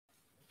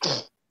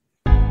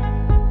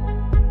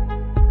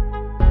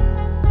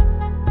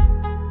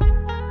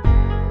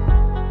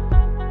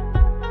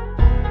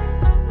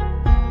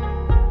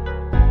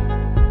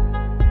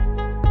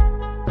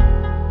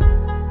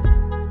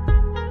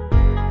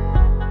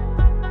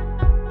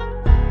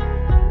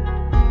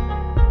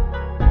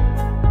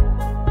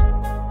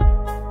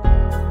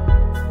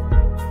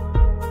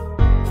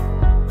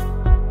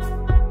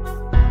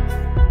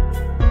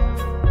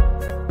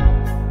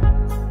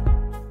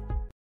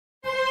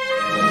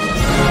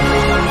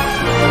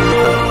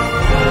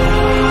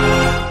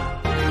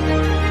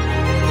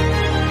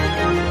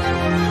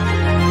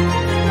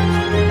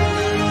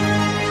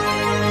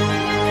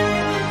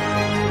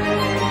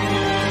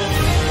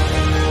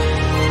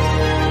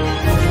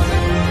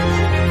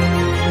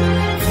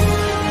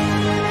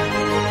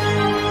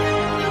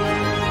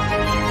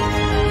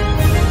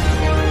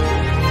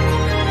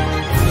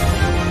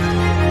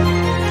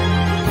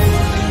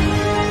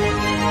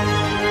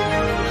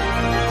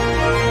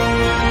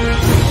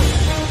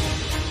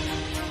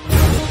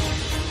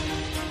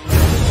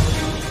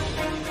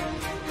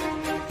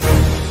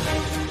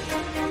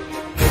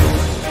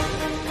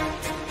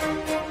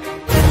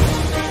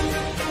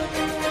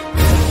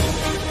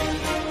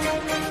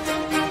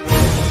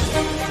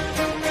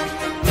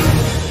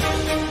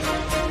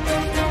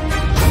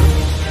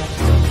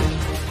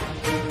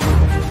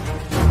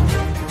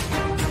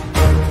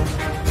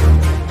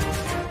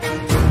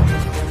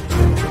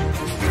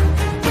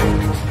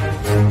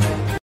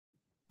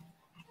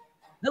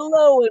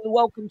Hello and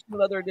welcome to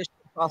another edition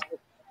of Prospect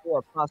for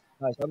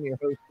Apostatize. I'm your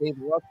host,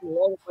 David Russell,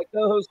 along with my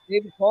co-host,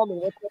 David Palmer.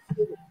 What's up,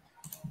 David?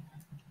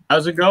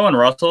 How's it going,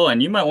 Russell?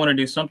 And you might want to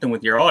do something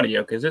with your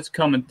audio because it's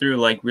coming through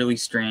like really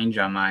strange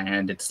on my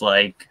end. It's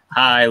like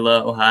high,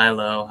 low, high,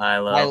 low, high,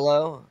 low. High,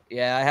 low.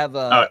 Yeah, I have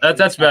a. Oh,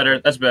 that's better.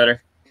 That's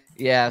better.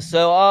 Yeah.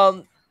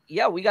 So,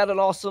 yeah, we got an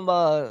awesome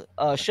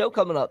show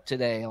coming up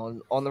today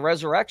on the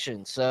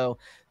resurrection. So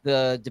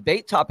the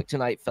debate topic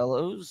tonight,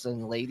 fellows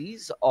and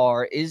ladies,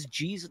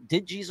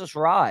 did Jesus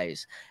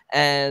rise?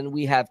 And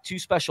we have two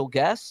special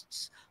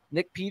guests,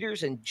 Nick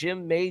Peters and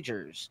Jim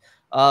Majors.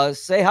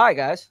 Say hi,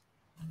 guys.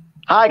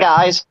 Hi,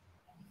 guys.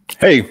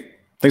 Hey,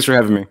 thanks for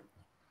having me.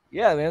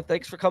 Yeah, man.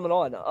 Thanks for coming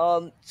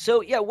on. So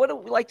yeah,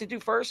 what we like to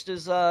do first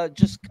is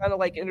just kind of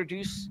like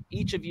introduce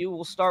each of you.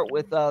 We'll start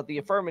with the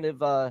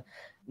affirmative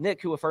Nick,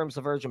 who affirms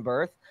the virgin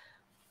birth.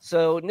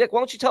 So Nick,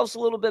 why don't you tell us a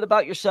little bit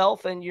about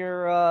yourself and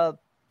your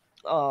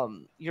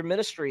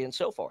ministry and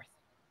so forth?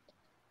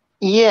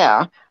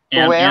 Yeah.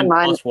 And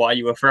plus why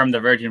you affirm the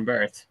virgin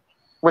birth.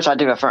 Which I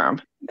do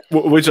affirm.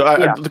 Could we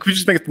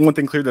just make one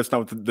thing clear? That's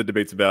not what the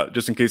debate's about,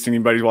 just in case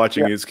anybody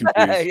watching is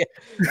confused.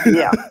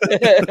 Yeah.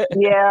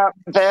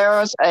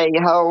 There's a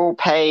whole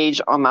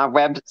page on my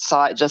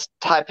website. Just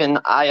type in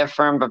 "I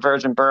affirm the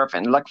virgin birth"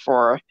 and look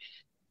for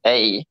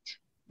a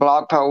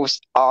blog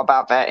post all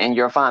about that, and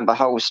you'll find the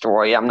whole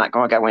story. I'm not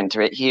going to go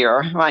into it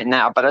here right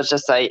now, but let's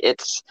just say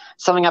it's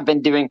something I've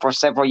been doing for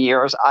several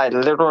years. I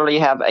literally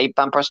have a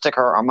bumper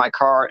sticker on my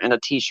car and a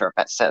T-shirt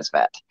that says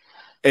that.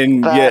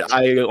 And yet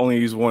I only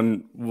use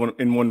one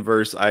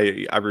verse.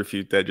 I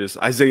refute that. Just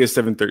Isaiah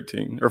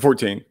 7:13 or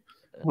 14.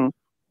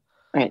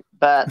 Right,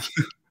 but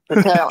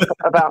to tell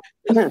about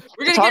we're going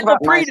to get into a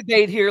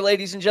pre-debate here,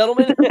 ladies and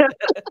gentlemen.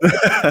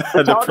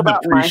 To talk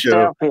about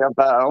myself here,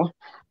 though,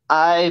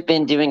 I've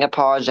been doing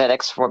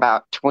apologetics for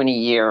about 20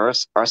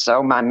 years or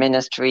so. My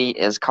ministry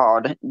is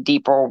called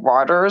Deeper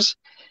Waters.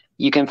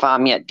 You can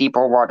find me at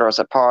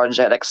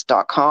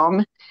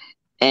deeperwatersapologetics.com,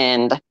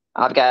 and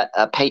I've got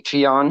a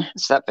Patreon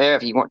set there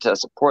if you want to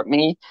support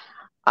me.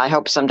 I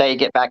hope someday to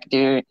get back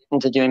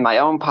into doing my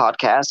own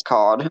podcast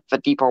called the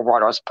Deeper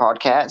Waters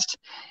Podcast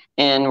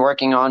and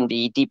working on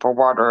the Deeper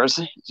Waters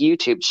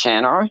YouTube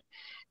channel.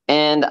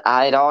 And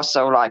I'd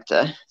also like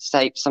to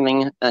say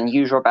something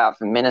unusual about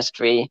the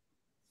ministry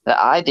that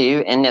I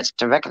do, and it's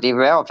directly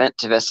relevant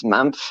to this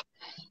month.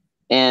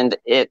 And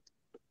it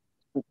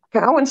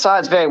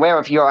coincides very well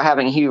if you're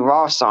having Hugh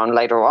Ross on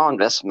later on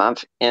this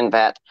month, in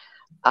that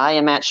I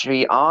am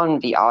actually on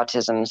the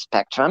autism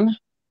spectrum.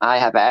 I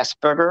have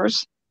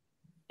Asperger's.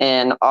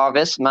 And all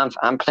this month,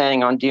 I'm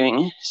planning on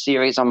doing a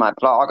series on my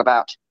blog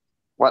about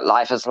what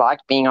life is like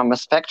being on the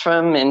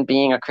spectrum and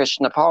being a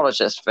Christian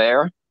apologist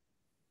there.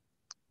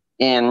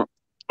 And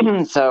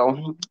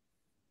so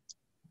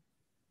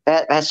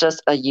that's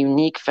just a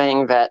unique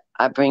thing that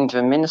I bring to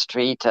the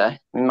ministry to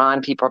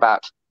remind people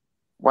about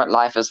what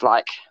life is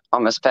like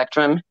on the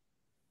spectrum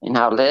and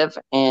how to live.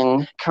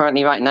 And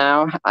currently right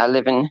now, I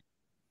live in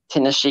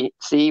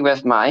Tennessee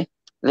with my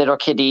little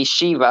kitty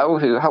Shiro,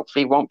 who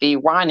hopefully won't be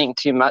whining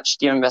too much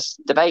during this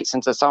debate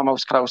since it's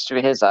almost close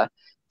to his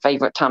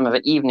favorite time of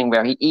the evening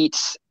where he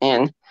eats.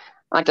 And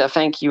I'd like to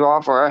thank you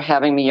all for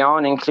having me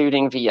on,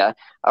 including the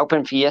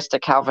open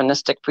theistic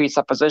Calvinistic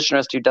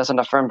presuppositionist who doesn't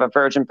affirm the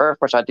virgin birth,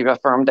 which I do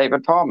affirm,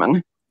 David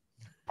Paulman.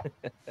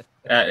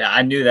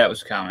 I knew that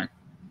was coming.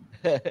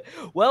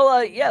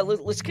 Well,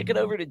 let's kick it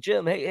over to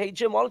Jim. Hey,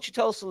 Jim, why don't you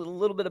tell us a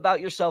little bit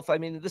about yourself? I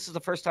mean, this is the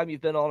first time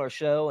you've been on our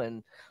show,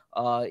 and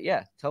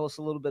tell us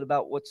a little bit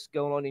about what's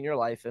going on in your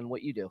life and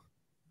what you do.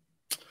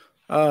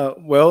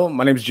 Well,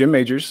 my name is Jim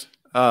Majors.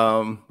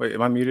 Wait,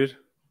 am I muted?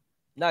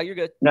 No, you're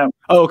good. No.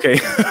 Oh, okay.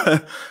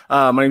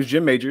 My name is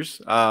Jim Majors.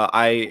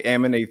 I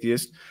am an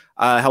atheist.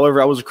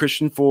 However, I was a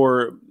Christian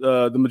for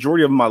the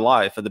majority of my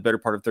life, for the better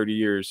part of 30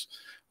 years.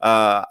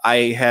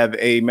 I have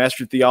a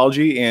Master of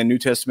Theology and New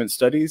Testament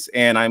Studies,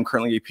 and I'm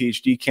currently a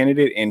PhD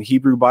candidate in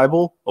Hebrew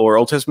Bible or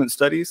Old Testament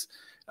Studies.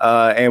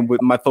 And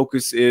my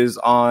focus is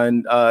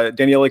on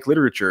Danielic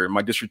literature.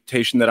 My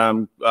dissertation that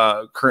I'm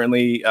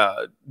currently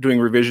doing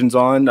revisions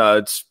on,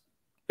 it's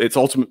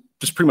ultimate,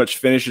 just pretty much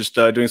finished, just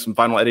doing some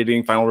final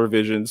editing, final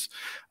revisions,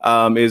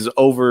 is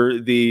over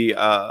the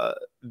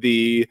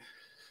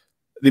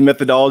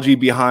methodology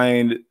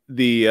behind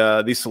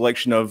the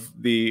selection of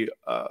the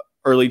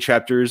early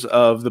chapters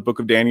of the Book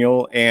of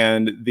Daniel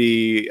and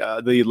the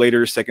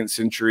later second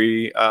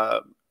century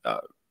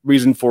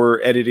reason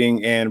for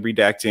editing and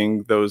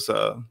redacting those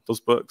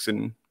books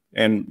and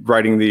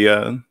writing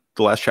the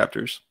last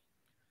chapters.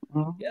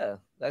 Yeah,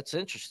 that's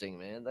interesting,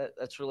 man.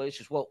 That's really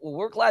interesting. Well,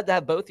 we're glad to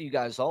have both of you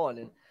guys on.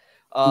 And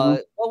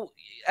well,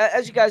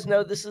 as you guys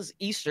know, this is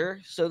Easter,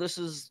 so this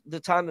is the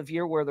time of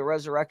year where the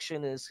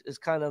resurrection is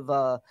kind of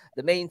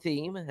the main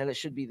theme, and it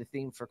should be the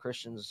theme for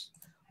Christians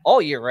all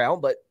year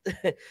round. But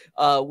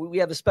we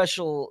have a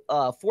special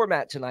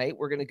format tonight.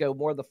 We're going to go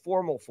more the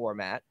formal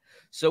format.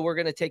 So we're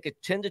going to take a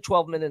 10 to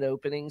 12 minute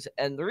openings.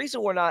 And the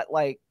reason we're not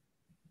like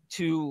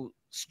too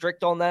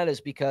strict on that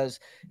is because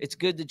it's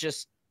good to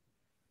just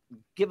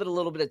give it a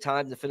little bit of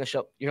time to finish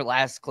up your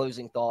last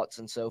closing thoughts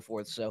and so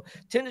forth. So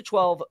 10 to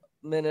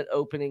 12-minute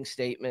opening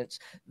statements,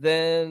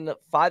 then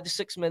 5 to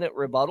 6 minute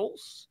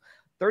rebuttals,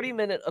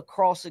 30-minute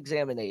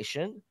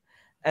cross-examination,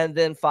 and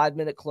then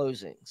 5-minute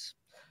closings.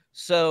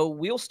 So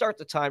we'll start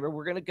the timer.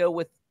 We're going to go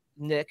with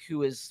Nick,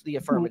 who is the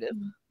affirmative,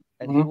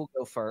 and he will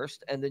go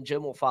first, and then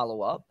Jim will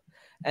follow up.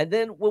 And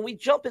then when we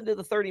jump into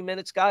the 30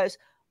 minutes, guys,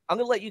 I'm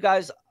going to let you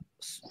guys,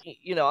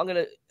 I'm going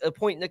to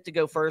appoint Nick to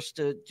go first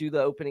to do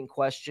the opening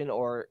question,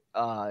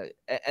 and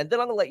then I'm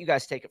going to let you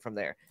guys take it from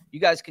there. You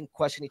guys can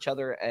question each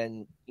other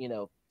and,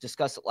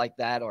 discuss it like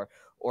that or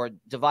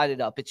divide it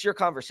up. It's your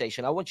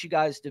conversation. I want you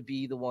guys to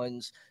be the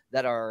ones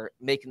that are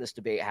making this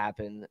debate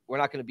happen. We're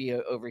not going to be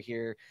over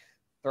here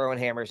throwing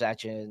hammers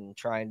at you and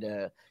trying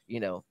to,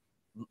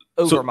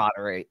 over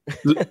moderate.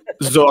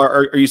 So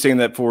are you saying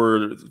that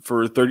for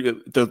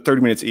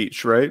 30 minutes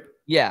each, right?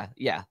 Yeah.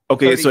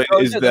 Okay, so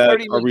is it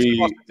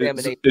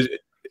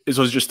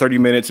just 30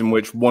 minutes in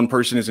which one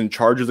person is in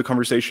charge of the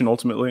conversation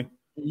ultimately?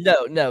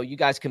 No, you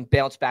guys can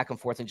bounce back and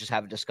forth and just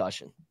have a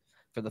discussion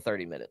for the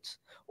 30 minutes.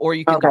 Or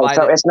you can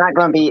so it's not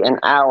going to be an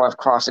hour of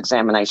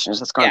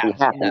cross-examinations. It's going to be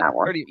half an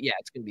hour. 30,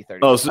 it's going to be 30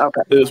 Oh, minutes. so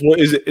okay.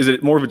 Is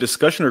it more of a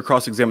discussion or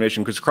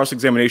cross-examination? Because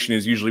cross-examination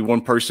is usually one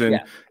person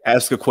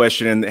asks a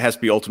question and it has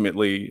to be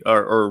ultimately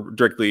or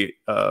directly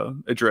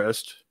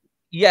addressed.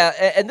 Yeah,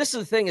 and this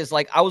is the thing is,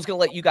 like, I was going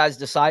to let you guys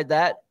decide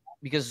that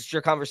because it's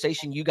your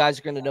conversation. You guys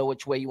are going to know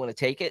which way you want to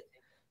take it.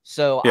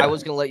 So I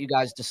was going to let you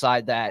guys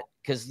decide that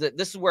because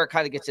this is where it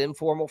kind of gets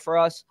informal for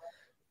us.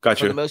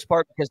 Gotcha. For the most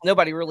part, because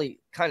nobody really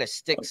kind of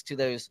sticks to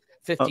those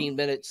 15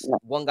 minutes.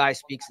 One guy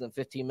speaks, and then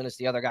 15 minutes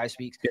the other guy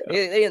speaks.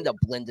 Yeah. They end up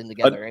blending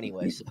together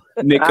anyway. So.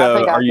 Nick,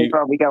 I think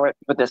we go with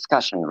the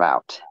discussion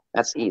route.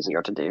 That's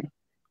easier to do.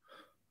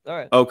 All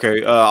right.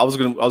 Okay. I was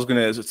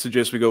gonna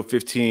suggest we go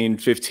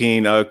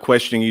 15-15,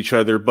 questioning each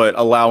other, but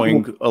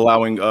allowing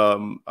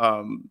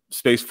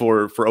space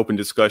for open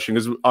discussion.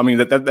 Because I mean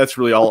that's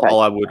really all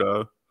I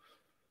would.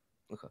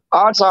 Okay.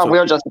 Odds are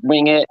we'll just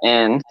wing it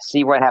and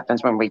see what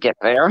happens when we get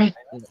there.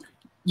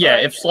 Yeah,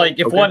 if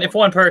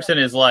one person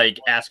is like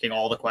asking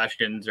all the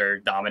questions or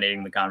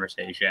dominating the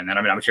conversation, then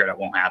I'm sure that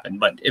won't happen.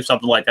 But if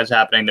something like that's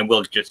happening, then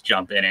we'll just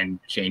jump in and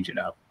change it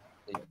up.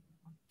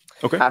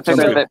 Okay. I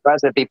figured it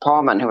was be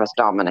Paulman who was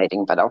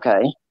dominating, but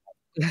okay.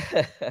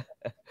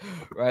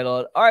 Right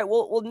on. All right.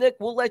 Well, Nick,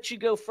 we'll let you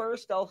go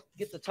first. I'll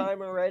get the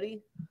timer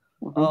ready.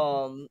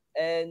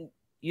 And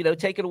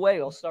take it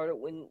away. I'll start it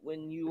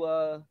when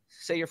you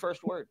say your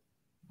first word.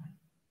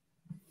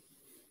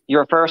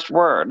 Your first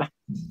word.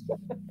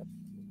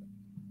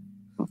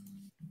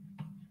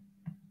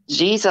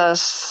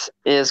 Jesus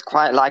is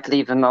quite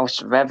likely the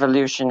most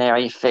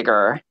revolutionary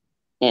figure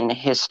in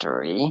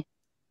history.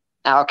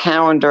 Our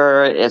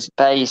calendar is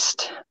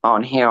based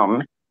on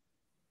him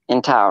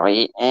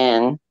entirely,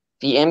 and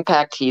the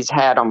impact he's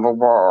had on the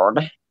world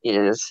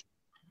is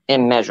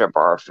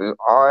immeasurable through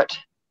art,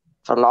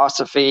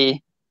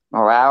 philosophy,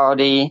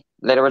 morality,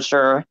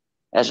 literature,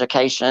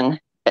 education,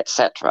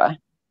 etc.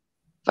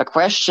 The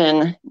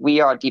question we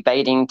are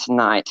debating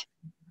tonight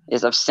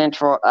is of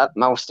central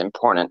utmost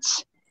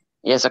importance.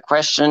 It is a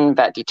question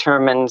that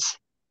determines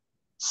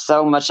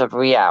so much of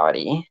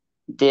reality.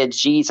 Did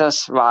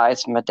Jesus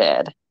rise from the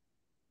dead?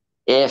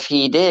 If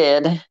he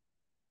did,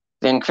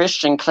 then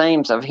Christian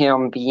claims of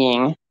him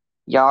being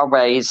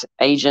Yahweh's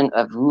agent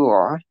of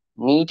rule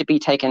need to be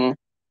taken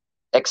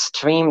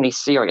extremely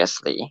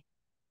seriously.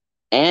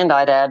 And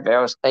I'd add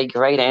there's a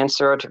great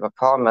answer to the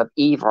problem of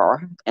evil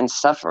and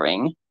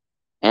suffering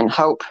and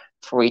hope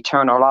for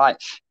eternal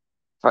life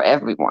for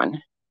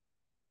everyone.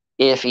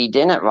 If he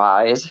didn't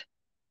rise,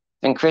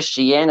 then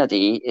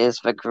Christianity is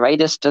the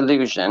greatest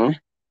delusion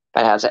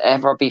that has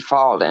ever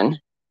befallen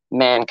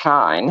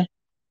mankind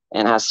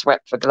and has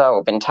swept the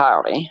globe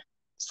entirely.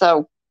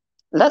 So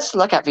let's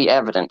look at the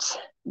evidence.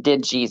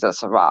 Did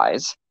Jesus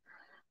rise?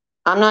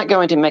 I'm not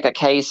going to make a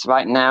case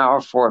right now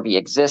for the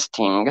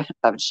existing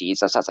of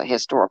Jesus as a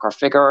historical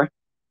figure.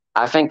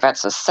 I think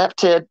that's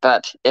accepted,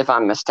 but if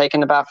I'm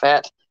mistaken about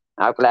that,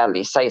 I'll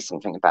gladly say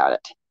something about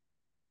it.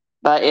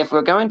 But if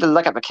we're going to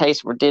look at the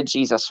case where did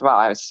Jesus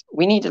rise,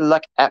 we need to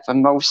look at the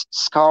most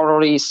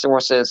scholarly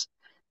sources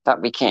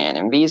that we can.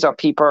 And these are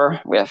people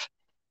with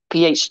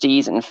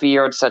PhDs in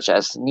fields such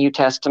as New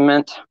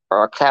Testament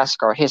or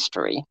classical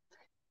history.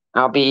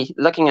 I'll be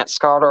looking at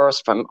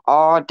scholars from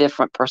all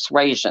different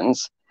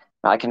persuasions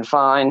I can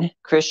find: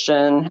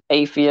 Christian,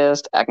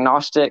 atheist,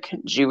 agnostic,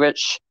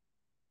 Jewish,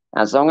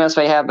 as long as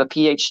they have a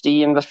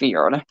PhD in the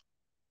field.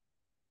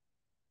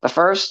 The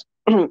first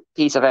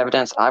piece of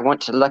evidence I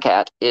want to look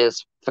at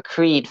is the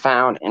creed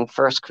found in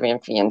 1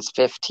 Corinthians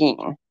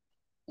 15.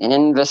 And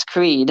in this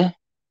creed,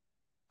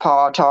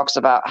 Paul talks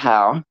about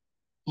how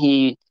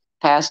he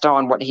passed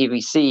on what he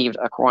received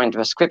according to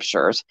the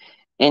scriptures,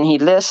 and he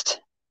lists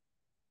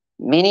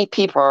many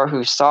people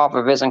who saw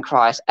the risen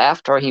Christ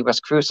after he was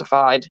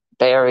crucified,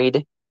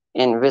 buried,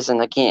 and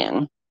risen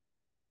again.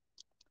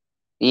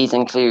 These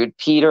include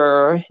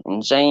Peter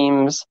and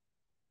James,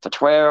 the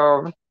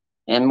 12,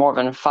 and more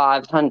than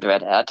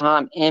 500 at a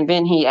time, and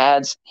then he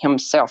adds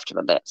himself to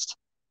the list.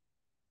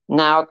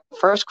 Now,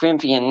 1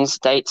 Corinthians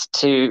dates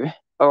to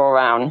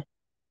around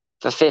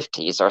the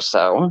 50s or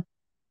so,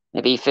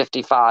 maybe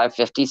 55,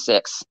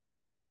 56.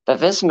 But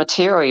this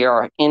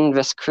material in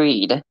this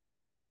creed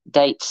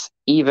dates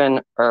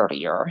even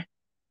earlier.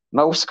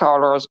 Most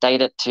scholars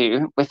date it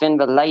to within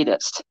the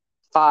latest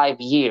 5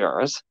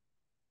 years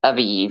of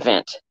the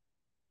event.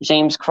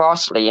 James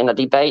Crossley, in a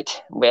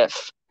debate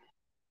with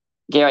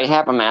Gary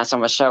Habermas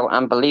on the show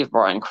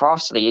Unbelievable, and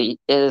Crossley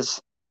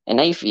is an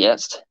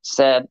atheist,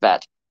 said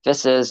that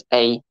this is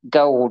a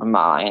gold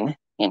mine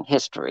in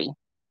history.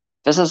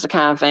 This is the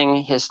kind of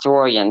thing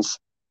historians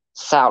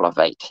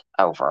salivate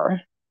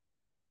over.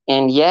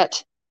 And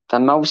yet, the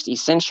most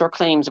essential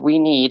claims we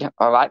need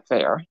are right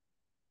there.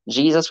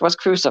 Jesus was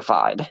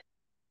crucified.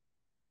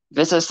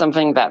 This is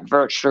something that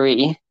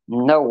virtually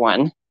no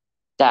one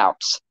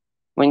doubts.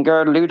 When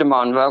Gerd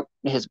Ludemann wrote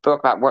his book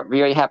about what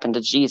really happened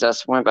to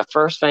Jesus, one of the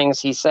first things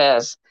he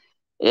says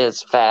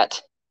is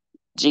that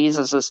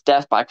Jesus'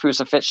 death by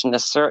crucifixion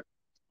is certain,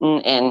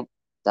 and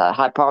the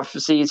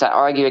hypotheses that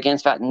argue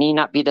against that need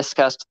not be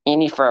discussed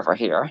any further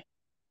here.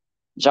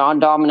 John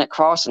Dominic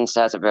Crossan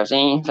says if there's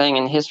anything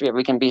in history that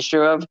we can be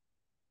sure of,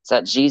 it's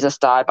that Jesus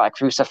died by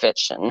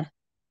crucifixion.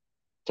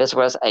 This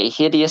was a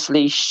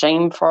hideously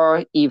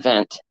shameful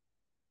event.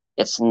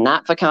 It's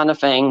not the kind of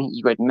thing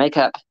you would make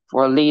up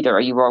for a leader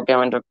you were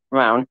going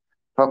around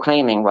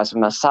proclaiming was the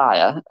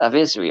Messiah of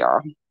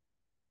Israel.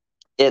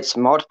 It's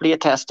multiply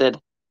attested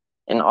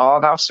in all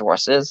of our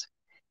sources,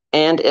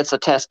 and it's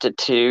attested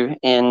to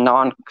in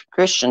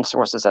non-Christian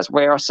sources as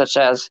well, such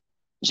as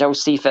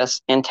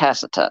Josephus and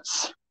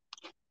Tacitus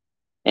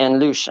and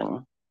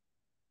Lucian.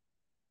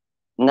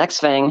 Next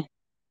thing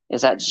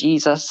is that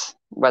Jesus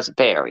was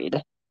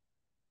buried.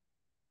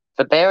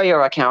 The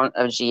burial account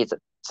of Jesus,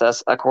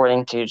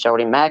 according to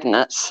Jody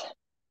Magnus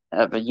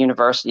of the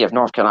University of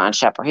North Carolina,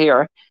 Chapel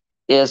Hill,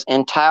 is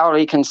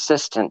entirely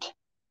consistent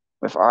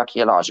with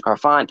archaeological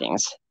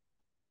findings.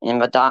 In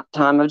the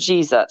time of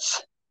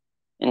Jesus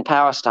in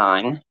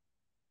Palestine,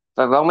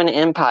 the Roman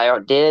Empire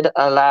did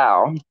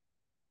allow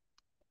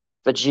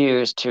the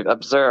Jews to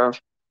observe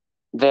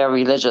their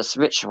religious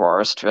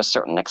rituals to a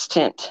certain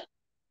extent.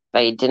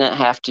 They didn't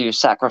have to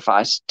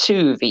sacrifice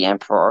to the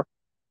emperor.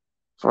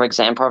 For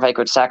example, they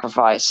could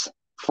sacrifice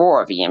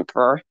for the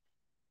emperor,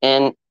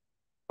 and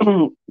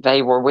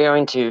they were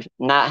willing to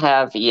not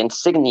have the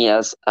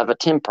insignias of a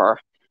temple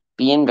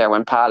be in there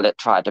when Pilate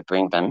tried to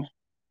bring them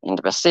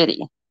into the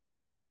city.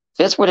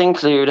 This would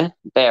include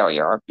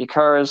burial,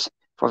 because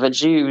for the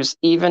Jews,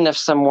 even if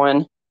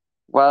someone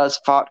was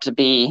thought to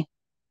be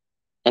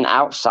an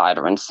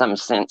outsider in some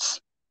sense,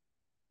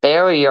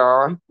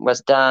 burial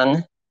was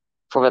done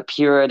for the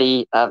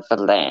purity of the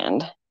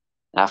land.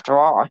 After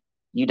all,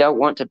 you don't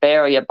want to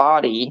bury a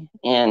body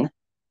in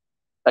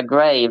a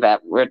grave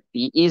that would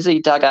be easily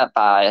dug up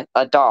by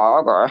a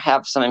dog or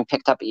have something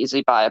picked up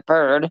easily by a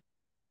bird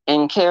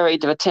and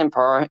carried to the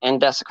temple and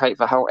desecrate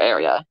the whole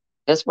area.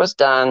 This was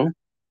done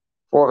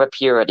for the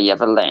purity of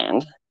the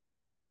land.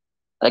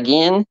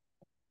 Again,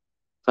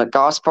 the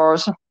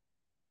Gospels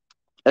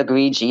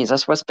agree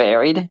Jesus was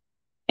buried,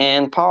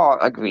 and Paul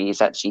agrees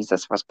that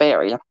Jesus was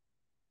buried.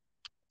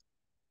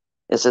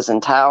 This is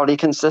entirely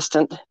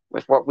consistent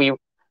with what we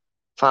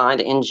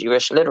find in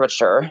Jewish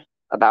literature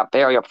about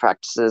burial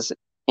practices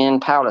in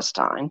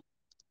Palestine.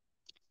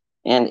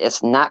 And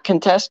it's not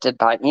contested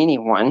by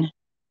anyone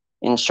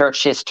in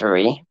church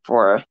history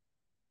for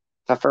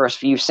the first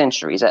few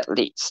centuries at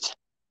least.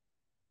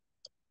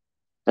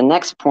 The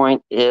next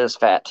point is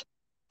that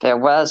there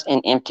was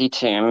an empty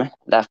tomb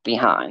left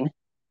behind.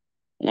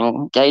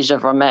 And Geja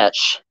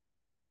Vermech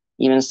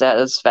even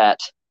says that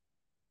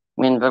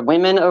when the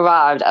women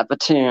arrived at the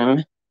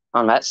tomb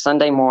on that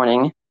Sunday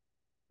morning,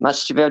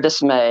 much to their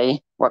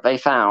dismay, what they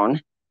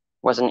found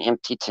was an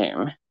empty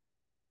tomb.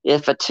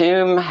 If the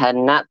tomb had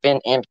not been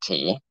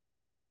empty,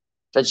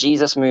 the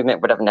Jesus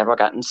movement would have never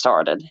gotten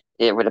started.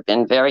 It would have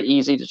been very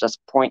easy to just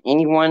point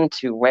anyone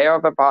to where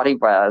the body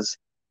was,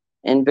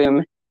 and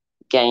boom,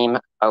 game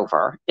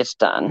over. It's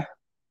done.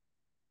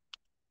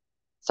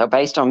 So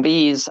based on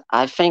these,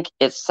 I think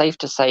it's safe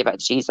to say that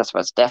Jesus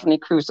was definitely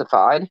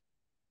crucified,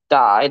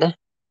 died,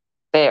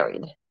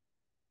 buried.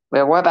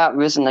 Well, what about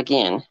risen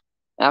again?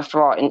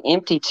 After all, an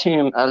empty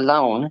tomb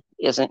alone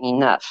isn't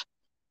enough.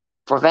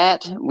 For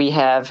that, we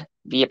have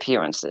the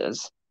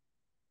appearances.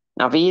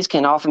 Now, these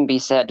can often be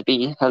said to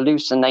be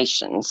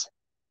hallucinations.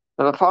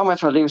 But the problem with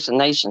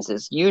hallucinations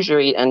is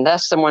usually,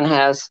 unless someone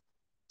has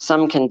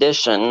some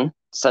condition,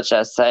 such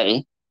as,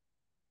 say,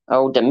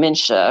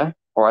 dementia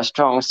or a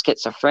strong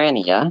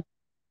schizophrenia,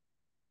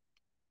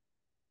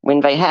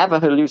 when they have a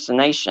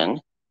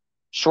hallucination,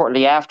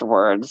 shortly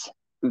afterwards,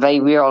 they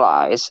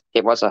realize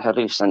it was a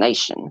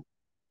hallucination,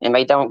 and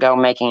they don't go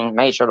making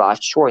major life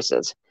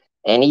choices.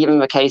 And even in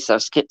the case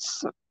of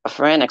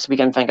schizophrenics, we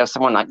can think of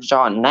someone like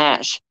John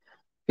Nash,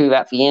 who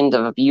at the end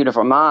of A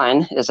Beautiful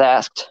Mind is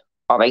asked,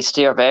 are they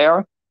still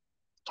there?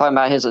 Talking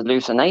about his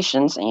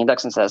hallucinations, and he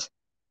looks and says,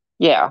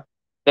 yeah,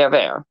 they're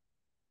there.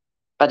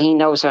 but he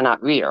knows they're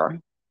not real.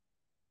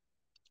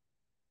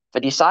 The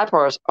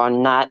disciples are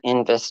not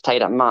in this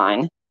state of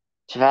mind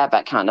to have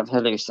that kind of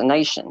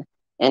hallucination.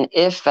 And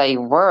if they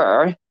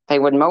were, they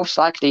would most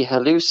likely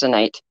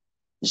hallucinate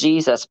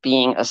Jesus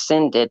being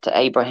ascended to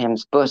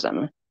Abraham's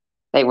bosom.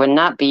 They would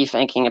not be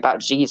thinking about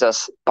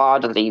Jesus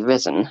bodily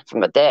risen from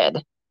the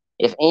dead.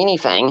 If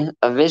anything,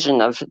 a vision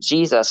of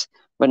Jesus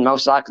would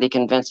most likely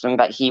convince them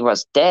that he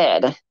was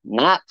dead,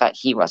 not that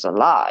he was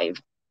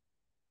alive.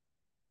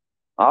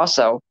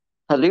 Also,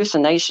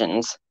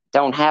 hallucinations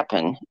don't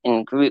happen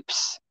in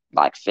groups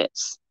like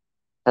this.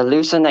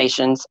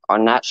 Hallucinations are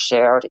not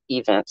shared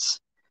events.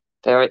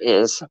 There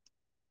is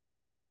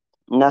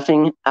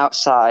nothing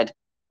outside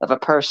of a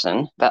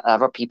person that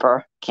other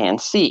people can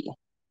see.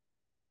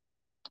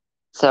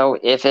 So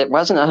if it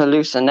wasn't a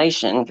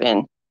hallucination,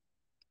 then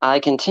I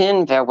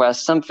contend there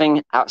was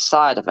something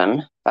outside of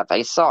them that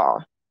they saw,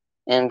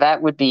 and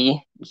that would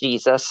be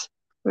Jesus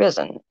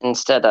risen,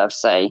 instead of,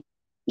 say,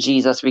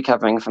 Jesus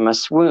recovering from a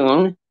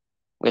swoon,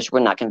 which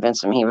would not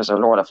convince them he was the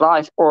Lord of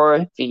life,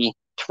 or the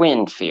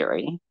twin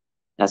theory,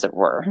 as it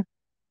were.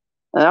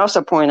 And I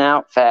also point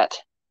out that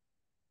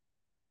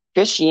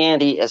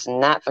Christianity is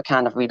not the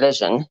kind of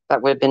religion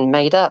that would have been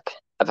made up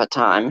at the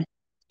time,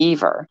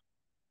 either.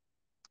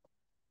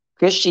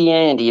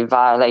 Christianity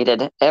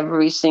violated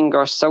every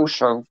single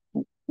social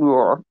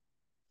rule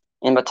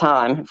in the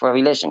time for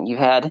religion. You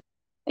had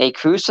a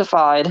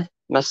crucified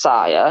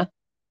Messiah,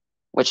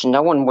 which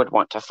no one would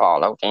want to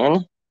follow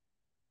then.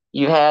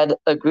 You had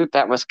a group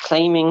that was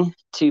claiming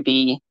to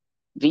be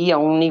the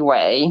only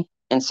way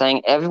and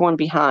saying everyone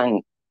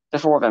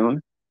before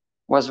them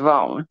was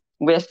wrong,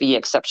 with the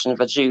exception of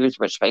the Jews,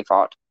 which they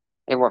thought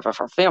they were the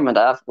fulfillment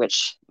of,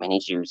 which many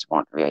Jews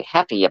weren't very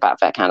happy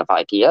about that kind of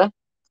idea.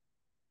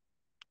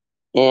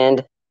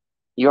 And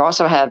you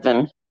also had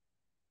them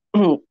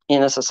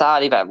in a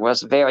society that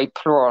was very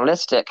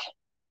pluralistic.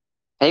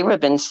 They would have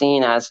been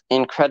seen as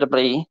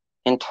incredibly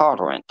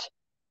intolerant.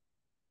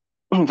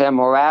 Their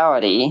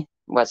morality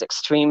was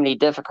extremely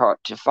difficult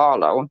to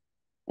follow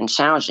in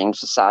challenging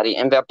society,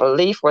 and their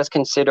belief was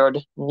considered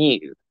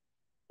new.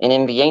 And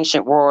in the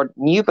ancient world,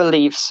 new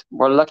beliefs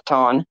were looked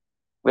on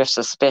with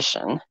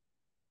suspicion.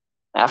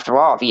 After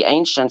all, the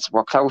ancients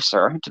were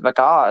closer to the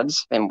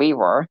gods than we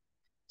were,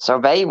 so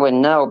they would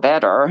know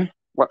better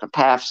what the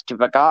paths to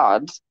the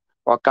gods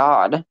or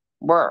God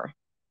were.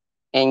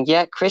 And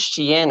yet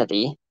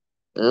Christianity,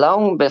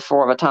 long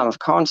before the time of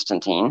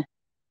Constantine,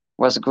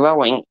 was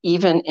growing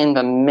even in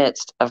the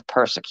midst of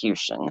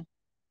persecution.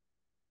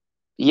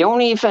 The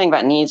only thing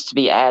that needs to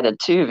be added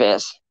to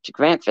this, to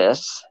grant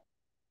this,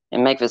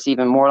 and make this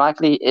even more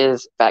likely,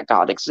 is that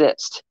God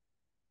exists.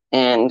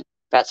 And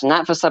that's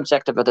not the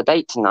subject of a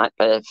debate tonight,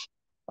 but if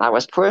I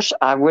was pushed,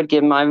 I would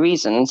give my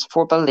reasons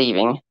for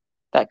believing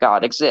that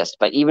God exists.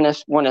 But even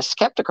if one is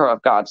skeptical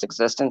of God's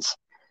existence,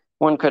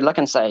 one could look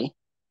and say,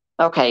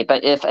 okay,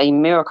 but if a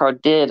miracle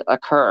did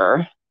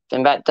occur,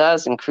 then that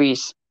does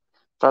increase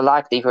the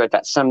likelihood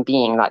that some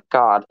being like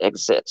God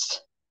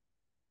exists.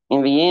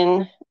 In the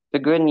end, the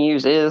good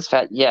news is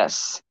that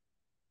yes,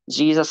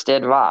 Jesus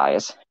did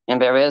rise,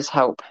 and there is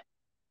hope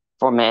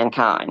for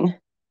mankind.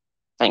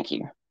 Thank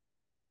you.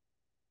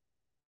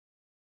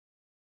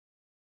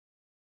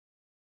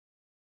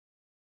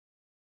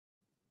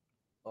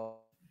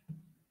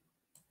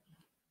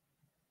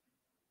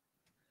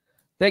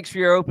 Thanks for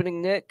your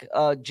opening, Nick.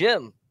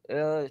 Jim,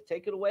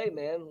 take it away,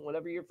 man.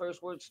 Whenever your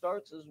first word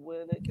starts is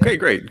when it goes. Okay,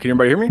 great. Can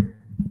everybody hear me?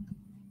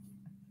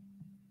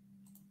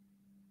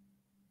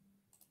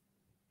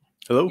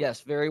 Hello?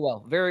 Yes, very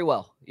well. Very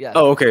well. Yeah.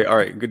 Oh, okay. All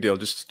right. Good deal.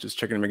 Just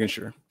checking and making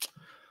sure.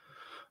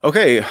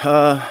 Okay.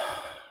 I'm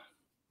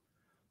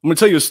going to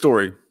tell you a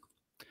story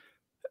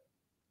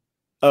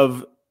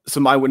of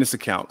some eyewitness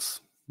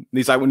accounts.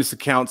 These eyewitness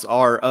accounts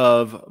are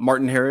of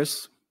Martin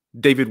Harris,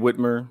 David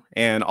Whitmer,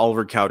 and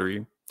Oliver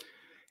Cowdery.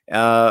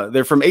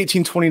 They're from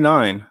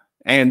 1829,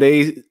 and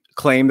they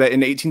claim that in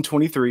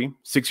 1823,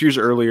 6 years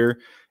earlier,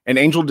 an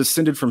angel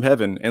descended from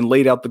heaven and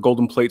laid out the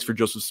golden plates for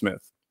Joseph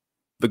Smith.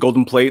 The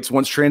golden plates,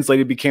 once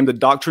translated, became the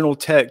doctrinal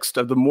text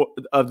of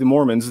the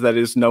Mormons that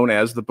is known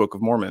as the Book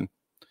of Mormon.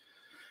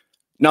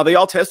 Now, they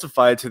all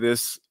testified to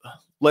this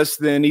less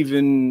than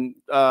even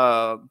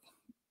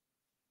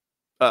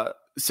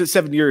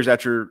 7 years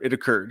after it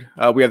occurred.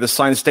 We have the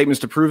signed statements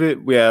to prove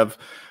it. We have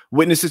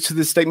witnesses to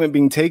this statement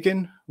being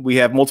taken. We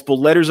have multiple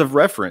letters of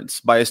reference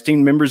by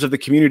esteemed members of the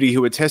community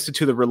who attested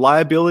to the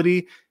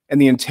reliability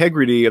and the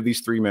integrity of these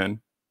three men.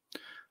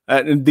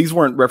 And these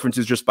weren't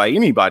references just by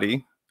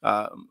anybody,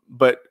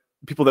 but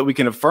people that we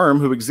can affirm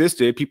who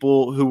existed,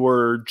 people who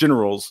were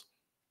generals,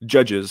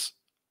 judges,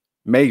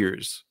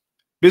 mayors,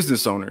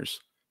 business owners,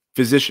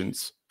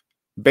 physicians,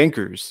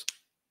 bankers,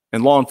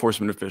 and law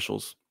enforcement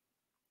officials.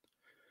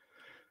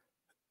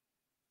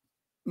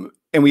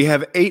 And we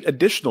have 8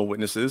 additional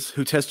witnesses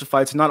who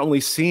testify to not only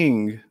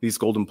seeing these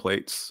golden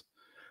plates,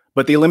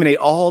 but they eliminate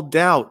all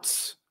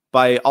doubts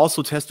by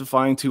also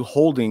testifying to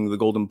holding the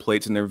golden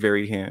plates in their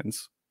very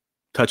hands,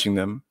 touching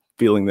them,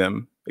 feeling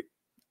them,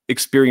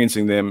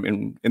 experiencing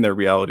them in their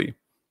reality.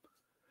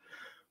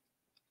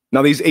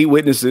 Now, these 8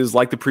 witnesses,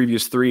 like the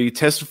previous 3,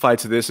 testify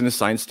to this in a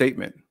signed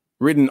statement,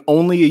 written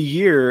only a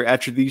year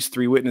after these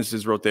 3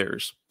 witnesses wrote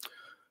theirs.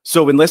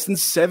 So in less than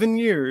 7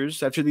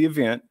 years after the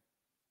event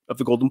of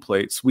the golden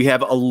plates, we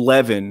have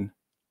 11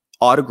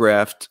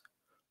 autographed,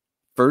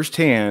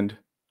 firsthand,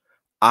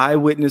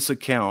 eyewitness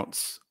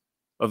accounts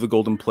of the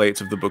golden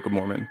plates of the Book of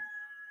Mormon.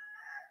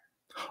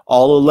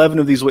 All 11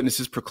 of these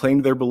witnesses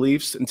proclaimed their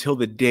beliefs until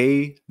the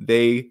day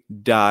they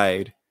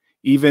died,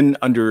 even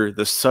under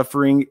the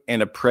suffering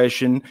and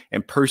oppression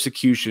and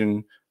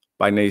persecution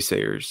by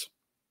naysayers.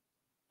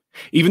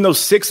 Even though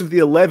 6 of the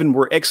 11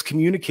 were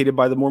excommunicated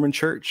by the Mormon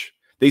Church,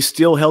 they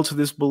still held to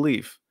this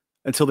belief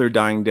until their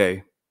dying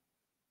day.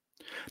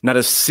 Not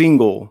a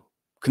single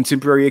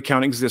contemporary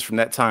account exists from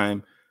that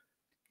time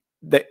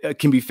that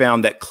can be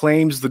found that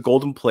claims the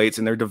golden plates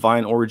and their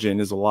divine origin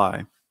is a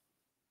lie.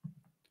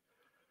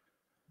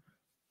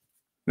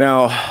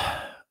 Now,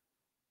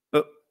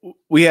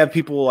 we have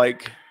people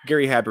like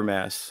Gary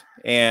Habermas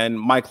and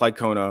Mike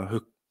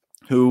Licona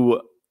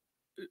who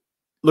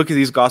look at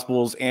these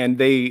gospels and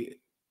they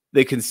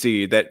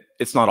concede that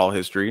it's not all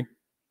history.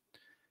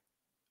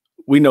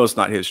 We know it's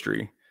not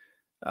history.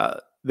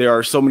 There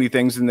are so many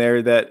things in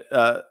there that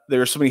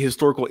there are so many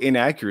historical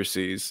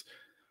inaccuracies.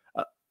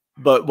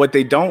 But what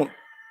they don't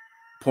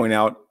point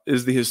out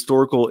is the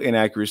historical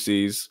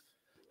inaccuracies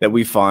that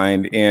we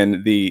find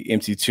in the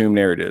empty tomb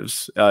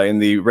narratives, in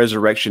the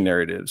resurrection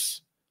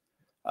narratives.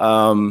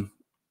 First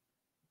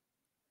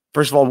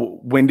of all,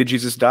 when did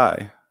Jesus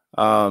die?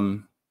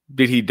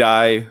 Did he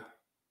die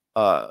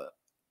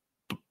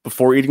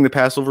before eating the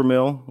Passover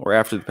meal or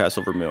after the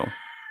Passover meal?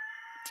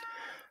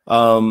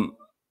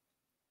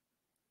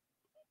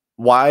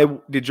 Why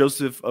did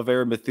Joseph of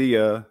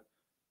Arimathea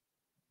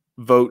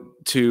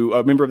vote to,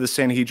 a member of the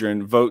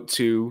Sanhedrin, vote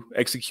to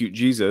execute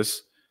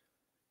Jesus?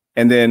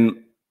 And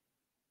then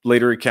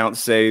later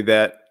accounts say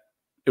that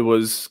it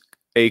was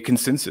a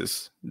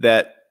consensus,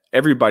 that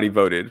everybody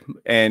voted.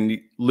 And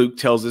Luke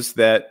tells us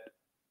that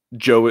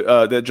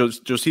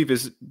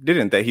Josephus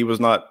didn't, that he was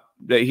not,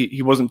 that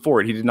he wasn't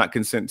for it. He did not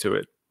consent to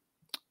it.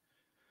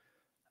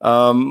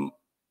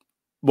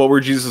 What were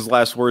Jesus'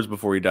 last words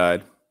before he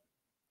died?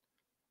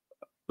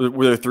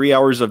 Were there 3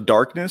 hours of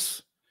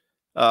darkness?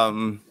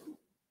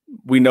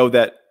 We know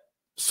that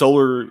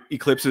solar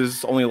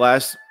eclipses only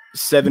last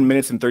 7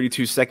 minutes and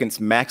 32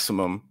 seconds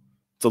maximum.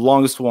 The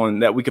longest one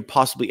that we could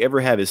possibly ever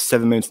have is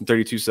 7 minutes and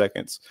 32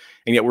 seconds.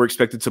 And yet we're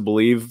expected to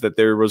believe that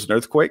there was an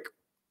earthquake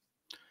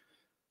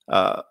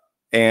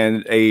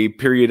and a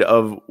period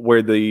of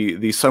where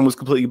the sun was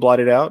completely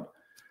blotted out,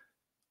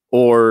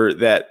 or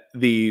that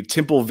the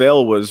temple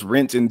veil was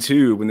rent in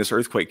two when this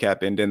earthquake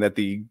happened, and that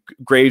the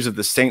graves of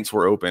the saints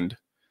were opened.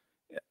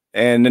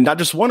 And not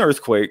just one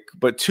earthquake,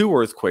 but 2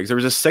 earthquakes. There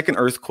was a second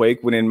earthquake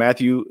when in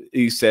Matthew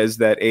he says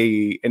that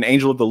an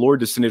angel of the Lord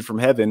descended from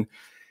heaven,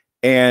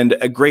 and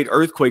a great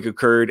earthquake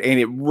occurred, and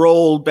it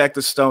rolled back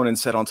the stone and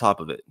sat on top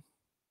of it.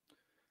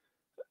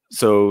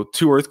 So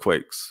 2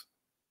 earthquakes.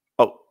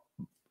 Oh,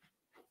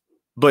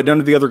 but none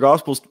of the other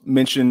gospels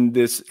mention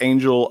this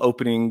angel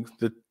opening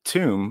the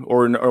tomb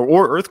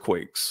or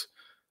earthquakes.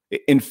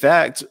 In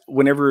fact,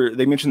 whenever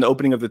they mention the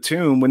opening of the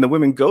tomb, when the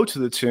women go to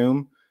the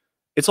tomb,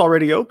 it's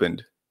already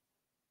opened.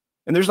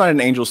 And there's not an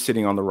angel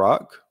sitting on the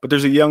rock, but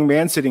there's a young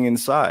man sitting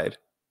inside.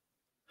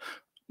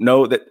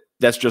 No,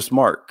 that's just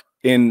Mark.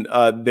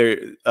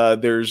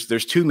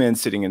 There's 2 men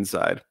sitting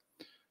inside.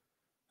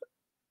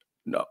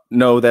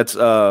 No, that's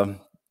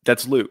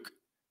Luke.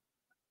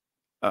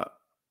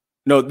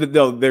 No,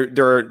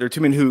 there are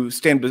 2 men who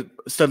stand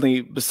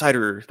suddenly beside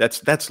her.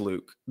 That's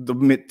Luke.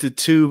 The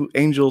 2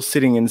 angels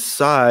sitting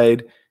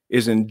inside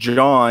is in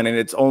John, and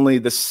it's only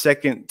the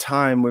second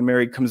time when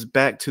Mary comes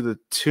back to the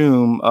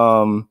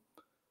tomb.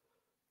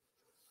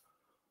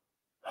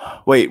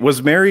 Did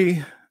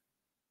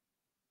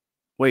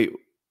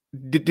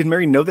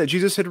Mary know that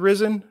Jesus had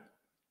risen?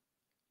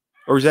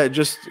 Or is that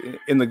just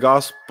in the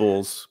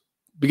Gospels?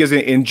 Because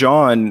in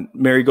John,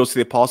 Mary goes to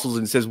the apostles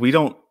and says, we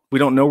don't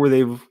know where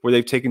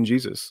they've taken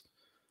Jesus.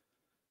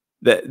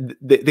 That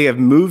they have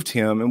moved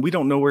him and we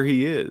don't know where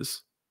he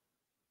is.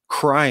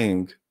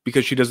 Crying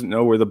because she doesn't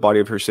know where the body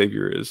of her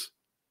Savior is.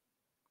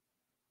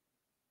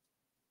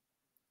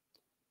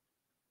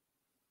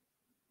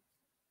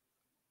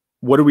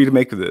 What are we to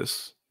make of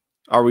this?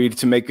 Are we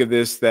to make of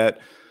this that,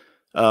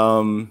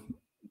 there's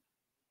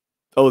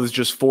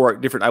just 4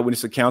 different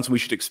eyewitness accounts and we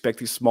should expect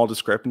these small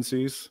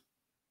discrepancies?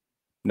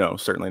 No,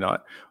 certainly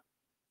not.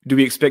 Do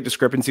we expect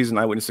discrepancies in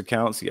eyewitness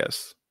accounts?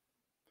 Yes.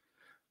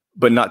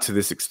 But not to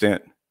this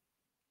extent.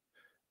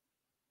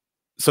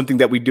 Something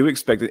that we do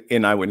expect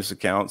in eyewitness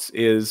accounts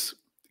is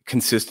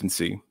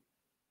consistency.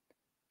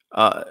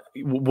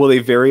 Will they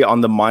vary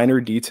on the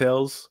minor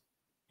details?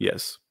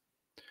 Yes.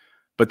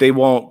 But they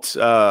won't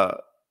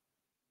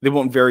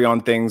vary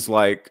on things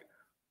like,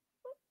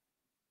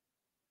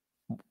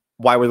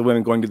 why were the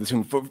women going to the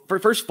tomb?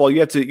 First of all, you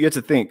have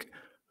to think,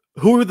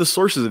 who are the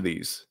sources of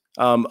these?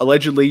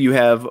 Allegedly, you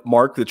have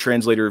Mark, the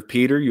translator of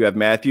Peter, you have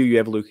Matthew, you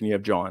have Luke, and you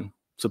have John,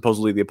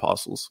 supposedly the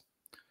apostles.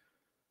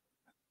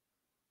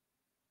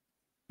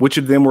 Which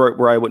of them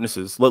were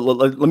eyewitnesses?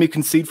 Let me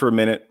concede for a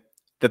minute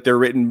that they're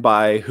written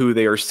by who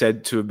they are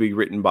said to be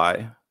written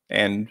by,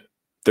 and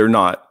they're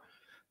not.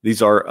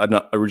 These are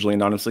originally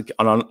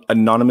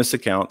anonymous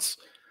accounts.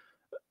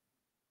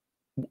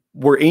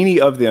 Were any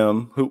of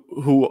them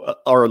who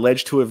are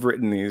alleged to have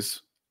written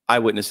these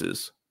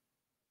eyewitnesses?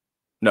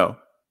 No.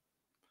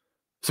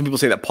 Some people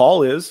say that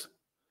Paul is,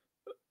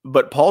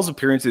 but Paul's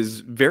appearance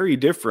is very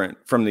different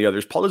from the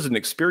others. Paul doesn't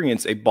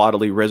experience a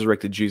bodily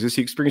resurrected Jesus.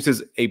 He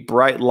experiences a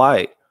bright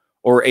light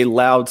or a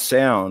loud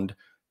sound,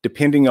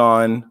 depending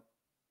on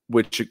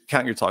which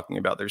account you're talking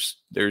about.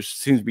 There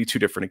seems to be two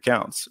different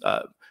accounts.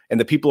 And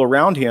the people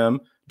around him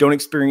don't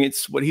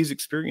experience what he's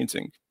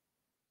experiencing.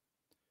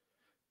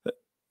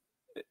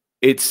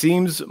 It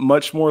seems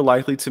much more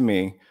likely to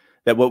me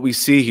that what we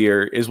see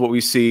here is what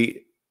we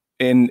see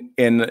in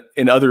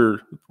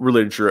other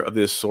literature of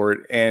this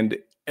sort and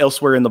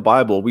elsewhere in the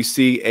Bible. We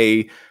see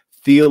a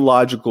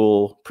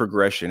theological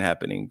progression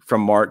happening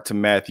from Mark to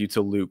Matthew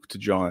to Luke to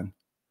John.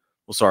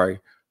 Well, sorry,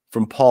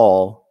 from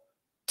Paul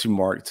to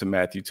Mark to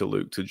Matthew to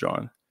Luke to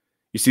John.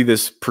 You see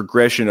this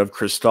progression of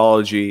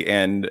Christology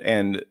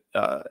and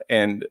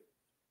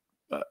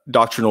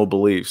doctrinal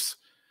beliefs.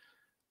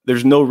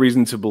 There's no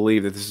reason to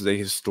believe that this is a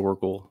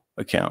historical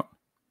account.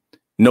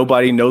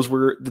 Nobody knows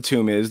where the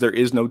tomb is. There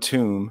is no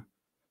tomb.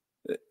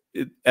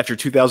 After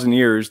 2,000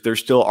 years, they're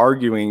still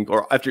arguing,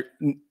 or after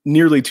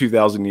nearly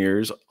 2,000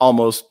 years,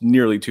 almost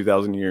nearly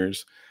 2,000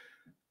 years,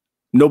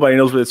 nobody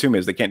knows where the tomb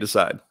is. They can't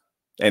decide.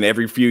 And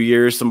every few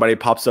years, somebody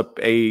pops up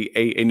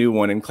a new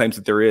one and claims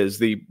that there is.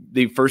 The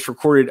first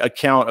recorded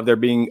account of there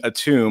being a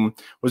tomb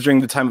was during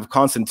the time of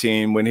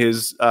Constantine, when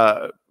his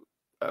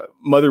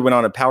mother went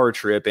on a power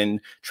trip and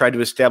tried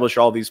to establish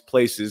all these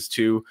places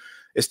to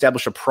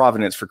establish a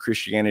provenance for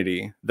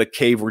Christianity. The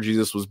cave where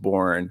Jesus was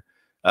born,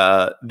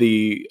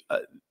 this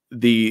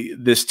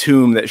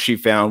tomb that she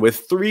found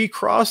with 3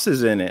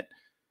 crosses in it.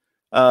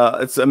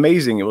 It's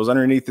amazing. It was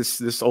underneath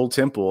this old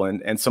temple,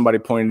 and somebody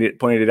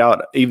pointed it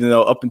out, even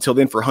though up until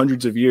then, for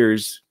hundreds of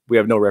years, we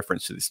have no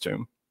reference to this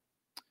tomb.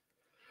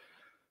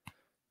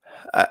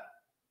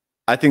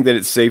 I think that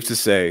it's safe to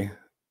say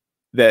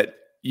that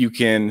you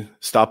can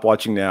stop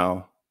watching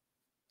now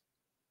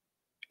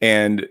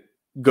and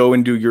go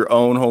and do your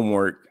own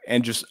homework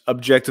and just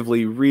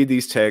objectively read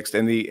these texts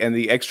and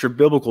the extra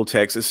biblical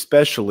texts,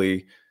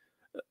 especially,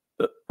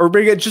 or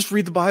maybe just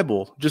read the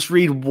Bible. Just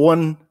read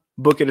one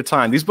book at a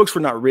time. These books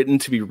were not written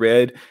to be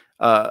read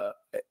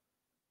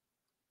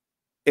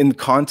in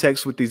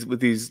context with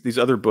these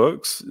other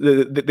books.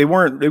 They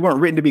weren't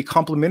written to be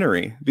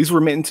complementary. These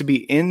were meant to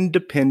be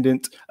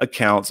independent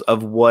accounts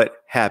of what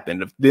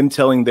happened, of them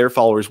telling their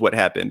followers what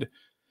happened.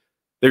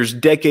 There's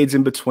decades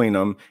in between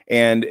them,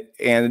 and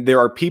there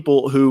are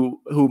people who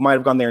might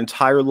have gone their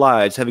entire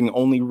lives having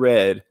only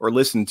read or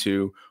listened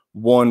to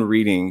one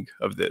reading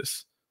of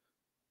this.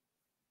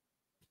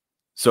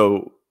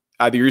 So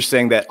either you're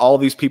saying that all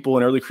these people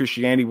in early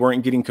Christianity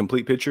weren't getting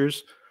complete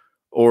pictures,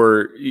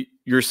 or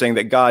you're saying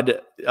that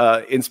God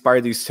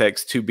inspired these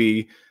texts to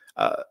be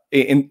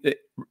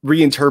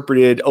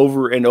reinterpreted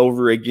over and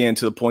over again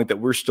to the point that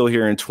we're still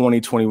here in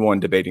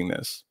 2021 debating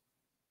this.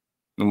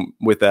 And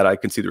with that, I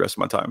can see the rest of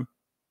my time.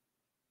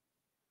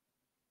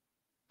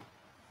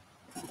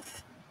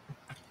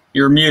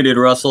 You're muted,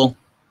 Russell.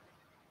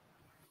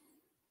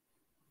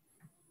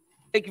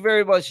 Thank you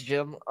very much,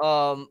 Jim.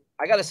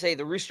 I got to say,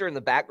 the rooster in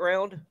the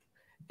background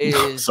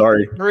is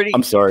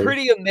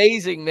pretty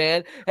amazing,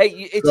 man. Hey,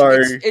 it's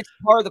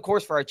part of the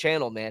course for our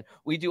channel, man.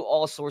 We do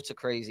all sorts of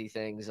crazy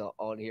things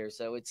on here,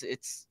 so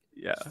it's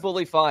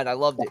fully fine. I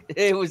loved it.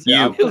 It was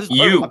you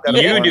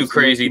do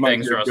crazy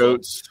things, Russell.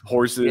 Goats,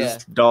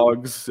 horses,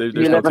 dogs.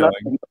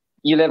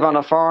 You live on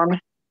a farm?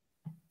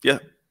 Yeah.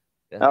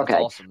 Okay.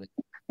 Awesome, man.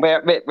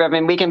 Well, I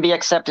mean, we can be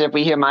accepted if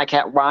we hear my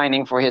cat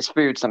whining for his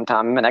food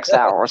sometime in the next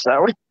hour or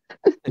so.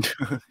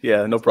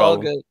 Yeah, no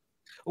problem. All good.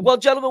 Well,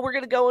 gentlemen, we're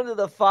going to go into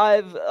the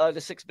 5 to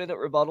 6 minute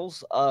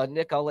rebuttals.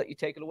 Nick, I'll let you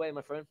take it away,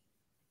 my friend.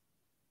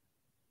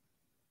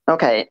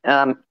 Okay.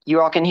 You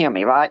all can hear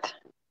me, right?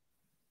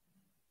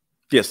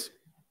 Yes.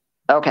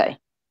 Okay.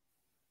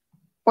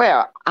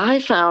 Well, I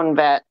found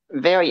that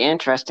very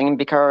interesting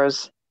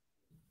because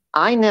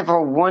I never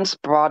once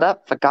brought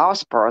up the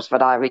Gospels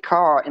that I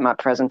recall in my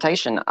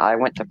presentation. I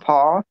went to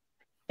Paul,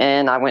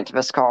 and I went to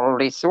the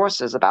scholarly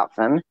sources about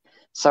them.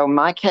 So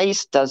my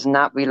case does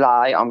not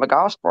rely on the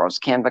Gospels.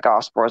 Can the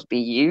Gospels be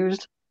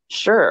used?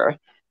 Sure.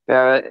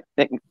 Their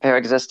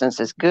existence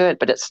is good,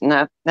 but it's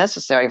not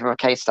necessary for the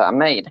case that I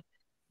made.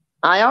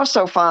 I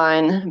also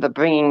find the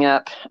bringing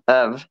up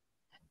of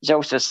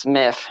Joseph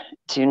Smith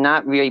to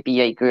not really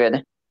be a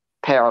good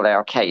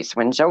parallel case.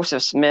 When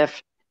Joseph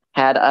Smith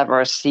had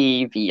ever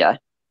seen the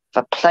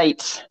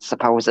plates,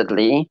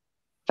 supposedly,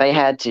 they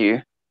had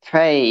to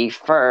pray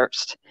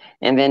first,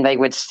 and then they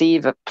would see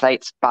the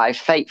plates by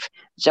faith.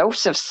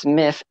 Joseph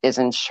Smith is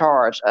in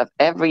charge of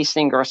every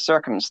single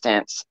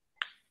circumstance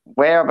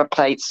where the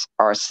plates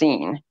are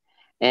seen.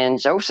 And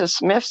Joseph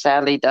Smith,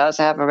 sadly, does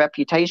have a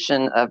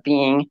reputation of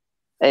being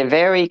a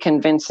very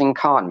convincing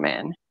con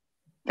man.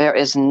 there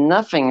is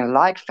nothing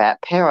like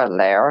that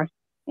parallel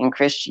in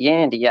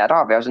Christianity at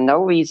all. There's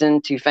no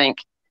reason to think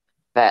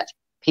that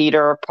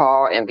Peter,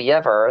 Paul, and the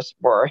others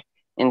were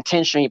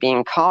intentionally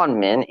being con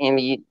men in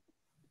the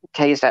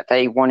case that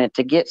they wanted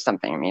to get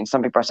something. I mean,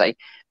 some people say,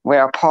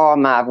 well, Paul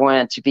might have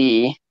wanted to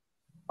be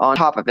on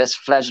top of this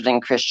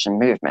fledgling Christian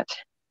movement.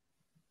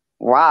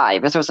 Why?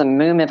 This was a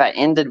movement that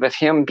ended with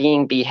him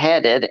being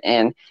beheaded,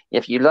 and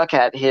if you look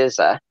at his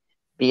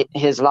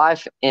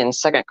life in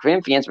 2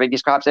 Corinthians, where he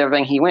describes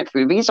everything he went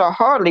through, these are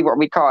hardly what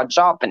we call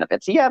job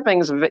benefits. He had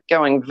things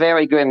going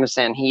very good in the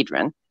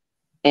Sanhedrin,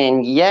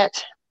 and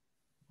yet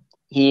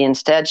he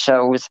instead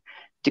chose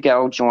to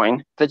go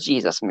join the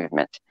Jesus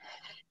movement.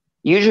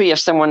 Usually if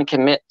someone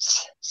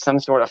commits some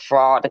sort of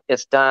fraud,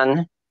 it's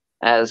done,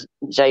 as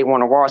J.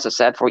 Warner Wallace has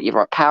said, for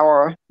either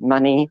power,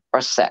 money,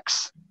 or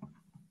sex.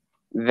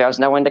 There's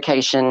no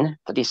indication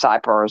the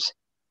disciples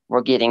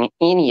were getting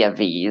any of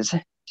these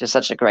to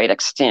such a great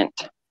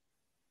extent.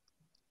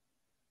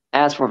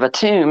 As for the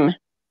tomb,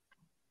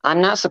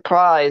 I'm not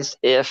surprised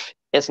if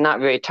it's not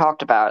really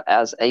talked about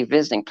as a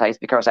visiting place,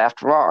 because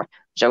after all,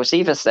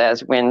 Josephus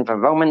says when the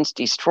Romans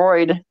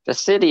destroyed the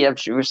city of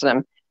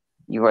Jerusalem,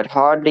 you would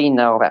hardly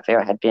know that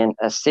there had been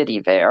a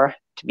city there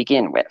to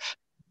begin with.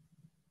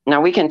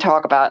 Now, we can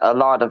talk about a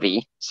lot of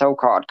the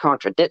so-called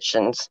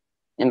contradictions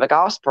in the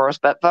Gospels,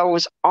 but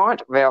those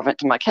aren't relevant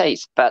to my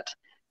case. But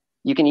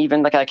you can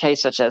even look at a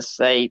case such as,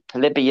 say,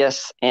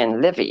 Polybius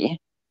and Livy,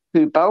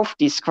 who both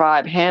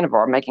describe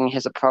Hannibal making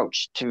his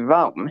approach to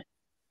Rome.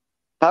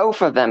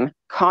 Both of them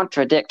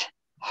contradict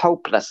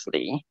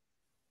hopelessly.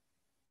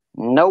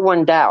 No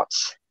one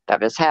doubts that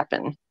this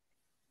happened.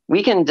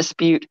 We can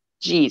dispute,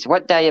 geez,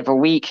 what day of the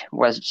week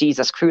was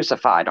Jesus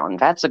crucified on?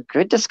 That's a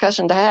good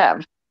discussion to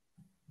have.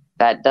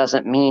 That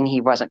doesn't mean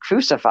he wasn't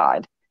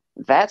crucified.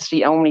 That's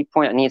the only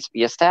point that needs to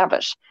be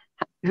established.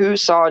 Who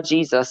saw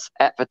Jesus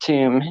at the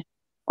tomb,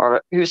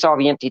 or who saw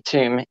the empty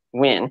tomb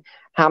when?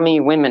 How many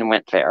women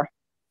went there?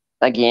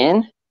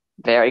 Again,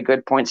 very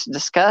good points to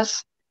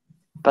discuss,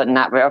 but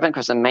not relevant,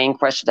 because the main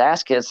question to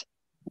ask is,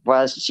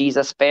 was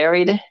Jesus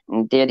buried,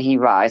 and did he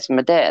rise from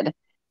the dead?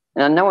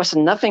 And I notice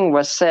nothing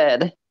was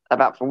said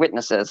about the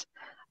witnesses,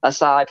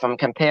 aside from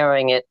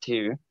comparing it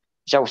to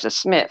Joseph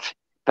Smith.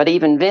 But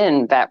even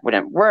then, that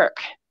wouldn't work,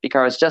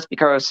 because just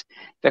because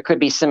there could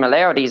be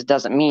similarities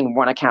doesn't mean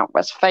one account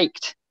was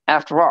faked.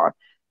 After all,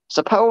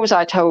 suppose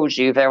I told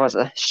you there was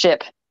a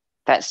ship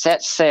that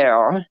set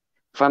sail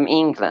from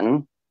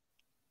England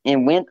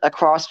and went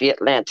across the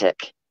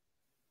Atlantic,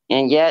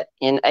 and yet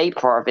in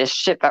April, this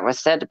ship that was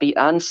said to be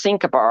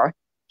unsinkable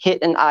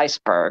hit an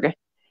iceberg,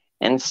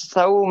 and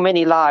so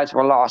many lives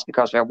were lost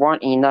because there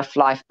weren't enough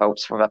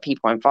lifeboats for the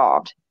people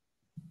involved.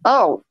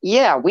 Oh,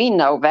 yeah, we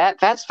know that.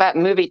 That's that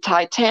movie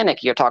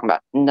Titanic you're talking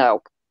about.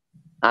 No,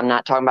 I'm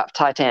not talking about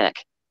Titanic.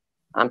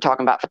 I'm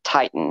talking about the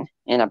Titan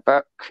in a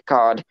book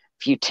called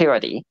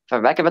Futility,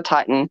 The Wreck of a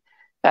Titan,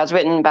 that was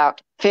written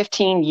about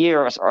 15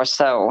 years or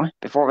so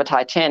before the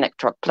Titanic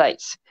took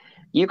place.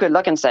 You could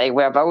look and say,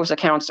 well, those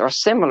accounts are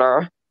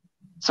similar,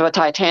 so the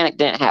Titanic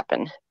didn't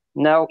happen.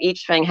 No,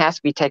 each thing has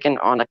to be taken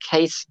on a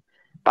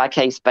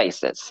case-by-case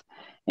basis.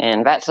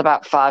 And that's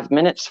about 5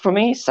 minutes for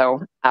me,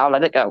 so I'll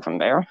let it go from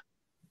there.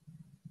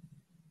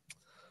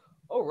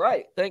 All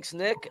right. Thanks,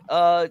 Nick.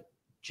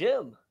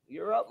 Jim,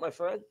 you're up, my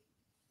friend.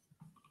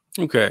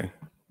 Okay.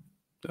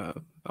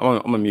 I'm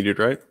unmuted,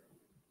 right?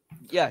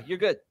 Yeah, you're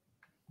good.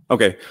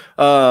 Okay.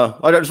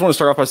 I just want to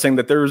start off by saying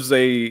that there's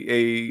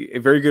a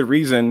very good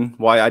reason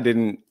why I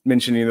didn't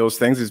mention any of those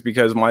things, is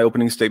because my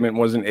opening statement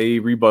wasn't a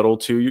rebuttal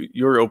to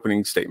your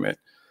opening statement.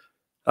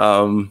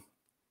 But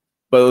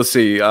let's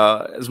see.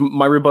 As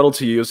my rebuttal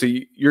to you,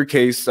 see, your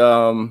case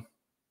talks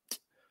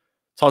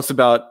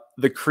about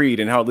the creed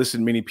and how it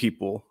listed many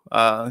people.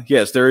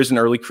 Yes, there is an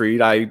early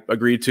creed. I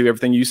agree to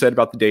everything you said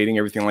about the dating,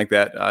 everything like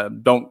that.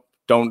 Don't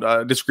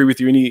disagree with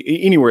you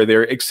anywhere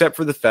there, except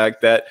for the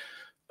fact that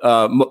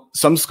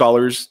some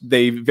scholars,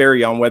 they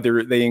vary on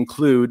whether they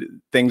include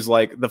things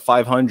like the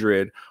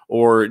 500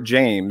 or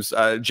James.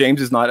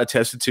 James is not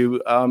attested to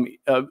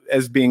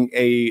as being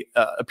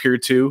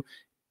appeared to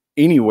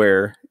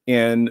anywhere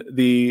in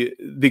the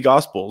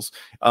Gospels.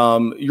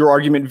 Your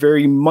argument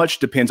very much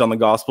depends on the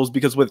Gospels,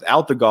 because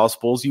without the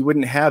Gospels, you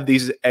wouldn't have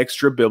these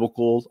extra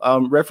biblical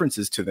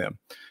references to them,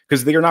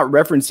 because they are not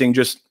referencing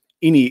just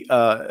any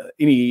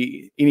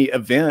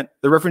event.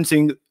 They're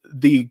referencing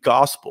the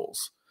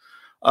Gospels.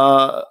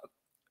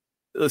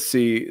 Let's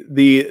see,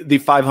 the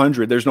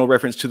 500. There's no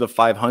reference to the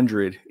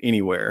 500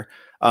 anywhere.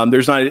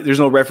 There's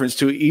no reference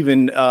to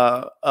even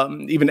a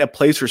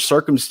place or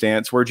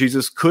circumstance where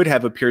Jesus could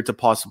have appeared to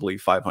possibly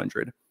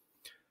 500.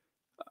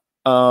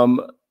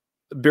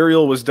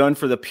 Burial was done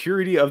for the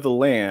purity of the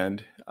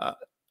land,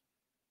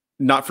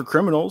 not for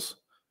criminals.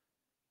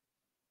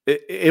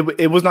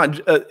 It was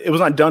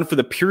not done for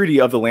the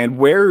purity of the land.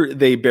 Where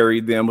they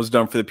buried them was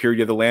done for the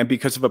purity of the land,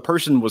 because if a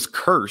person was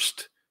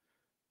cursed,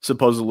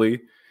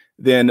 supposedly,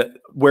 then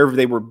wherever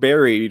they were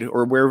buried,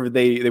 or wherever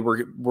they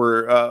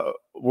were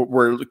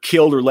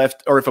killed or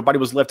left, or if a body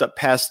was left up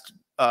past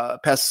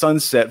past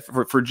sunset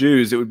for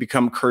Jews, it would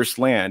become cursed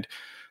land.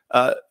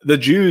 The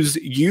Jews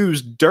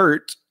used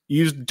dirt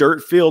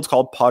fields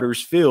called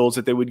potter's fields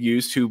that they would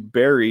use to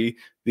bury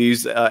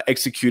these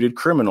executed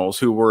criminals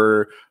who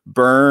were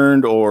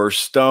burned or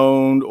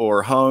stoned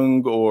or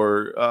hung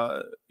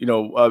or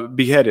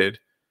beheaded.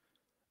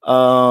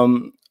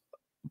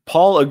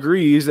 Paul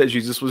agrees that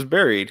Jesus was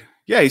buried.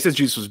 Yeah, he says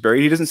Jesus was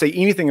buried. He doesn't say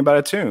anything about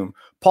a tomb.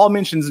 Paul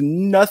mentions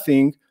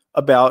nothing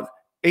about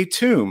a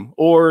tomb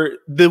or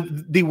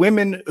the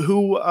women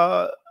who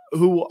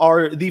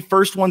are the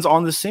first ones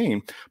on the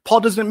scene.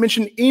 Paul doesn't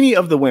mention any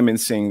of the women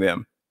seeing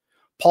them.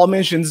 Paul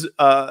mentions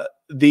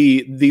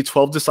the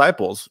 12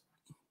 disciples.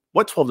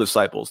 What 12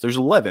 disciples? There's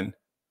 11.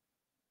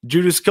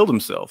 Judas killed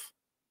himself.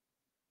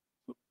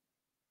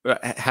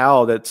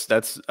 How?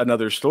 That's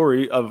another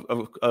story of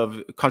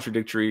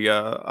contradictory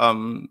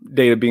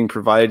data being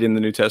provided in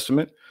the New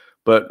Testament.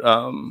 But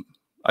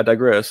I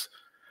digress.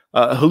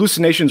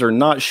 Hallucinations are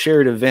not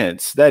shared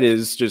events. That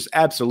is just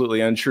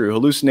absolutely untrue.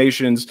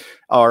 Hallucinations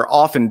are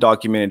often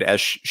documented as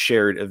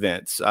shared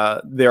events.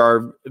 There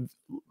are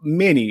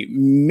many,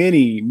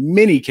 many,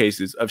 many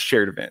cases of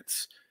shared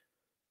events.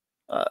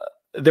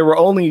 There were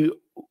only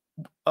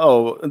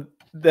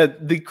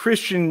that the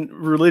Christian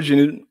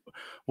religion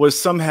was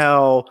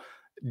somehow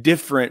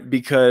different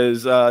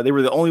because they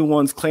were the only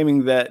ones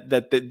claiming that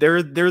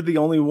they're the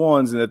only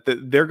ones and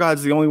that their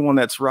God's the only one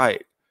that's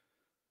right.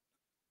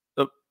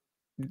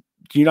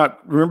 Do you not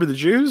remember the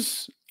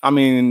Jews? I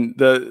mean,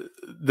 the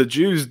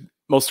Jews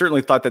most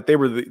certainly thought that they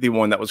were the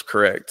one that was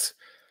correct.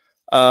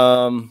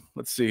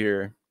 Let's see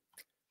here.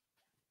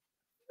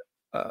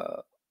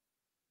 I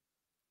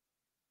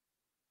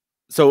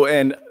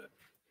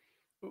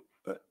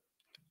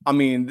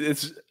mean,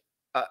 it's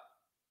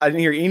I didn't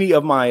hear any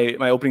of my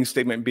opening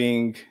statement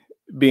being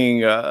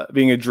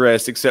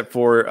addressed except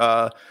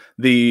for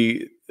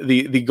the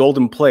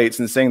golden plates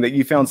and saying that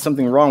you found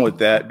something wrong with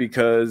that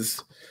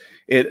because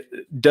it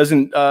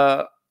doesn't.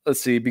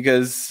 Let's see,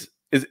 because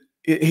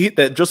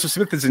that Joseph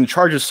Smith is in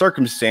charge of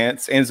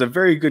circumstance and is a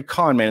very good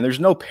con man. There's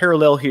no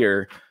parallel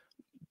here.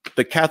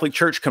 The Catholic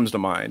Church comes to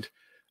mind.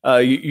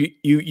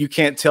 You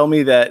can't tell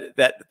me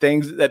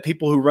that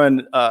people who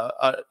run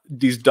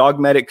these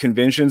dogmatic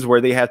conventions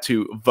where they have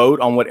to vote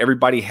on what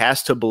everybody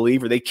has to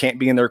believe or they can't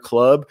be in their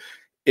club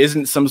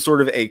isn't some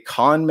sort of a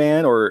con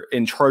man or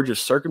in charge of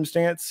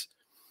circumstance.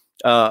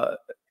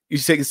 You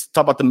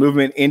talk about the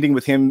movement ending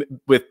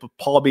with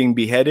Paul being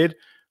beheaded.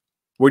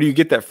 Where do you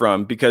get that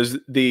from? Because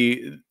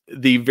the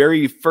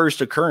very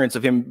first occurrence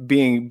of him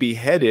being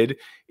beheaded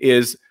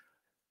is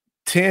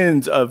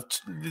tens of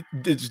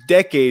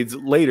decades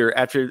later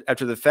after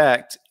the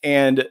fact,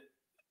 and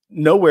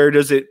nowhere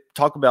does it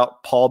talk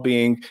about Paul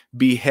being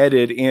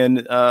beheaded in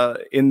the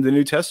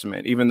New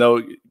Testament, even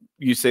though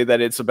you say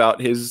that it's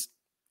about his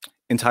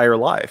entire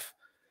life.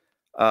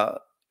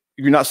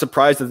 You're not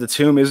surprised that the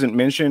tomb isn't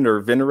mentioned or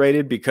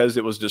venerated because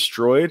it was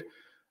destroyed.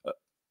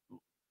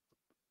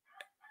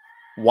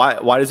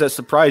 Why does that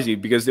surprise you?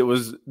 Because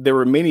there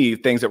were many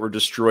things that were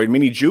destroyed,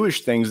 many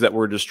Jewish things that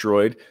were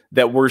destroyed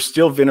that were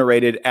still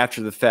venerated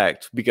after the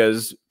fact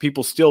because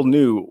people still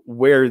knew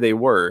where they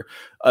were.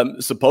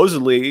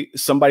 Supposedly,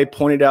 somebody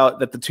pointed out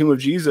that the tomb of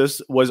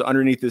Jesus was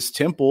underneath this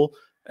temple.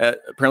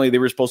 Apparently, they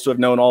were supposed to have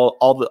known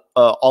all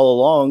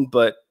along,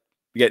 but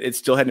yet it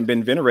still hadn't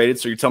been venerated.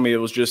 So you tell me it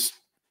was just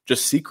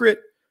secret,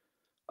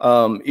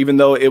 even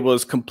though it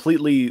was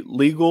completely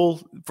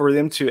legal for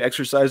them to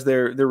exercise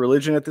their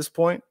religion at this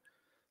point.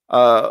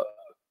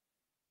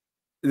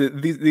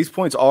 These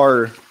points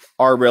are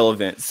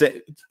relevant.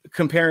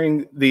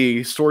 Comparing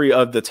the story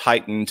of the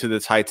Titan to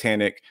the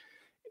Titanic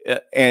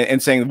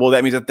and saying, well,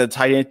 that means that the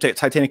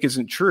Titanic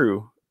isn't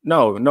true.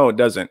 No, it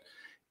doesn't.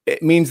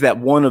 It means that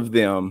one of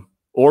them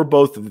or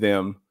both of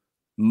them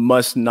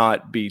must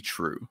not be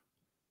true.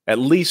 At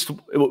least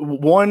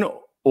one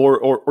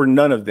or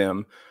none of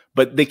them,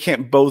 but they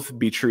can't both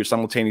be true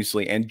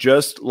simultaneously. And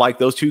just like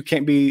those two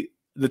can't be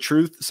the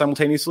truth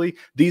simultaneously,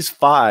 these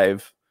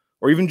five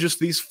or even just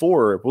these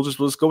four,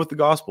 let's go with the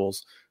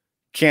Gospels,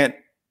 can't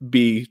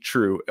be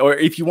true. Or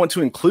if you want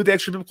to include the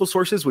extra biblical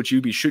sources, which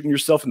you'd be shooting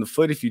yourself in the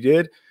foot if you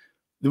did,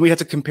 then we have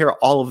to compare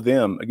all of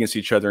them against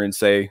each other and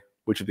say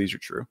which of these are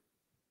true.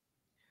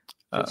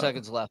 10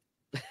 seconds left.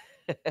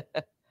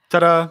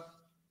 Ta-da!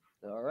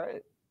 All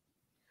right.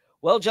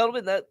 Well,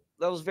 gentlemen, that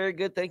was very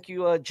good. Thank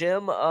you,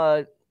 Jim.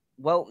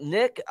 Well,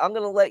 Nick, I'm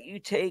going to let you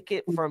take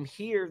it from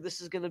here.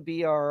 This is going to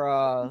be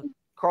our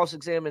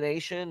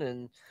cross-examination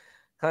and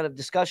kind of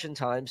discussion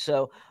time.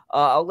 So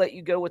I'll let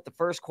you go with the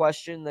first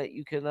question that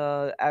you can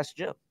ask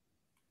Jim.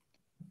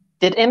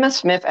 Did Emma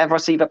Smith ever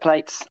see the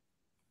plates?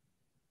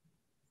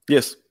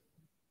 Yes.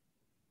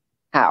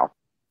 How?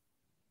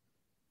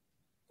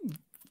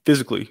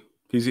 Physically.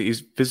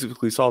 He's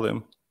physically saw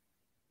them.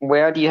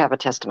 Where do you have a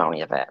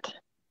testimony of that?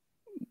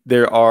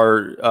 There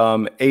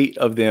are 8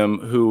 of them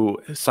who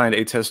signed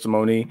a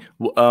testimony.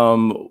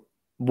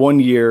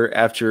 1 year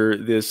after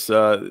this,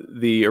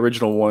 the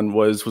original one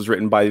was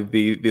written by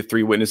the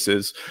three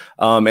witnesses,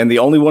 and the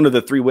only one of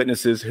the three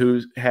witnesses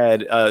who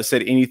had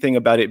said anything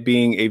about it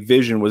being a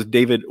vision was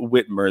David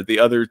Whitmer. The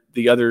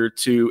other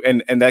two,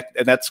 and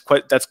that's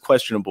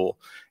questionable.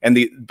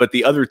 But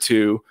the other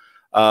two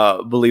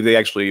believe they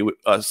actually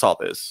saw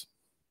this.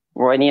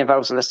 Were any of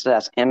those listed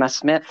as Emma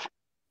Smith?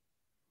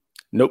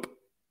 Nope.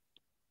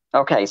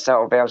 Okay,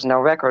 so there's no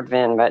record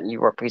then that you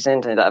were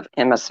presented of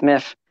Emma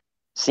Smith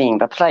seeing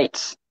the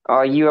plates.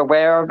 Are you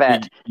aware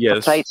that yes,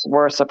 the plates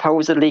were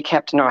supposedly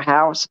kept in her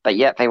house, but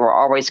yet they were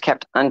always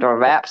kept under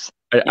wraps?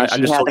 I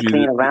just told you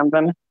clean around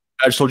them.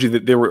 I just told you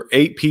that there were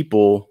 8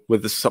 people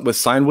with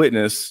signed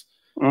witness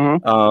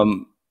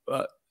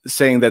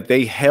saying that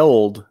they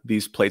held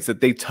these plates,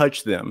 that they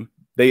touched them.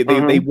 They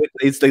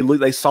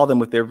saw them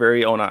with their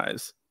very own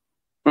eyes.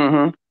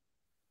 And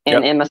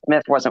Emma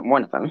Smith wasn't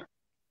one of them.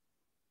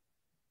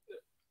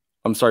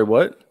 I'm sorry,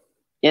 what?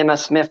 Emma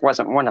Smith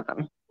wasn't one of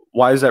them.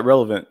 Why is that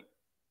relevant?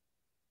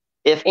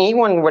 If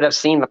anyone would have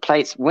seen the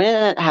plates,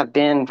 wouldn't it have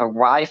been the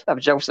wife of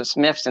Joseph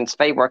Smith, since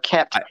they were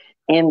kept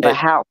in the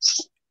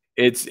house?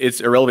 It's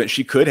irrelevant.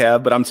 She could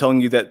have, but I'm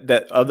telling you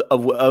that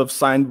of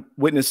signed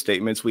witness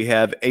statements, we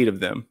have 8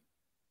 of them.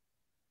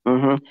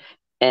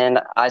 And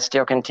I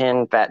still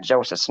contend that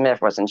Joseph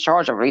Smith was in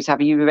charge of these.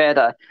 Have you read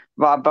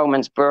Rob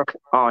Bowman's book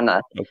on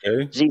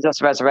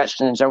Jesus'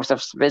 resurrection and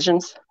Joseph's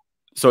visions?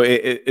 So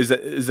is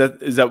that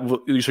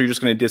so you're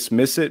just going to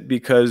dismiss it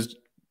because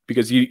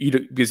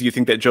you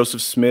think that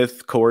Joseph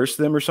Smith coerced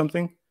them or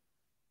something?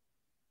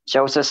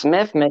 Joseph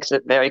Smith makes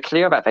it very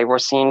clear that they were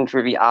seen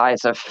through the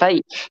eyes of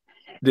faith.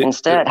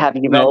 Instead, have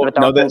you read the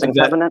Doctrines and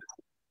Covenants?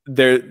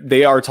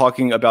 They are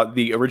talking about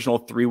the original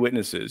 3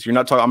 witnesses. You're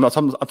not talking. I'm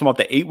talking about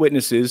the 8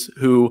 witnesses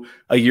who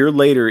a year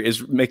later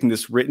is making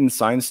this written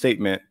signed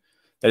statement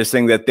that is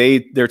saying that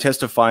they're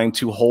testifying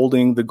to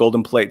holding the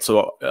golden plate.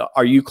 So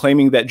are you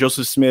claiming that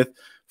Joseph Smith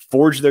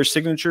forged their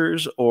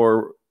signatures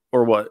or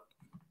what?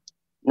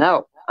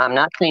 No, I'm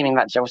not claiming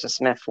that Joseph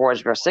Smith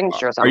forged their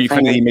signatures. Are you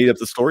claiming that he made up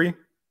the story?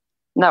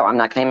 No, I'm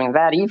not claiming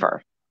that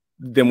either.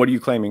 Then what are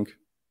you claiming?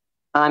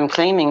 I'm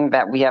claiming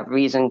that we have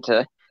reason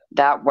to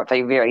doubt what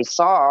they really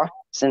saw,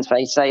 since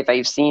they say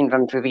they've seen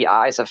them through the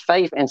eyes of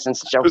faith, and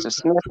since Joseph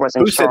Smith was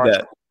in charge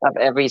of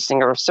every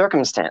single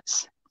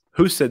circumstance.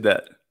 Who said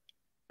that?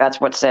 That's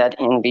what's said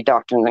in the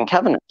Doctrines and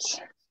Covenants.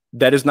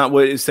 That is not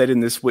what is said in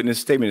this witness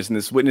statement. In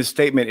this witness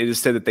statement, it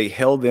is said that they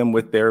held them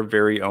with their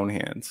very own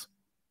hands.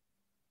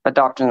 The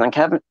Doctrines and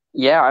Covenants,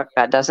 yeah,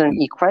 that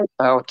doesn't equate,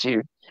 though,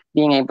 to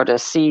being able to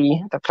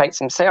see the plates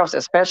themselves,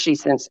 especially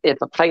since if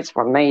the plates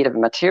were made of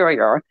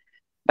material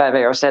that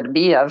they are said to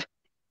be of,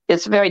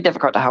 it's very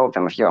difficult to hold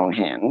them with your own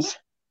hands.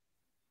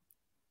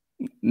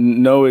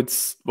 No,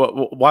 it's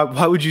why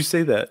would you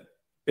say that?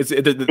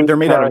 They're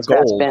made out of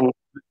gold.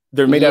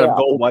 They're made out of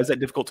gold. Why is that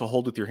difficult to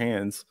hold with your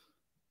hands?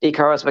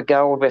 Because the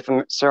gold, with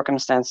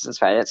circumstances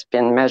that it's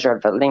been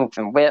measured, the length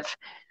and width,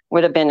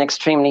 would have been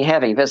extremely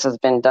heavy. This has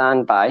been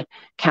done by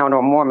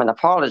counter-Mormon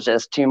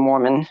apologists to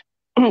Mormon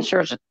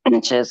churches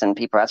and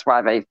people. That's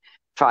why they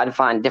try to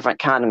find different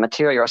kind of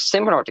material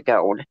similar to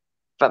gold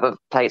that the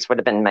plates would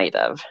have been made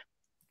of.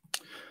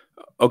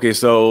 Okay,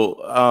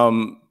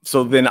 so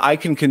then I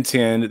can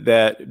contend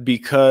that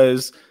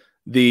because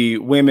the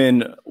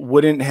women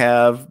wouldn't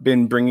have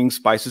been bringing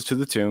spices to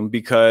the tomb,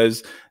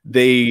 because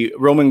the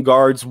Roman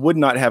guards would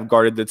not have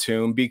guarded the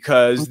tomb,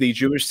 because the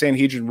Jewish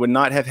Sanhedrin would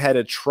not have had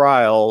a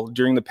trial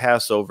during the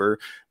Passover,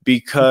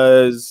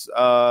 because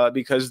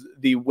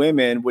the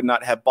women would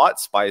not have bought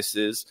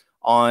spices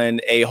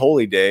on a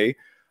holy day,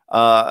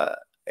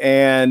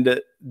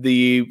 and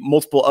the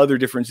multiple other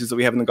differences that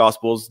we have in the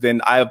Gospels,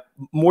 then I have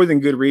more than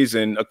good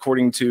reason,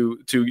 according to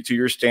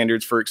your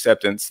standards for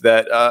acceptance,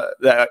 that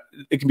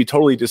it can be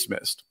totally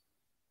dismissed.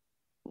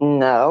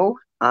 No,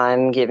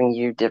 I'm giving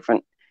you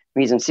different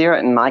reasons here.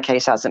 In my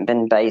case, hasn't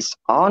been based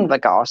on the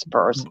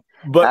Gospels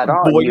at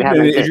all. But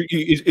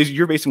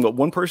you're basing what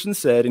one person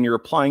said, and you're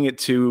applying it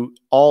to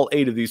all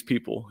 8 of these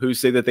people who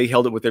say that they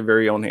held it with their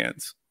very own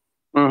hands.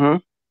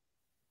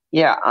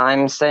 Yeah,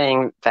 I'm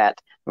saying that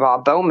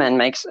Rob Bowman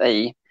makes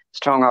a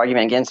strong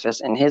argument against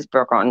this in his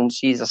book on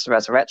Jesus'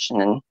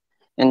 resurrection and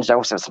in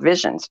Joseph's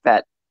visions,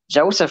 that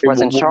Joseph was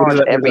in charge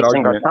every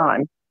single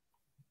time.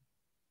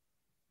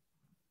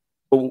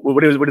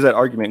 What is that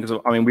argument?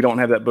 Because I mean, we don't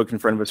have that book in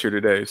front of us here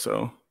today.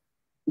 So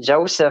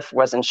Joseph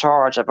was in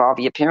charge of all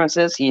the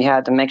appearances. He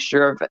had to make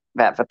sure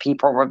that the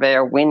people were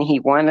there when he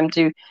wanted them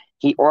to.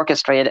 He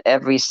orchestrated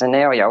every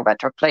scenario that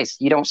took place.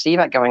 You don't see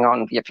that going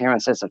on with the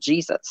appearances of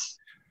Jesus.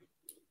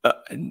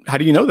 How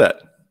do you know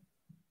that?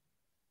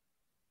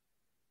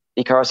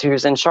 Because he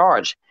was in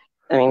charge.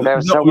 I mean,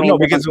 there's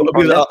because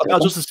about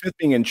Joseph Smith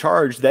being in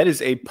charge, that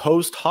is a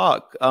post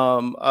hoc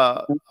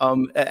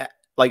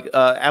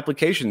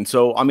application.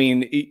 So I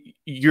mean,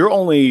 you're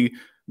only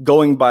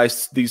going by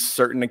these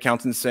certain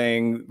accounts and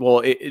saying,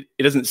 well, it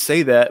doesn't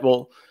say that.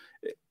 Well,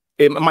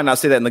 it might not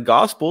say that in the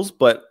Gospels,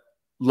 but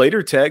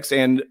later texts,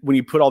 and when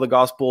you put all the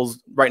Gospels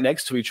right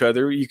next to each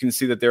other, you can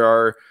see that there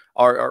are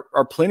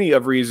plenty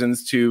of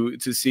reasons to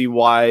see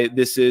why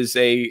this is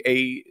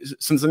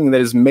something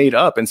that is made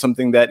up and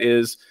something that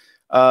is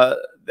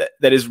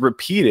that is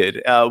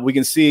repeated. We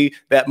can see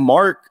that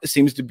Mark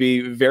seems to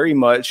be very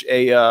much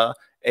an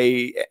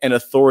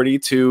authority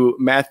to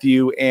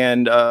Matthew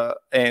and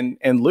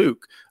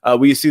Luke.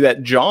 We see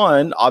that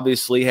John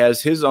obviously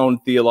has his own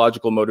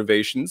theological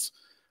motivations,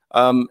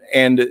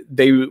 and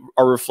they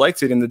are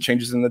reflected in the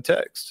changes in the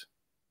text.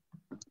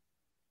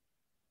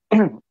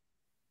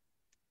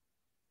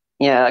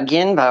 Yeah,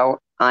 again, though,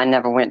 I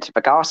never went to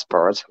the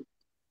Gospels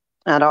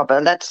at all,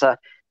 but let's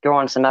go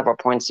on some other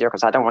points here,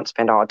 because I don't want to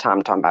spend all the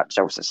time talking about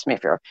Joseph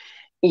Smith here.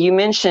 You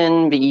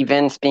mentioned the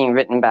events being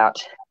written about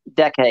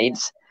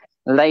decades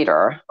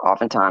later,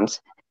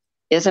 oftentimes.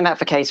 Isn't that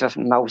the case with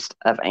most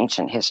of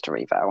ancient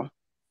history, though?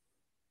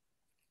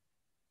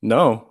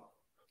 No.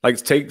 Like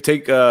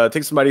take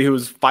somebody who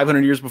was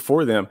 500 years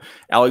before them,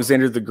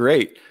 Alexander the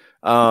Great.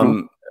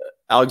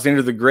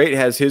 Alexander the Great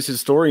has his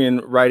historian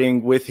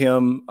writing with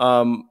him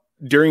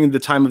during the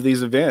time of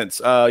these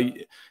events.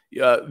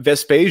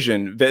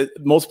 Vespasian,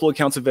 multiple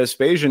accounts of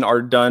Vespasian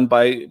are done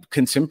by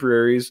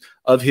contemporaries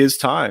of his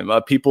time,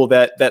 people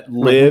that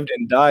lived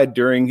and died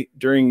during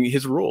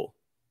his rule.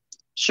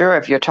 Sure,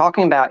 if you're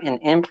talking about an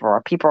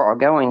emperor, people are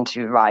going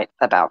to write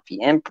about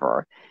the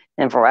emperor.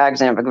 And for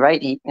Alexander the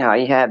Great, he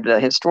had the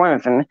historian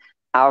with him.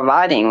 Our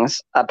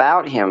writings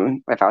about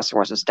him, with our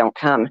sources, don't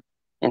come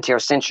until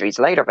centuries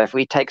later. But if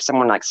we take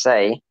someone like,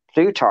 say,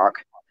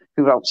 Plutarch,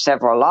 who wrote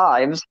several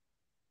lives,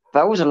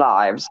 those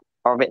lives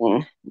are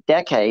written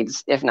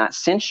decades, if not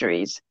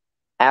centuries,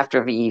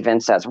 after the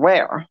events as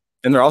well.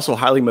 And they're also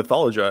highly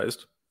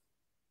mythologized.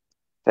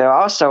 They're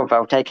also,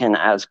 though, taken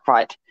as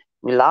quite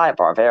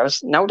reliable.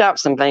 There's no doubt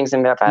some things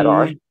in there that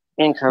are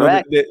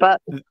incorrect,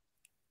 but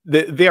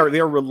they are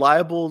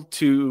reliable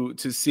to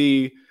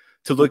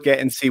look at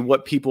and see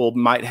what people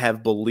might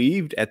have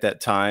believed at that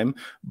time.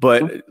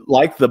 But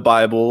like the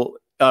Bible,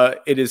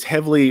 it is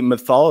heavily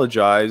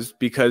mythologized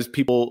because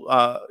people,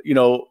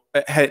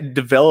 had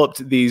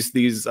developed these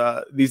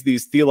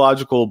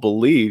theological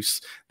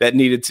beliefs that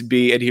needed to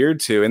be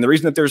adhered to. And the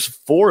reason that there's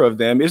 4 of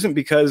them isn't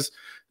because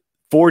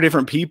 4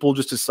 different people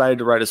just decided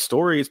to write a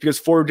story. It's because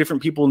 4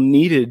 different people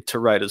needed to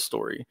write a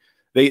story.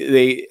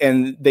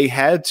 They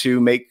had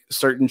to make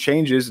certain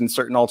changes and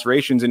certain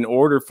alterations in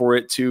order for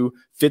it to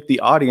fit the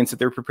audience that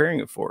they're preparing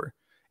it for.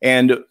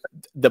 And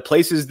the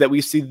places that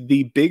we see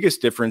the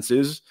biggest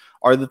differences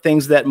are the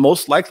things that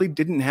most likely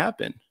didn't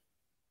happen.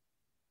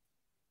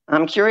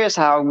 I'm curious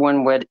how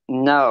one would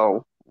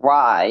know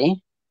why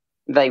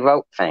they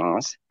wrote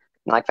things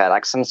like that,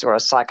 like some sort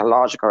of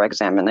psychological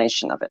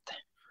examination of it.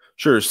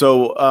 Sure.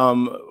 So,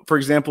 for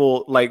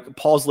example, like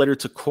Paul's letter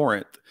to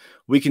Corinth,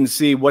 we can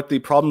see what the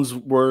problems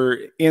were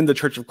in the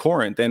Church of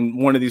Corinth. And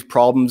one of these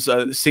problems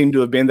seemed to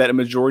have been that a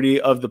majority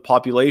of the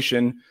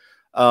population,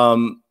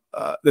 that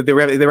they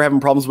were having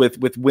problems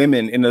with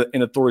women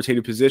in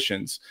authoritative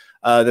positions,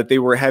 that they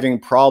were having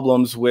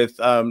problems with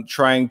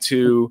trying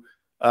to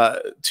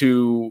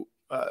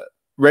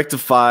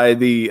rectify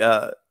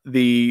the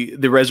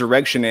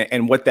resurrection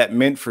and what that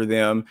meant for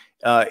them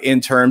in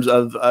terms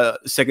of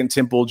Second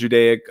Temple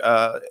Judaic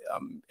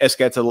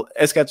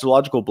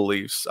eschatological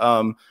beliefs.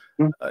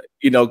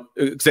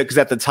 Because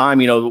at the time,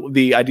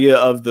 the idea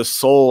of the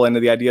soul and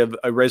the idea of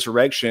a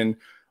resurrection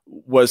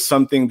was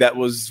something that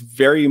was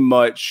very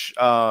much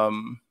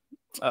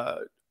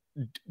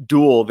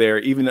dual there,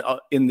 even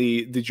in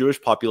the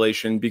Jewish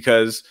population,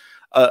 because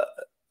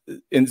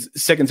in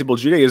Second Temple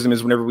Judaism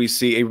is whenever we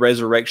see a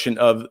resurrection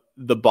of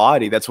the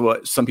body. That's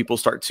what some people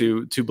start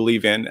to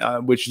believe in,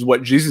 which is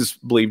what Jesus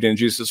believed in,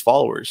 Jesus'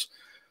 followers.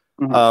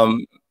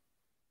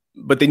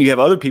 But then you have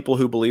other people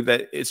who believe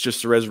that it's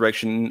just a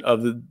resurrection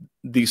of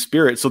the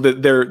spirit. So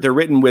that they're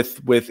written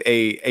with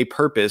a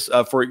purpose.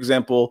 For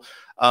example,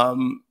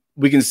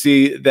 we can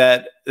see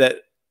that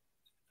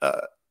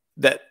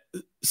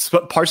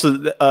parts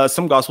of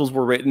some gospels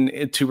were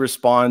written to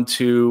respond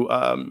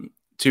to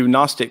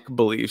Gnostic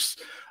beliefs.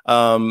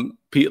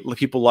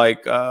 People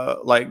like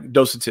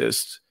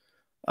Docetists.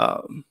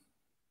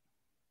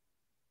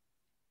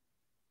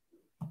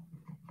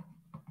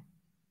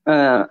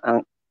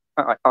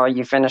 Are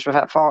you finished with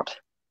that thought?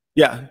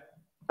 Yeah.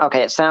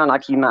 Okay, it sounded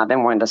like you might have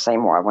been wanting to say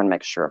more. I want to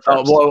make sure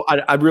first. Well,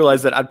 I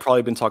realized that I'd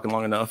probably been talking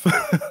long enough.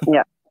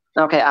 Yeah.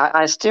 Okay,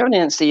 I still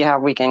didn't see how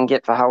we can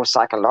get the whole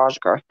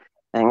psychological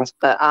things,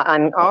 but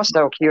I'm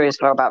also curious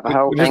about the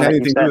whole thing.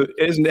 It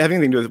doesn't have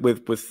anything to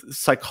do with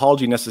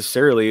psychology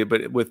necessarily,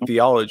 but with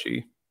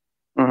theology.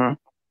 Mm-hmm.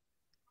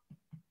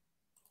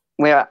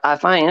 Well, I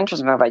find it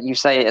interesting that you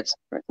say it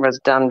was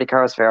done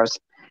because there's,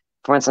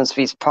 for instance,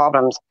 these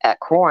problems at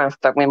Corinth,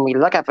 but when we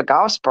look at the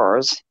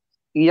Gospels,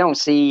 you don't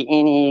see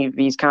any of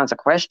these kinds of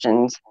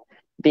questions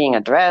being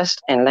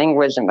addressed, and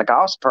language in the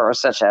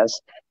Gospels, such as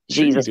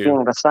Jesus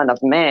being the Son of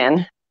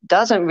Man,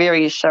 doesn't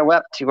really show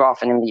up too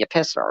often in the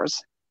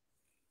epistles.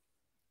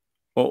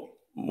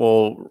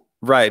 Well,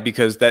 right,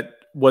 because that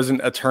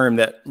wasn't a term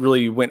that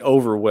really went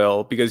over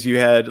well, because you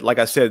had, like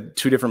I said,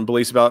 two different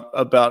beliefs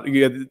about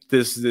you had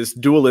this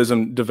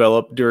dualism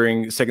developed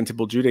during Second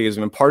Temple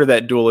Judaism, and part of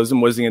that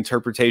dualism was the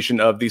interpretation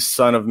of the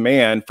Son of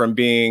Man from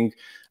being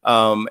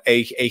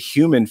a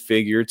human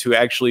figure to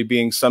actually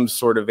being some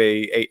sort of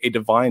a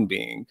divine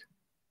being.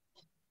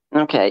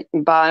 Okay,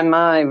 by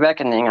my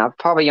reckoning, I've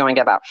probably only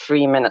got about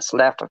 3 minutes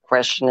left of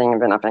questioning,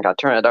 and then I think I'll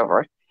turn it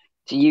over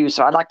to you.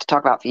 So I'd like to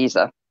talk about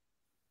Visa.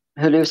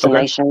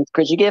 Hallucinations. Okay.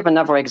 Could you give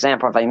another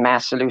example of a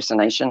mass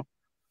hallucination?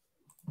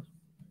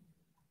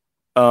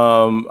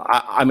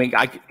 I mean,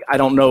 I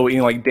don't know any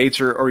like dates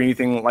or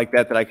anything like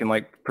that I can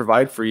like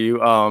provide for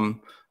you. I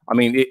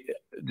mean,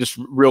 just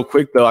real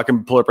quick though, I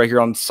can pull it up right here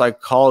on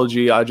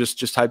psychology. I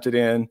just typed it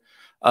in.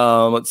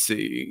 Let's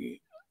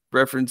see,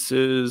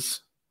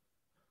 references.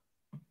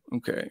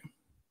 Okay.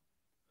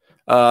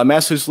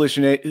 Mass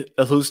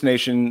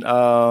hallucination is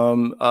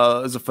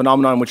a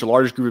phenomenon in which a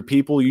large group of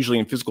people, usually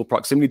in physical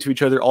proximity to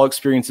each other, all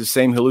experience the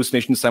same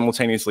hallucination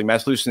simultaneously.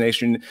 Mass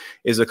hallucination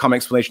is a common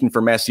explanation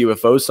for mass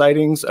UFO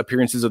sightings,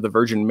 appearances of the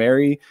Virgin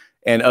Mary,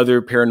 and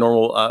other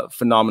paranormal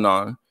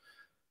phenomenon.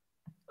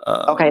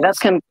 Okay,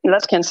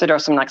 let's consider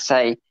some, like,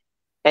 say,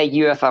 a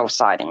UFO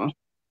sighting.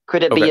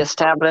 Could it be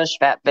established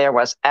that there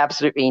was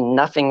absolutely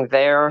nothing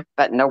there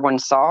that no one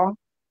saw?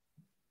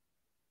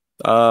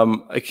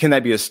 Can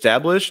that be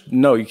established?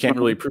 No, you can't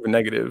really prove a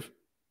negative.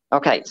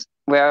 Okay,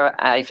 well,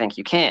 I think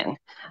you can.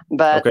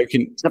 But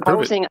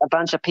supposing a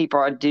bunch of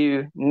people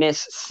do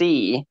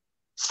see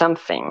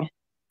something,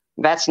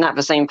 that's not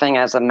the same thing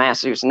as a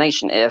mass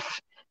hallucination. If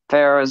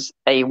there's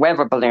a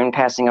weather balloon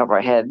passing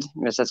overhead,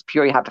 this is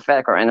purely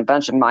hypothetical, and a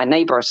bunch of my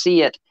neighbors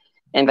see it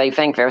and they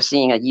think they're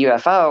seeing a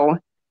UFO,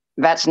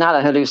 that's not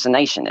a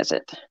hallucination, is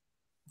it?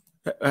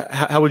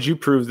 How would you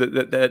prove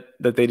that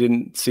they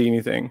didn't see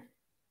anything?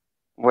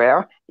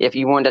 Well, if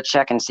you wanted to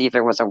check and see if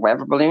there was a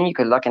weather balloon, you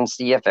could look and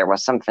see if there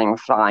was something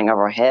flying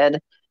overhead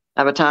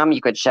at the time.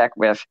 You could check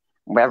with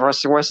weather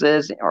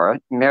sources or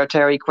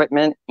military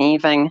equipment,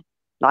 anything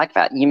like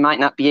that. You might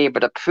not be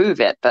able to prove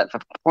it, but the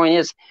point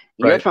is,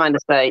 you're trying to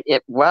say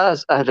it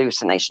was a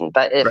hallucination.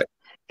 But if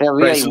there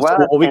really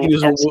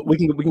was,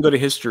 we can go to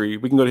history.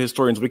 We can go to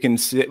historians. We can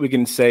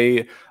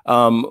say,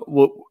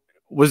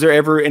 was there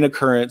ever an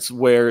occurrence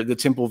where the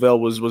Temple Veil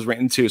was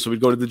rent in two? So we'd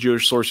go to the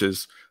Jewish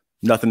sources.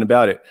 Nothing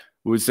about it.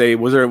 We would say,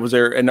 was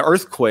there an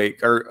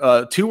earthquake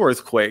or two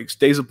earthquakes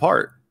days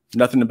apart?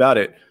 Nothing about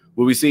it.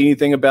 Would we see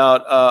anything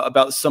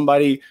about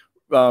somebody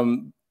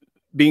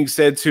being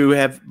said to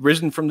have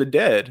risen from the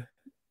dead?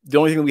 The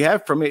only thing we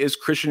have from it is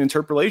Christian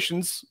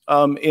interpolations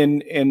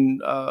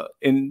in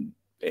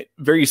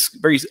very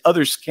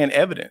other scant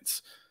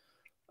evidence.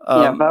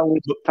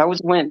 Those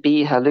wouldn't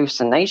be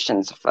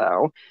hallucinations,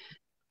 though.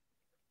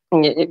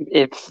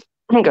 If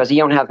because you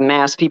don't have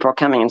mass people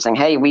coming and saying,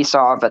 "Hey, we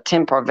saw the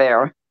temple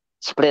there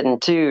split in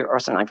two," or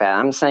something like that.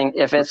 I'm saying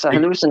if it's a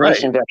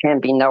hallucination, there can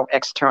be no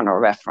external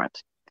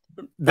reference.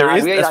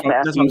 That's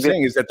what I'm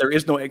saying, is that there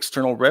is no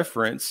external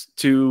reference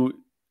to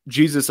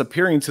Jesus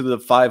appearing to the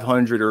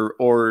 500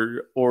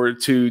 or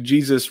to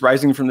Jesus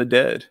rising from the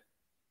dead.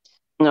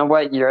 No,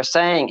 what you're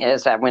saying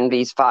is that when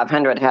these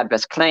 500 had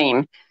this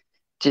claim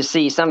to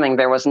see something,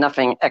 there was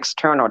nothing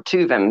external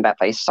to them that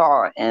they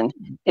saw, and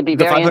it'd be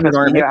very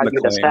interesting to hear how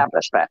you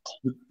establish that.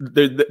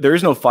 There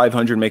is no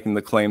 500 making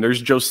the claim.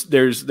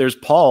 There's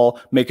Paul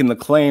making the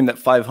claim that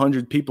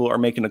 500 people are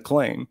making a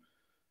claim.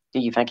 Do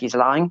you think he's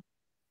lying?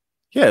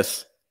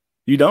 Yes.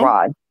 You don't?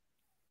 Why?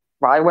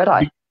 Why would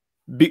I?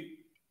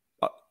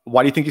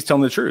 Why do you think he's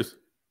telling the truth?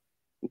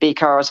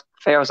 Because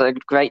there's a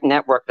great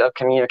network of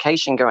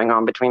communication going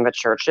on between the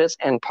churches,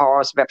 and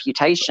Paul's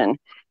reputation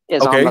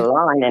is on the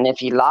line, and if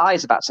he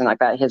lies about something like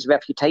that, his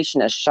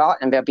reputation is shot,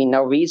 and there'll be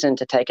no reason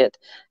to take it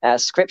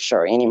as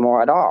scripture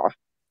anymore at all.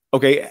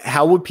 Okay,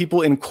 how would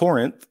people in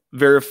Corinth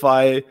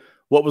verify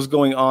what was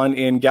going on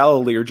in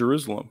Galilee or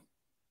Jerusalem?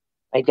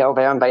 They go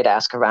there and they'd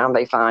ask around.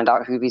 They find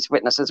out who these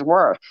witnesses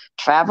were.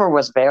 Travel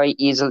was very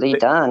easily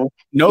done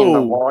in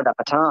the world at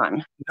the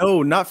time.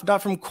 No,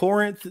 not from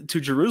Corinth to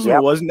Jerusalem.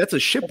 It wasn't. That's a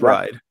ship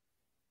ride.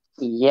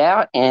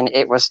 Yeah, and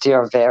it was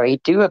still very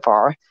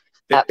doable.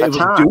 It was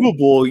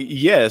doable,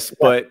 yes,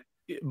 but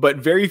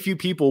very few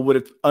people would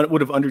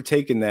have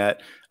undertaken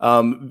that.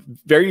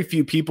 Very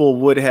few people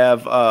would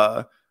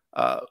have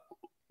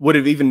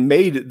even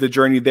made the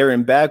journey there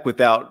and back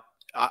without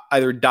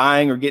either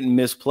dying or getting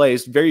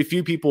misplaced. Very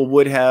few people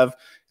would have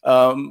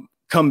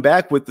come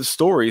back with the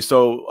story.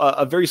 So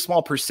a very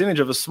small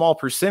percentage of a small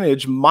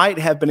percentage might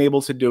have been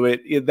able to do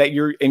it. That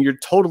you're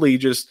totally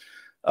just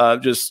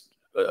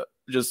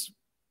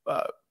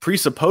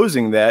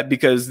presupposing that,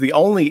 because the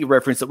only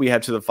reference that we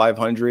have to the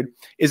 500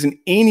 isn't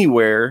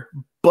anywhere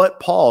but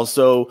Paul.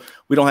 So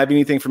we don't have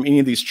anything from any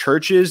of these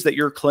churches that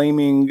you're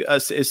claiming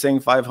is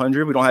saying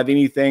 500. We don't have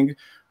anything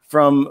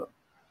from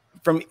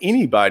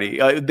anybody,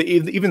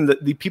 even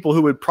the people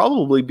who would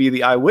probably be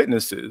the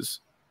eyewitnesses.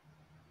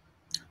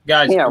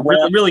 Guys,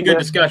 really good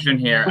discussion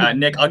here.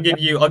 Nick, I'll give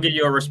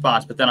you a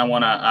response, but then I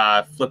want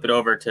to flip it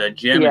over to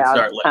Jim and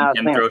start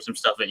letting him throw some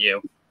stuff at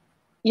you.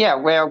 Yeah,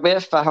 well,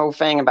 with the whole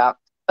thing about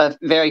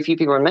very few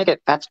people would make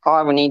it, that's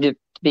all we need to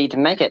be to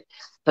make it.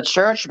 The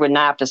church would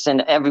not have to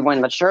send everyone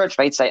to the church.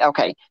 They'd say,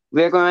 okay,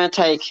 we're going to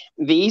take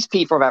these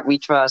people that we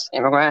trust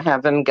and we're going to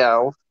have them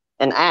go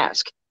and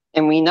ask.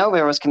 And we know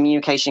there was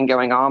communication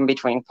going on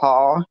between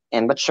Paul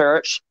and the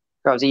church,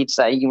 because he'd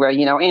say,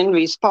 well, in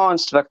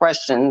response to the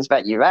questions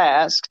that you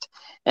asked,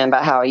 and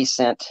about how he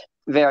sent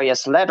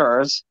various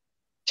letters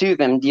to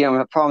them dealing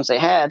with the problems they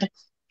had,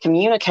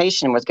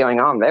 communication was going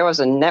on. There was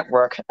a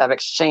network of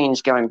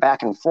exchange going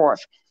back and forth.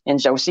 And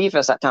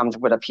Josephus at times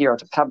would appear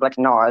to public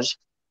knowledge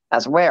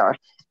as well.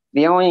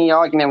 The only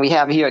argument we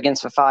have here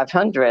against the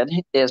 500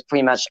 is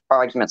pretty much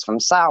arguments from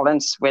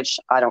silence, which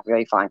I don't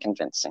really find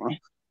convincing.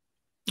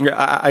 Yeah,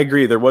 I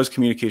agree. There was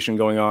communication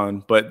going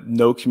on, but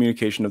no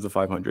communication of the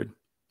 500.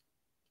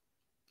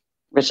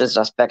 Which is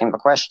just begging the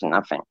question,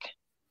 I think.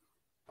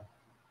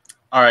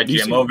 All right,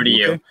 Jim, over to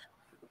you.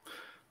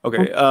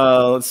 Okay,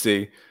 let's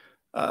see.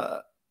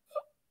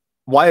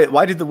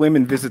 Why did the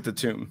women visit the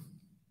tomb?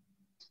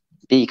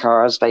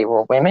 Because they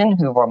were women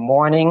who were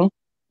mourning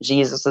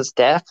Jesus'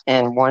 death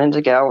and wanted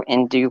to go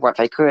and do what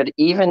they could,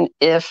 even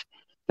if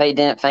they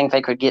didn't think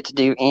they could get to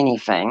do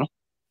anything.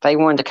 They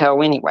wanted to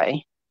go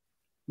anyway.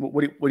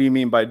 What do you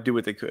mean by do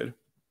what they could?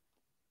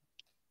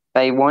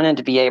 They wanted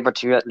to be able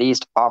to at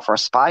least offer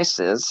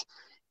spices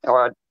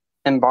or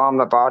embalm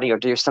the body or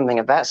do something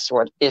of that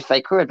sort if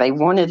they could. They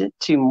wanted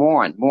to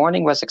mourn.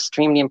 Mourning was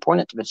extremely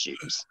important to the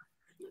Jews.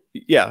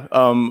 Yeah.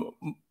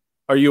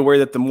 Are you aware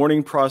that the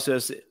mourning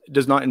process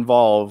does not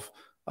involve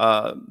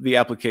the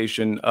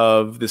application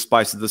of the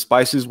spices? The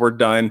spices were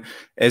done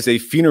as a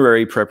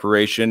funerary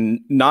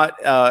preparation, not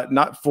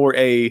for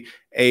a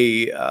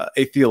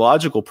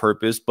theological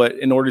purpose, but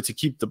in order to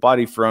keep the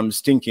body from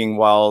stinking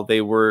while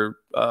they were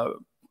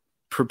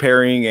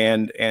preparing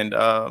and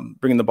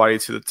bringing the body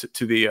to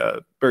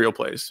the burial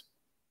place.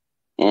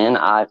 And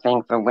I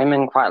think the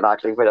women quite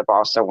likely would have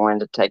also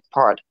wanted to take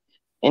part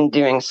in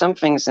doing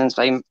something, since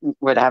they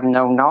would have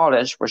no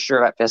knowledge for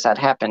sure that this had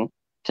happened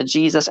to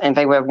Jesus, and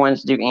they would have wanted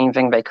to do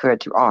anything they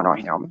could to honor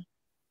him.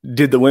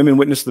 Did the women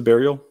witness the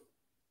burial?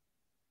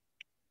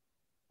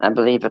 I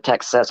believe the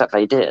text says that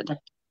they did.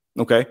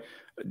 Okay.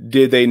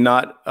 Did they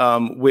not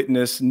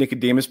witness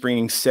Nicodemus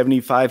bringing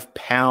 75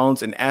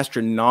 pounds, an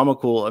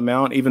astronomical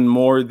amount, even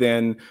more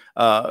than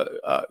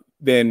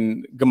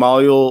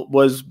Gamaliel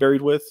was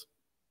buried with?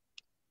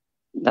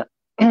 I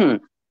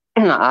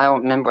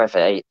don't remember if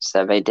they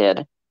said they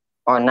did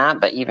or not,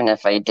 but even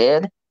if they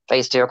did,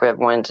 they still could have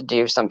wanted to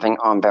do something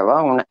on their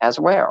own as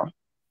well.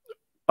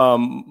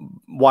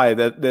 Why?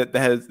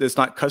 That's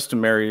not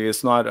customary.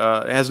 It's not.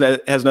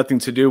 It has nothing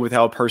to do with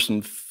how a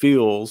person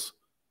feels.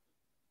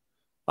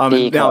 Now there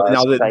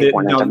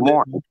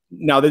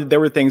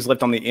were things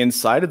left on the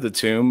inside of the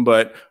tomb,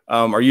 but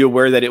are you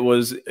aware that it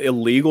was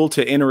illegal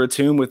to enter a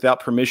tomb without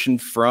permission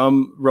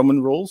from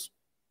Roman rules?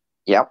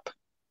 Yep.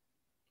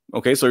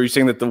 Okay, so are you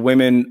saying that the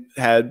women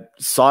had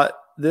sought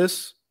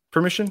this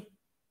permission?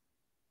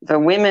 The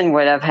women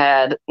would have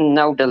had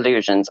no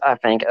delusions, I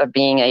think, of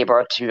being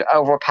able to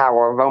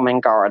overpower Roman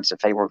guards if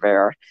they were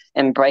there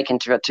and break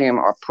into a tomb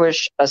or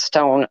push a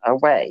stone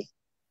away.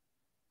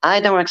 I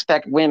don't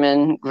expect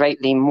women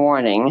greatly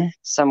mourning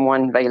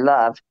someone they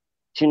love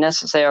to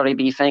necessarily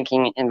be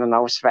thinking in the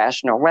most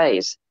rational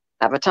ways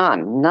at the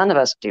time. None of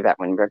us do that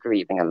when we're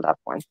grieving a loved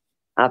one.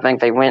 I think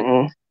they went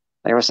and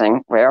they were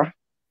saying, well,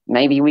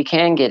 maybe we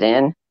can get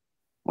in.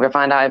 We'll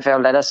find out if they'll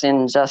let us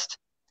in just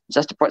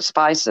to put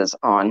spices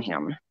on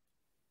him.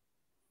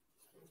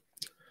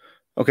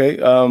 Okay.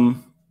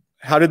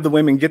 How did the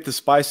women get the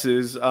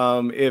spices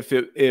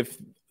if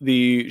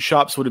the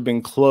shops would have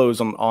been closed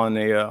on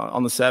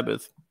the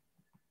Sabbath?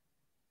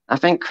 I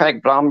think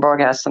Craig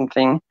Blomberg has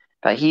something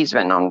that he's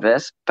written on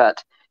this,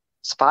 but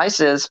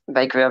spices,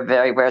 they could have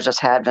very well just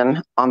had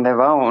them on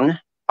their own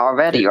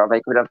already, or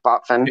they could have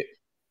bought them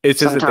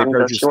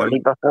sometimes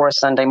shortly before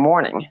Sunday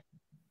morning.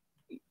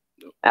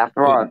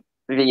 After all,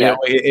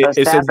 it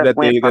says that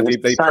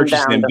they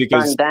purchased them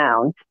because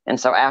sundown, and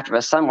so after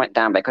the sun went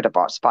down, they could have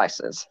bought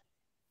spices.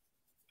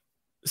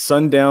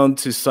 Sundown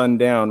to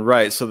sundown,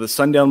 right? So the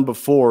sundown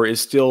before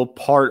is still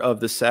part of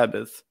the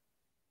Sabbath.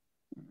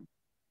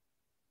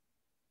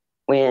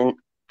 When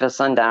the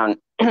sundown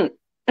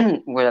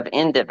would have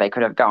ended, they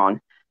could have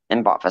gone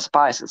and bought the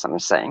spices, I'm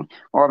saying,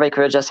 or they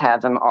could have just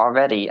had them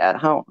already at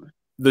home.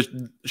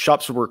 The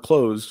shops were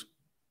closed,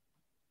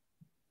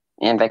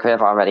 and they could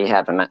have already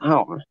had them at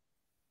home.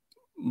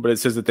 But it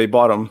says that they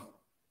bought them.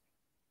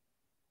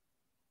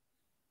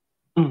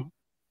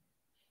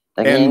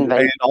 Again,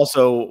 and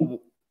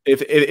also,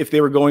 if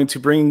they were going to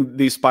bring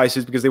these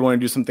spices because they want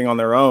to do something on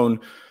their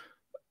own,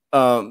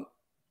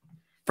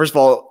 first of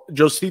all,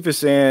 Joseph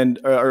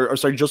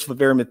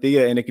of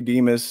Arimathea and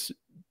Nicodemus,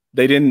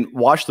 they didn't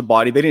wash the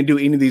body. They didn't do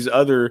any of these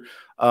other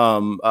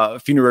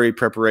funerary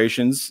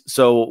preparations.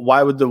 So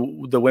why would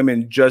the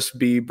women just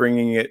be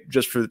bringing it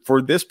just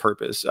for this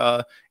purpose?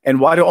 And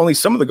why do only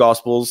some of the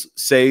Gospels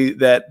say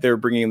that they're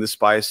bringing the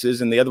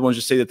spices and the other ones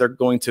just say that they're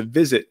going to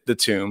visit the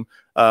tomb,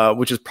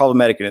 which is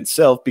problematic in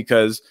itself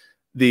because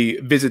the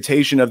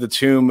visitation of the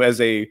tomb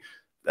as a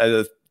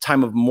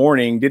time of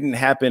mourning didn't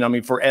happen, I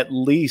mean, for at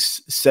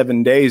least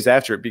 7 days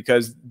after it,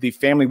 because the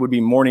family would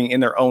be mourning in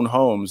their own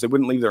homes. They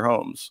wouldn't leave their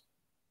homes.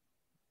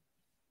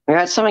 We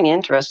had something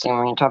interesting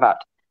when you talk about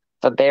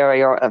the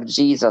burial of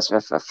Jesus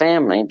with the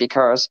family,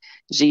 because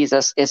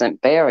Jesus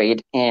isn't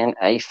buried in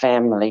a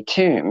family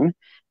tomb,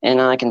 and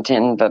I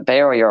contend the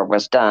burial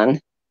was done.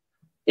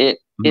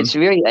 It's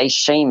really a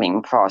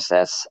shaming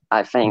process,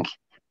 I think.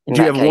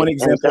 Do you have one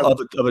example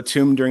of a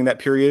tomb during that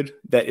period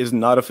that is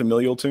not a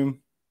familial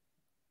tomb?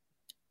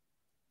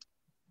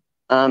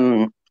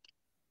 I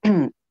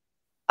can't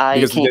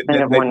think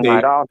of one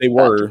right off. They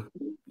were.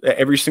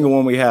 Every single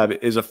one we have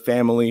is a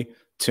family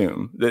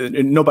tomb.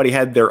 Nobody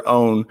had their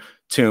own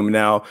tomb.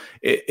 Now,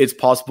 it's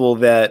possible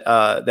that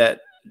that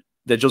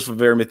Joseph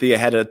of Arimathea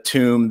had a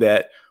tomb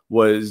that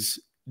was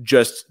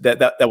just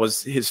that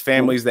was his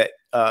family's, that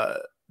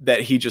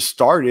he just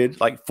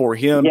started like for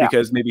him,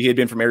 because maybe he had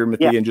been from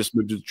Arimathea and just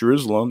moved to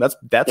Jerusalem. That's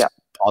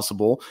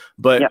possible.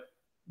 But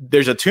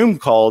there's a tomb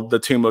called the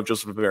Tomb of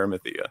Joseph of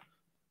Arimathea.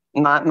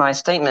 My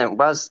statement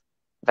was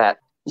that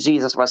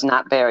Jesus was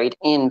not buried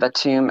in the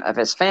tomb of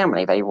his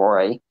family. They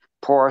were a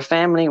poor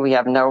family. We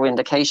have no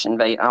indication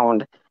they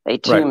owned a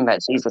tomb that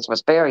Jesus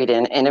was buried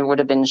in, and it would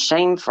have been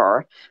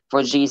shameful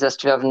for Jesus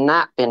to have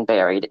not been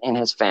buried in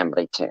his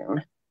family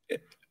tomb.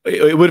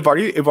 It would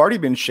have already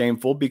been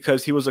shameful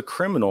because he was a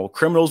criminal.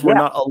 Criminals were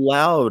not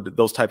allowed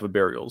those type of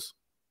burials.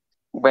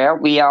 Well,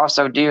 we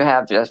also do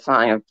have,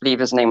 I believe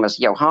his name was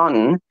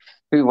Johann,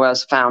 who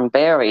was found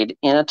buried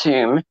in a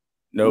tomb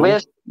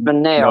with the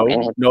nail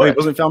in his foot. No, he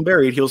wasn't found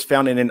buried. He was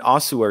found in an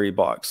ossuary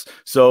box.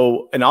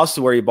 So an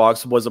ossuary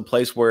box was a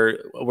place where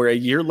a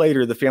year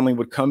later the family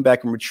would come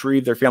back and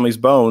retrieve their family's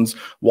bones,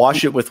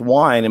 wash it with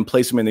wine, and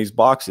place them in these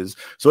boxes.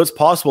 So it's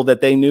possible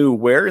that they knew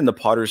where in the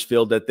potter's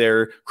field that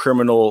their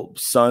criminal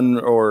son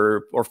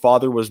or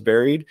father was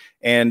buried,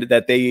 and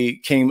that they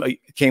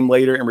came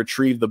later and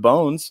retrieved the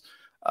bones.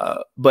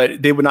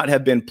 But they would not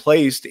have been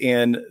placed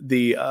in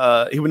the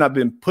he would not have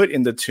been put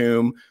in the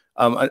tomb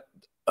at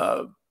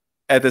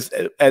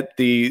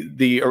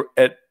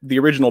the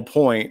original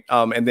point,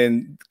 and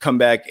then come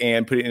back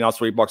and put it in an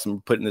ossuary box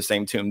and put it in the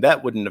same tomb.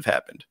 That wouldn't have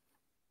happened.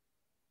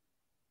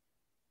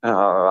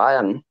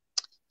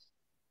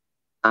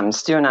 I'm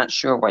still not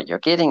sure what you're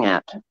getting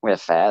at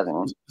with that.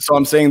 So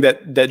I'm saying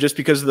that just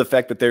because of the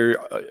fact that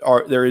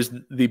there is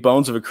the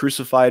bones of a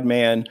crucified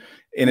man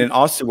in an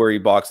ossuary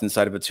box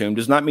inside of a tomb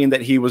does not mean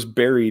that he was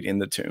buried in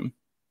the tomb.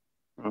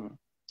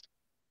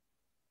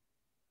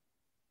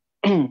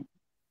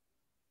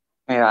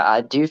 Yeah,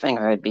 I do think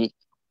it would be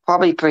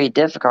probably pretty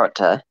difficult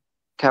to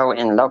go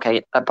and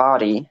locate a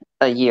body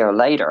a year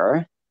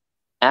later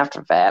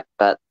after that,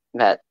 but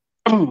that.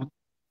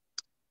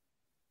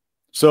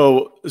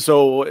 So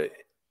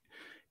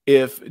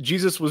if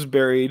Jesus was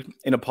buried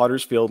in a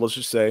potter's field, let's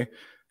just say,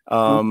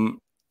 and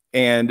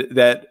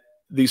that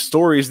the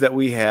stories that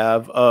we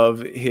have of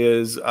of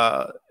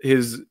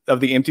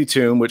the empty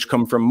tomb, which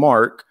come from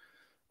Mark,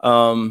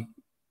 or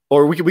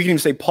we can even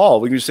say Paul,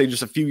 we can just say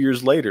just a few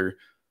years later,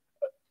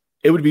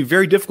 it would be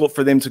very difficult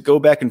for them to go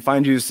back and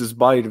find Jesus'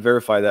 body to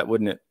verify that,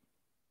 wouldn't it?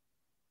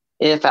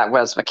 If that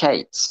was the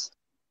case.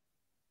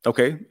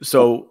 Okay,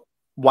 so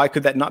why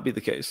could that not be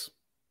the case?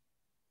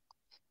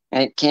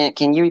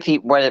 Can you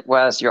repeat what it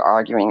was you're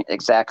arguing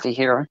exactly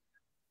here?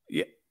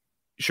 Yeah,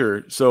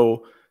 sure.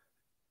 So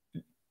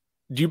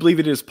do you believe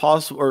it is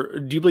possible, or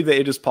do you believe that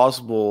it is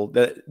possible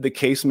that the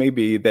case may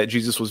be that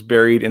Jesus was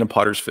buried in a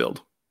potter's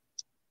field?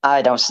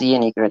 I don't see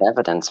any good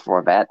evidence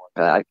for that,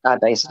 but I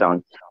base it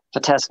on the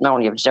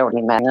testimony of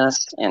Jody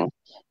Magnus and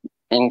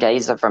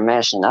Gaze of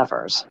Ramesh and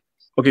others.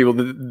 Okay, well,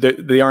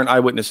 they aren't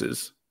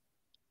eyewitnesses.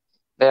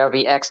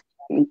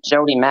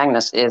 Jody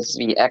Magnus is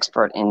the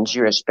expert in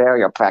Jewish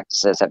burial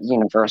practices at the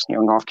University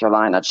of North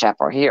Carolina,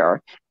 Chapel Hill,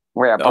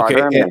 where Bart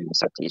Ehrman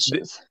also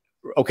teaches.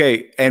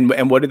 Okay,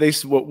 and what did they?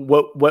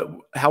 What?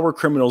 How were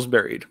criminals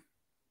buried?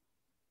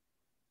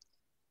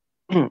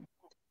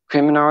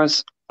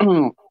 Criminals.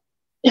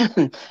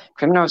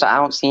 Criminals, I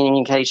don't see any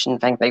indication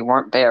think they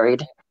weren't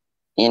buried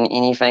in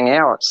anything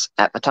else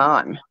at the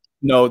time.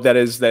 No, that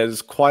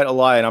is quite a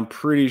lie, and I'm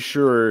pretty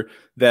sure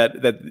that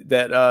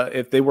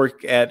if they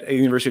work at a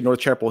University of North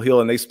Chapel Hill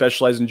and they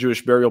specialize in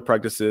Jewish burial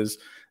practices,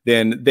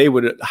 then they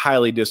would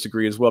highly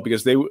disagree as well,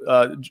 because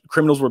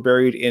criminals were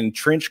buried in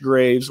trench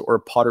graves or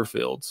potter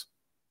fields.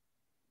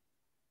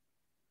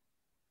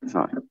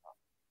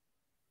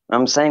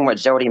 I'm saying what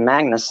Jody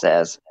Magnus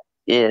says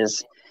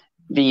is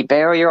the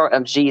burial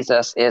of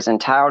Jesus is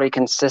entirely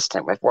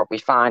consistent with what we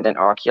find in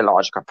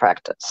archaeological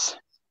practice,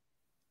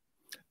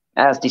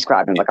 as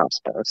described in the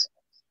Gospels.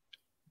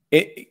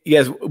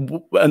 Yes,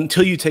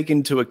 until you take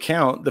into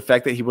account the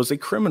fact that he was a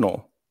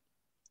criminal.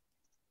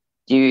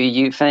 Do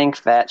you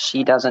think that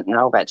she doesn't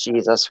know that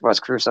Jesus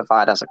was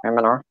crucified as a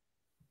criminal?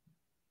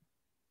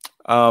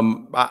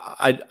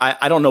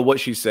 I don't know what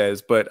she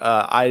says, but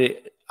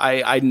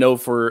I know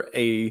for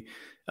a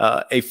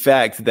a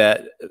fact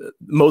that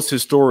most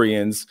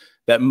historians,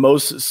 that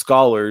most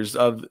scholars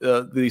of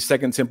the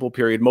Second Temple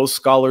period, most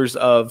scholars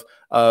of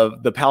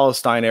the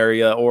Palestine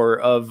area, or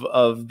of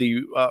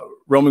the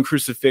Roman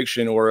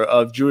crucifixion, or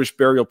of Jewish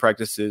burial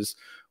practices,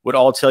 would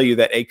all tell you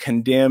that a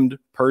condemned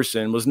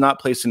person was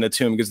not placed in a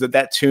tomb, because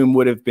that tomb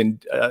would have been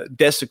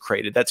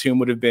desecrated. That tomb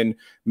would have been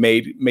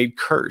made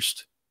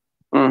cursed.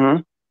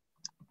 Mm-hmm.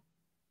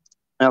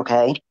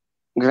 Okay.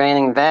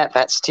 Granting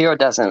that still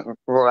doesn't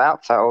rule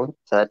out, though,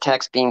 the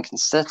text being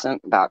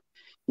consistent about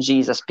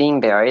Jesus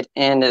being buried,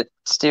 and it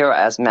still,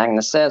 as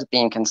Magnus says,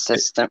 being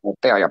consistent with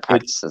burial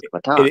practices of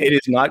the time. It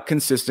is not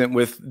consistent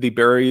with the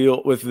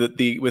burial,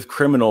 with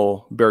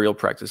criminal burial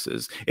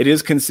practices. It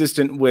is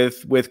consistent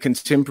with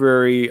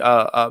contemporary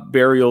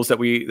burials that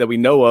we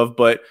know of,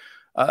 but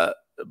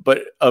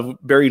of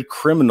buried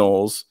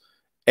criminals.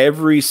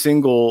 Every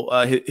single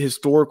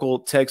historical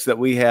text that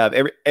we have,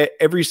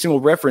 every single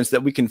reference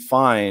that we can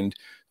find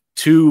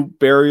to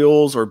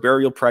burials or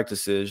burial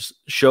practices,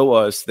 show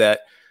us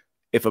that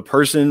if a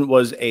person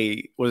was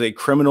a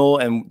criminal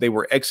and they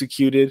were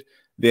executed,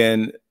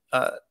 then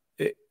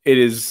it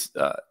is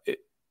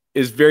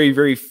very,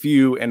 very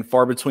few and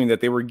far between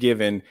that they were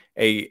given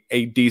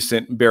a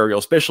decent burial,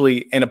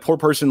 especially, and a poor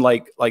person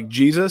like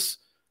Jesus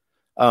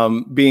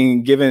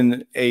being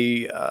given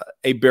a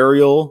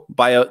burial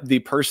by the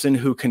person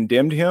who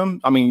condemned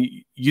him. I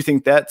mean, you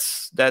think that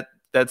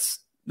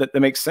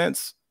makes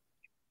sense?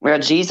 Well,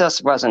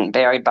 Jesus wasn't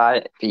buried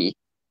by the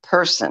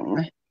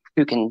person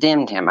who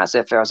condemned him, as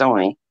if there was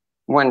only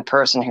one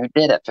person who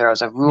did it. There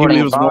was a ruling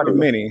He was body. one of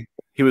many.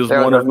 He was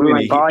one of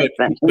many.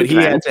 But he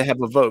had to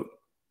have a vote.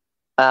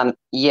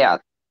 Yeah,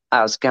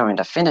 I was going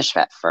to finish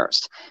that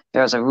first.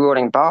 There was a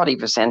ruling body,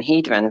 the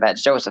Sanhedrin, that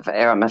Joseph of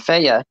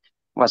Arimathea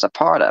was a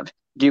part of.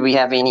 Do we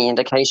have any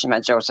indication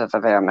that Joseph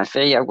of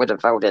Arimathea would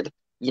have voted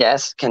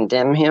yes,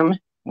 condemn him?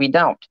 We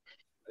don't.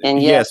 And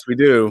yet, yes, we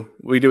do.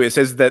 We do. It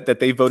says that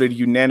they voted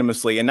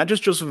unanimously, and not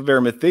just Joseph of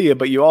Arimathea,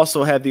 but you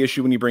also have the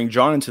issue when you bring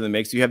John into the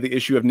mix. You have the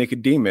issue of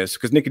Nicodemus,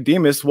 because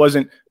Nicodemus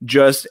wasn't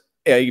just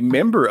a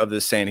member of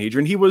the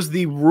Sanhedrin; he was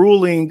the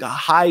ruling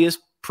highest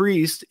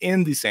priest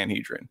in the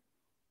Sanhedrin.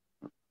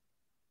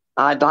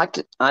 I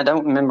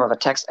don't remember the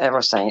text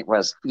ever saying it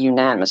was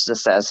unanimous. It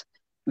says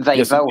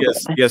they voted.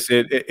 Yes,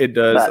 it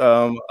does.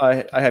 But,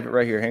 I have it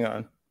right here. Hang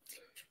on.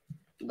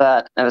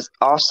 But it was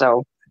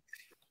also,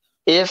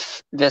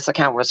 if this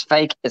account was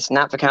fake, it's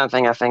not the kind of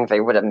thing I think they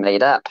would have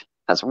made up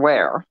as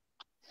well.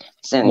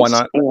 Since why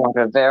not? It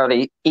was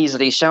very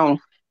easily shown.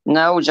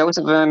 No,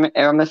 Joseph of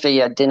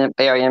Arimathea didn't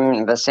bury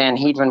him. The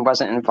Sanhedrin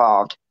wasn't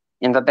involved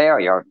in the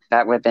burial.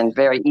 That would have been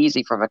very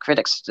easy for the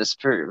critics to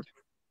disprove.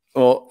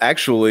 Well,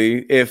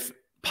 actually, if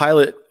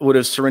Pilate would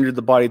have surrendered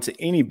the body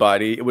to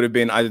anybody, it would have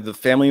been either the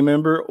family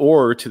member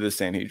or to the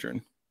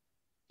Sanhedrin.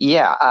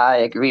 Yeah, I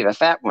agree with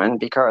that one,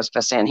 because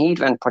the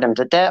Sanhedrin put him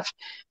to death,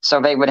 so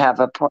they would have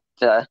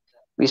the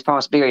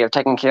responsibility of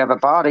taking care of the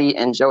body,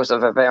 and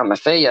Joseph of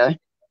Arimathea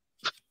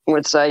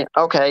would say,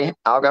 okay,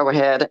 I'll go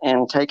ahead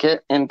and take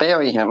it and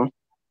bury him.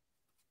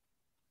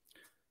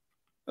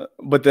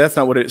 But that's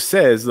not what it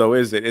says, though,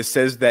 is it? It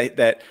says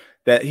that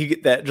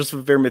Joseph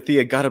of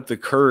Arimathea got up the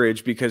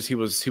courage because he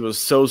was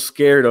so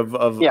scared of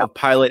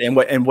Pilate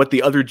and what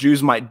the other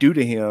Jews might do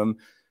to him,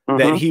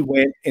 that he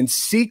went in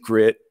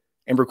secret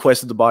and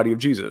requested the body of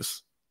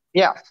Jesus.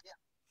 Yeah.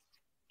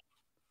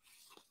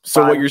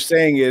 So what you're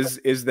saying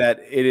is that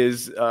it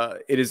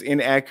is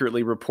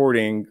inaccurately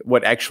reporting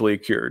what actually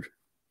occurred.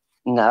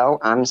 No,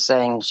 I'm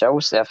saying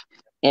Joseph,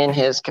 in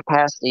his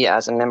capacity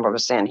as a member of the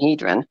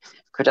Sanhedrin,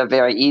 could have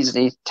very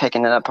easily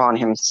taken it upon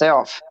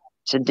himself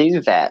to do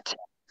that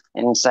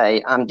and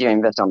say, I'm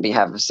doing this on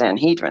behalf of the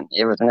Sanhedrin.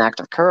 It was an act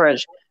of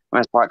courage on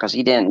his part, because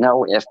he didn't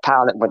know if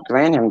Pilate would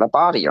grant him the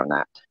body or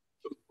not.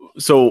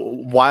 So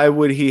why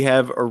would he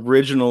have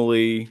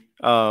originally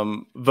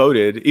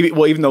voted?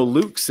 Even though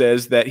Luke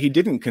says that he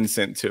didn't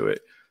consent to it.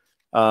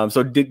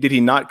 So did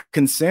he not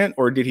consent,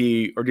 or did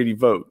he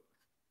vote,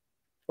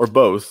 or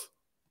both?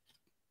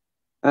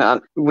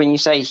 When you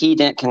say he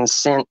didn't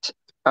consent,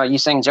 are you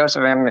saying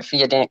Joseph of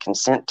Arimathea didn't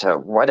consent to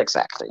what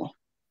exactly?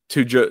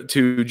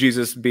 To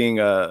Jesus being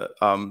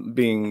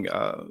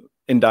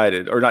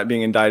indicted, or not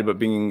being indicted, but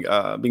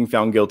being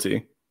found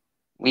guilty.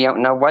 We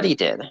don't know what he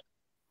did.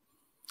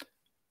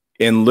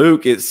 In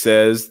Luke, it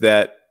says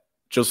that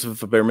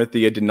Joseph of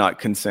Arimathea did not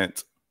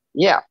consent.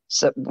 Yeah,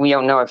 so we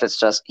don't know if it's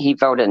just he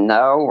voted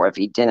no, or if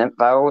he didn't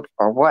vote,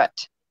 or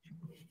what.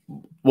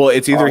 Well,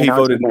 it's either he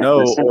voted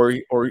no,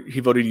 or he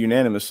voted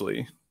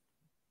unanimously,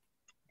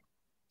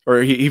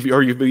 or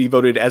he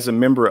voted as a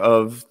member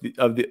of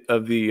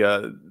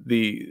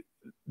the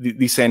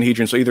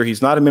Sanhedrin. So either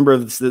he's not a member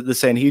of the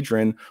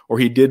Sanhedrin, or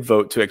he did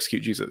vote to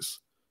execute Jesus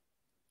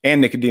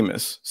and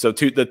Nicodemus. So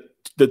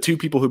the two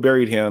people who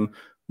buried him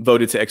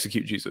voted to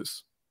execute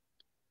Jesus.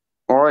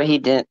 Or he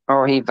didn't,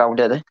 or he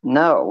voted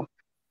no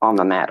on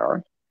the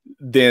matter.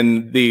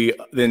 Then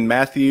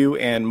Matthew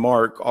and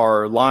Mark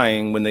are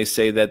lying when they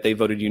say that they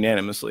voted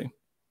unanimously.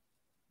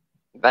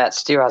 That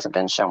still hasn't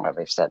been shown where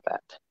they've said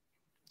that.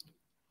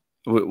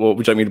 Well,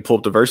 would you like me to pull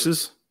up the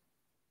verses?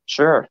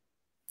 Sure.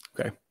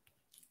 Okay.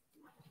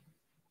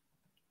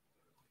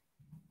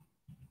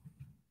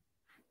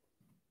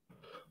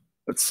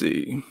 Let's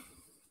see.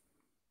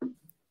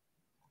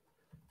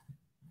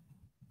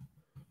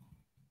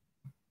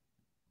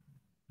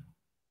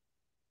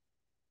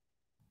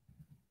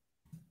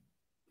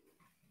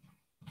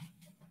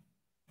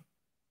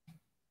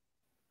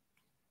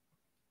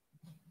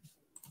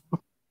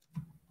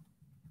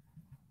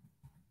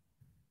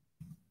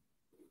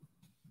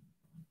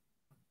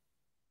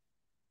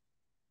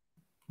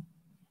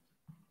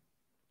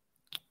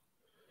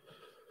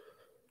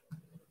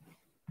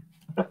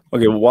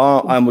 Okay,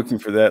 while I'm looking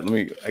for that, let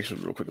me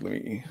actually real quick, let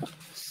me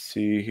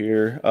see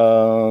here.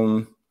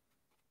 Oh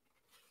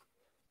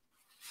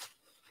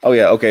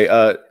yeah,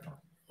 okay.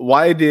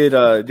 Why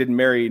did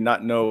Mary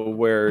not know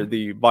where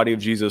the body of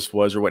Jesus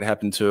was or what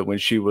happened to it when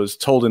she was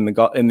told in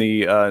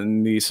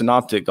the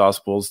synoptic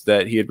gospels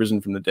that he had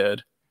risen from the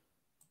dead?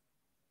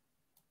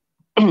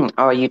 Oh,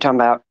 are you talking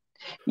about?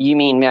 You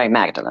mean Mary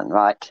Magdalene,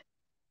 right?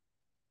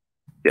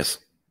 Yes.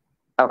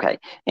 Okay,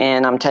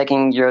 and I'm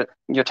taking you're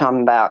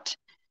talking about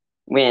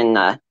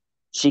when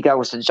she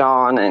goes to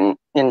John and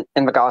in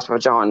the Gospel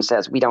of John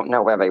says we don't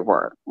know where they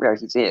were, where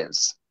he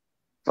is,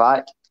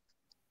 right?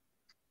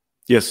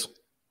 Yes.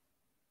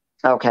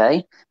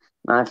 Okay.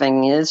 My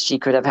thing is she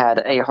could have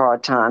had a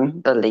hard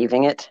time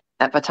believing it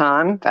at the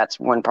time. That's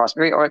one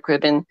possibility. Or it could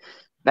have been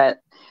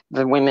that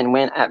the women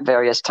went at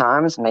various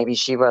times. Maybe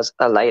she was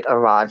a late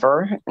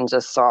arriver and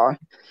just saw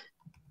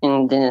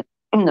and didn't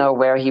know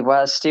where he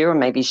was still.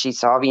 Maybe she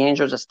saw the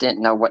angel, just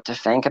didn't know what to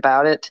think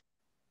about it.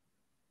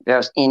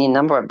 There's any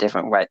number of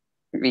different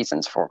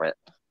reasons for it.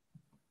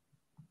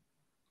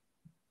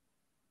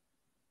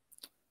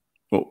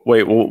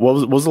 Wait,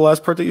 what was the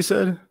last part that you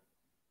said?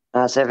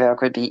 So there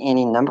could be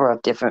any number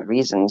of different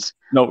reasons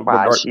No,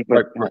 why she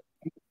could.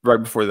 right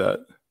before that.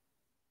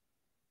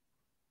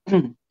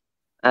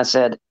 I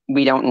said,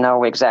 we don't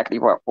know exactly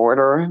what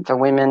order the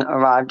women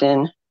arrived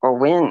in or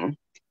when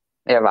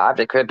they arrived.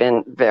 It could have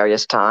been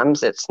various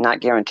times. It's not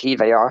guaranteed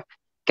they all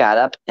got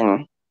up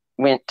and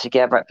went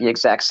together at the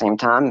exact same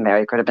time.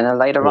 Mary could have been a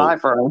late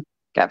arriver and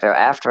got there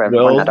after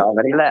everyone had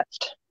already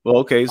left. Well,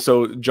 okay.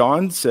 So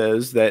John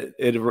says that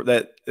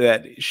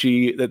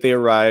they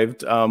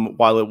arrived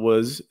while it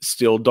was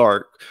still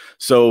dark.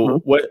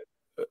 So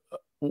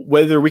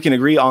whether we can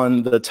agree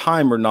on the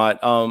time or not,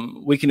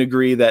 we can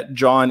agree that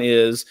John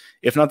is,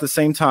 if not the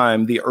same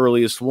time, the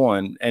earliest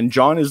one. And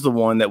John is the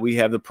one that we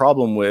have the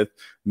problem with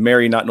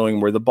Mary not knowing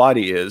where the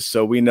body is.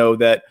 So we know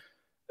that.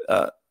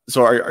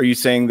 So are you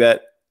saying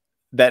that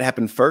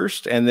happened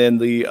first and then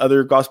the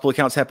other gospel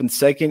accounts happened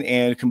second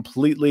and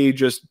completely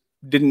just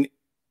didn't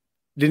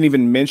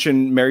even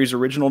mention Mary's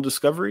original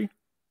discovery?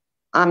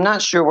 I'm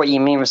not sure what you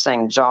mean with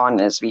saying John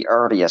is the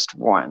earliest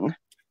one.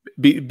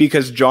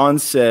 Because John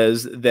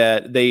says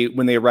that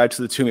when they arrived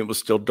to the tomb, it was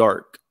still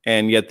dark,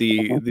 and yet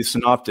the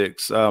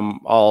synoptics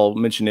all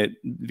mention it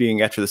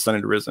being after the sun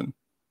had risen.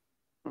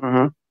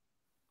 Mm-hmm.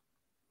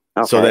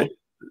 Okay. So that,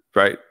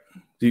 right?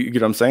 Do you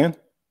get what I'm saying?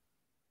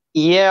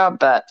 Yeah,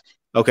 but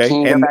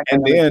okay, and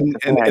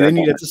then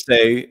you have to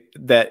say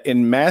that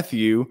in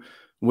Matthew,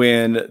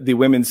 when the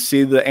women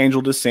see the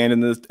angel descend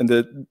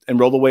and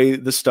roll away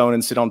the stone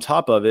and sit on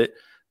top of it,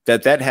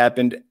 that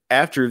happened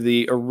after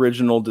the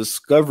original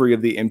discovery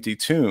of the empty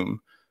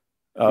tomb.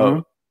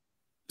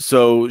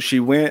 So she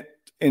went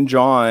in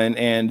John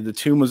and the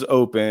tomb was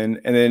open,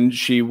 and then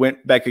she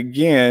went back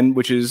again,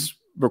 which is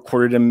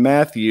recorded in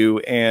Matthew,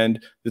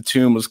 and the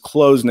tomb was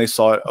closed and they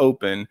saw it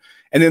open.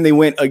 And then they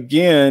went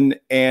again,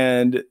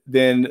 and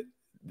then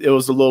it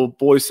was a little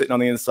boy sitting on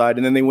the inside,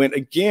 and then they went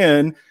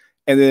again,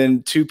 and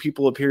then two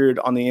people appeared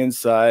on the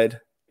inside,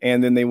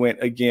 and then they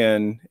went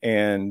again,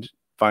 and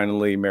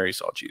finally Mary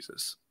saw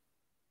Jesus.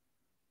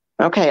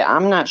 Okay,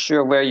 I'm not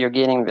sure where you're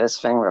getting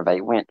this thing where they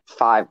went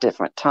 5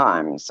 different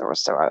times or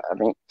so. I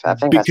think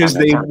because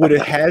they would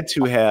have had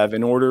to have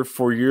in order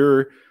for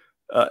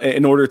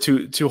in order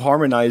to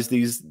harmonize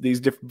these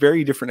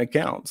very different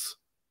accounts.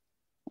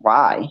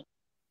 Why?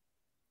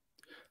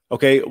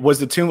 Okay, was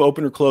the tomb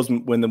open or closed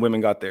when the women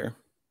got there?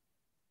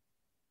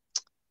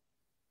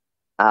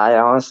 I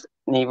honestly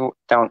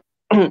don't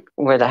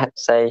would have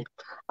to say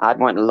I'd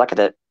want to look at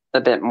it a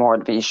bit more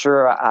to be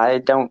sure.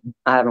 I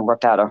haven't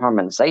worked out a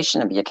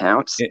harmonization of the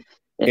accounts.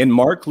 In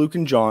Mark, Luke,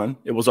 and John,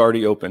 it was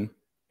already open.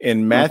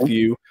 In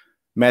Matthew,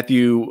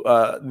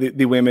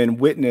 the women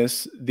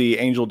witness the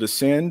angel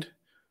descend,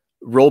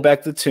 roll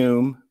back the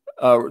tomb,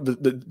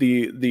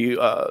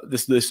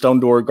 the stone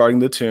door guarding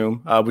the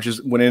tomb, which is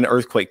when an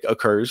earthquake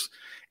occurs,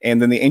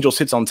 and then the angel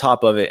sits on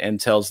top of it and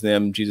tells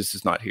them Jesus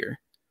is not here.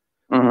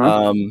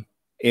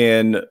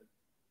 In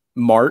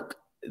Mark,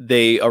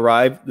 they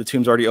arrive, the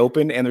tomb's already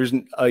open, and there's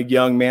a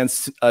young man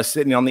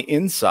sitting on the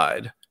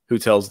inside who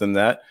tells them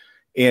that.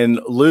 In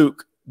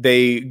Luke,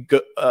 they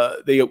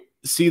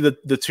see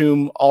the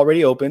tomb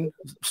already open,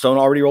 stone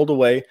already rolled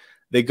away.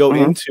 They go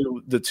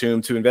into the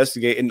tomb to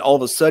investigate, and all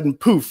of a sudden,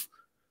 poof,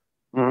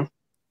 2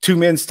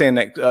 men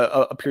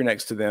appear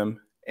next to them,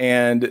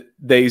 and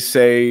they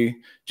say,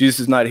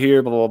 Jesus is not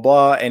here, blah, blah,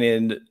 blah. And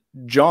in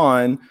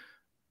John,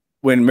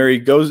 when Mary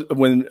goes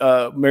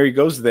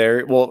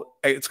there, well,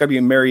 it's got to be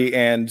Mary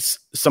and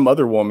some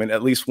other woman,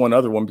 at least one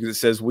other woman, because it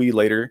says we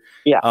later.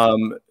 Yeah.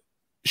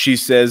 She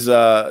says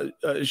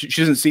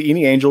she doesn't see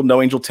any angel.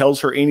 No angel tells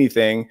her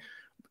anything.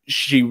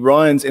 She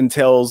runs and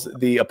tells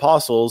the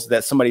apostles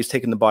that somebody's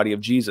taken the body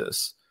of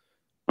Jesus.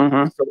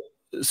 Mm-hmm.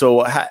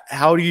 So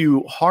how do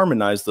you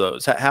harmonize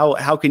those?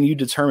 How can you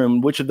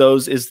determine which of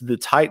those is the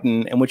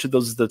Titan and which of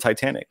those is the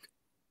Titanic?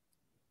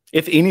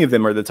 If any of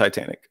them are the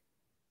Titanic.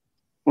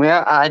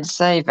 Well, I'd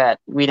say that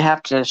we'd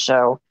have to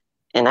show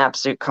an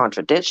absolute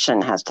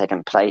contradiction has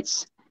taken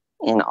place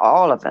in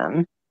all of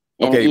them.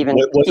 And okay, even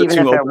if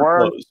there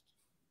were,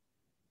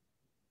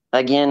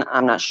 again,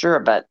 I'm not sure,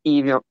 but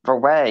either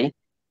way,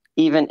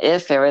 even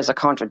if there is a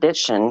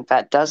contradiction,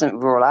 that doesn't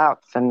rule out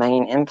the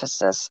main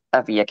emphasis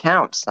of the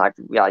accounts. Like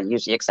I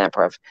use the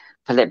example of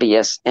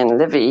Polybius and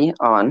Livy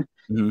on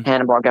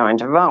Hannibal going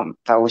to Rome.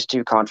 Those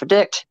two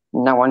contradict.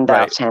 No one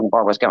doubts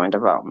Hannibal was going to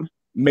Rome.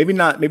 Maybe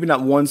not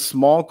one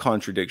small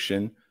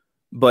contradiction,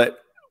 but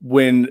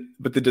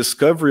the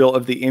discovery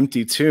of the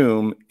empty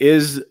tomb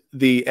is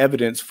the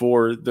evidence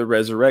for the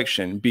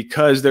resurrection,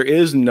 because there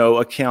is no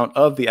account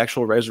of the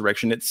actual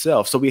resurrection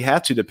itself. So we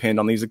have to depend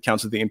on these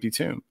accounts of the empty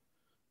tomb.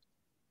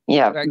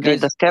 Yeah, right,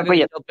 guys, the discovery.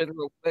 Jump in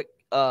real quick.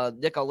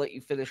 Nick, I'll let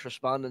you finish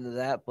responding to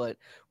that, but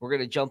we're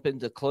going to jump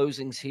into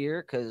closings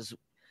here because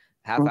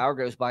half hour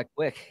goes by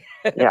quick.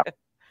 Yeah.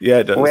 Yeah,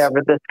 it does. Where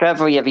the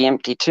discovery of the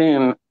empty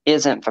tomb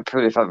isn't for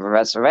proof of a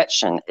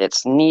resurrection.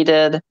 It's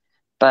needed,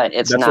 but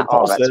it's not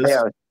all that's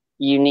there.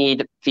 You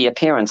need the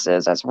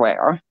appearances as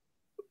well.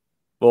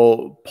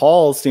 Well,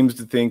 Paul seems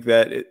to think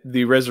that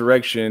the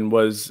resurrection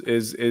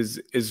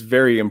is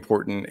very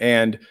important,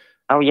 and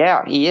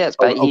he is,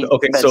 but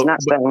it's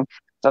not saying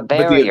the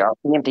barrier.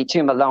 The empty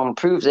tomb alone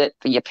proves it.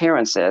 The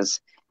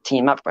appearances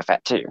team up with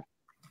that too.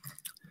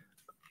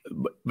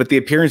 But the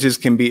appearances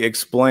can be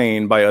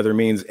explained by other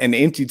means. An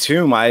empty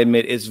tomb, I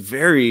admit, is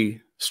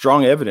very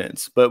strong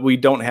evidence, but we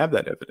don't have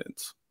that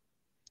evidence.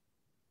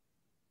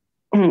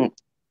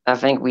 I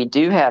think we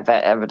do have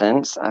that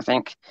evidence. I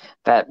think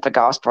that the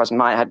Gospels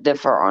might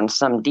differ on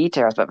some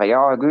details, but they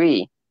all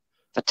agree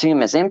the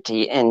tomb is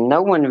empty, and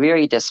no one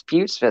really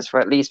disputes this for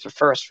at least the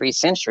first 3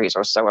 centuries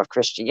or so of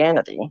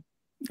Christianity.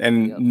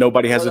 And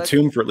nobody has a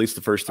tomb for at least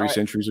the first 3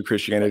 centuries of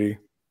Christianity.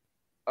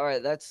 All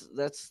right, that's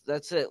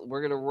it.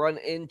 We're going to run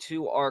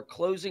into our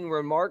closing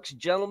remarks,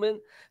 gentlemen.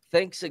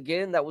 Thanks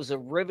again. That was a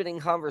riveting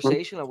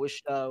conversation. I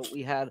wish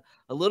we had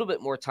a little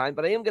bit more time,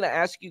 but I am going to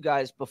ask you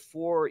guys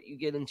before you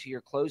get into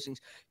your closings.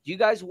 Do you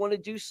guys want to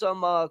do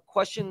some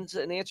questions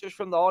and answers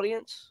from the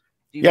audience?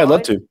 Yeah, I'd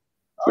love to.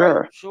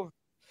 Sure.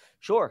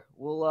 Sure.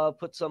 We'll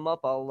put some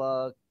up.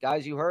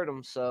 Guys, you heard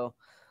them. So,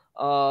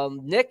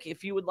 Nick,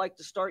 if you would like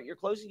to start your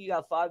closing, you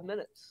got 5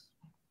 minutes.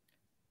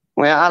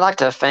 Well, I'd like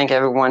to thank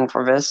everyone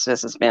for this.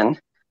 This has been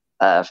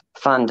a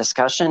fun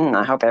discussion.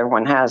 I hope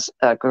everyone has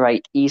a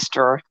great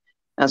Easter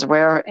as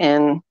well.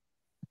 And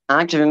I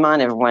like to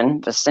remind everyone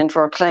the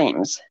central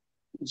claims: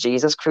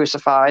 Jesus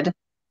crucified,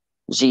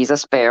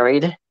 Jesus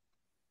buried,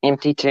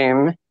 empty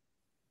tomb,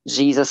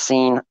 Jesus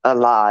seen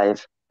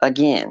alive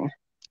again.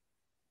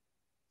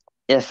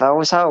 If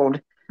those hold,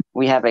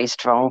 we have a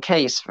strong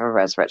case for the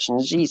resurrection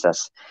of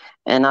Jesus.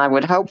 And I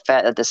would hope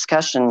that a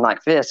discussion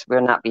like this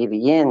will not be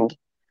the end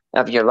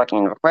of your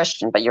looking at a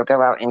question, but you'll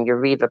go out and you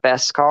read the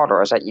best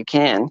scholars that you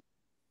can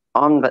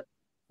on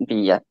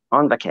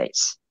the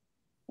case.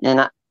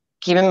 And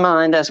keep in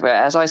mind, as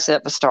I said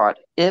at the start,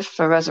 if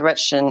the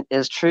resurrection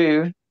is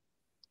true,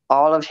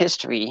 all of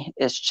history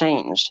is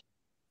changed.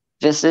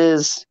 This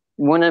is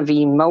one of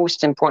the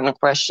most important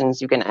questions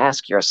you can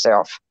ask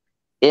yourself,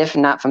 if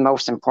not the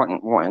most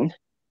important one.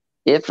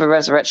 If the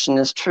resurrection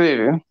is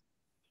true,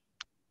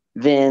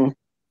 then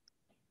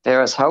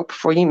there is hope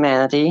for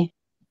humanity.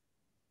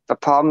 The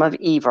problem of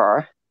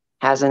evil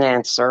has an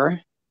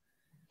answer,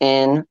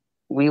 and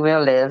we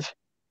will live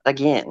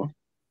again.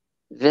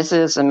 This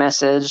is a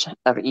message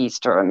of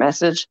Easter. A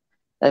message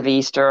of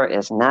Easter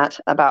is not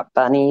about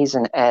bunnies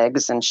and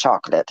eggs and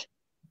chocolate.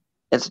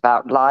 It's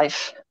about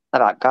life,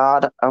 about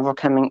God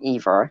overcoming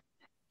evil,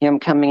 Him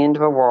coming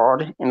into the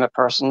world in the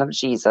person of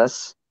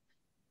Jesus,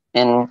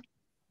 and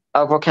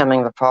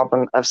overcoming the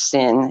problem of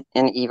sin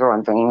and evil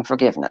and bringing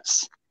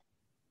forgiveness.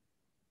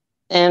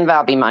 And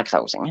that'll be my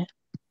closing.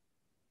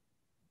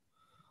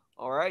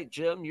 All right,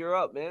 Jim, you're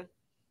up, man.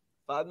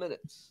 5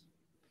 minutes.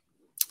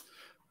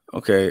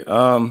 Okay.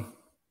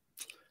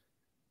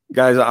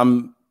 Guys,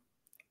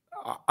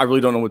 I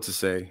really don't know what to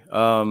say.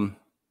 I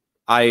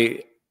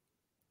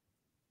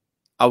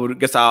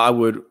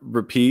would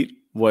repeat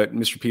what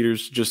Mr.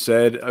 Peters just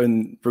said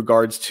in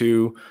regards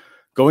to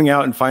going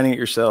out and finding it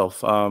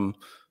yourself.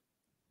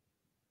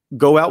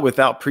 Go out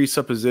without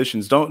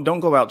presuppositions. Don't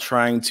go out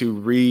trying to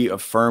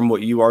reaffirm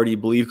what you already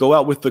believe. Go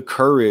out with the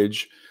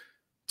courage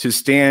to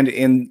stand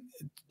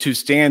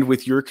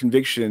with your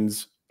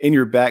convictions in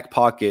your back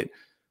pocket,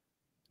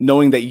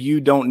 knowing that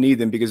you don't need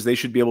them because they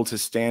should be able to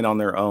stand on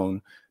their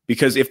own.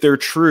 Because if they're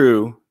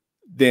true,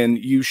 then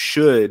you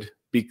should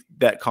be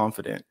that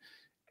confident.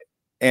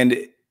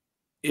 And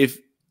if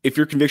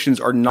your convictions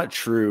are not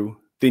true,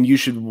 then you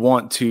should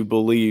want to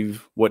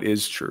believe what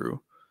is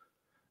true.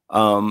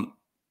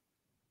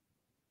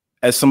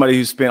 As somebody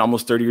who spent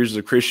almost 30 years as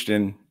a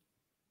Christian,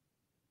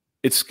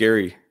 it's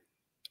scary.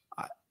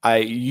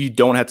 You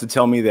don't have to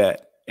tell me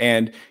that,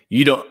 and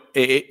you don't.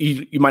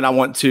 You might not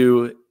want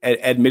to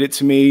admit it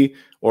to me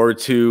or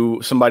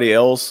to somebody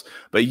else,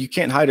 but you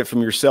can't hide it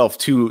from yourself.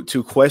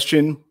 To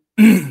question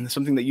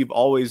something that you've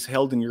always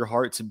held in your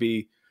heart to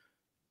be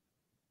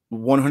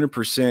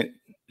 100%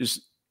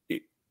 just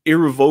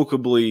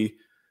irrevocably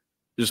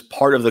just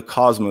part of the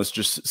cosmos,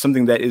 just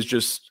something that is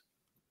just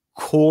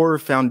core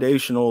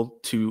foundational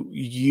to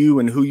you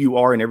and who you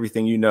are and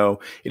everything you know.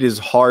 It is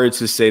hard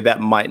to say that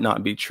might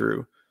not be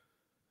true,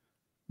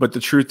 but the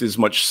truth is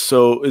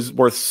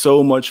worth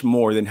so much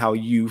more than how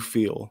you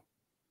feel.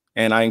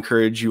 And I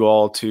encourage you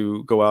all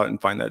to go out and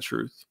find that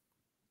truth.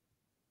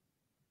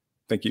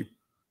 Thank you.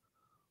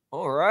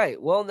 All right.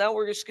 Well, now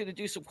we're just going to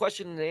do some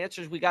question and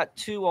answers. We got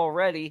 2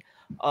 already.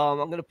 I'm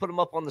going to put them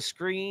up on the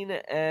screen.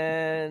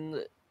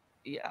 And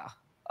yeah.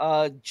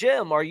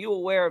 Jim, are you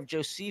aware of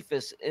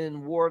Josephus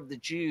in War of the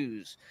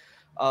Jews?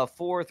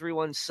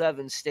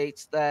 4317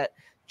 states that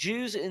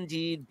Jews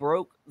indeed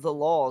broke the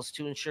laws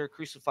to ensure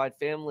crucified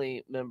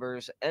family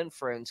members and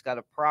friends got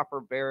a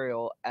proper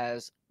burial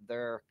as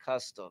their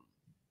custom.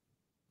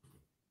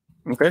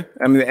 Okay.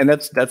 I mean, and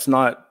that's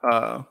not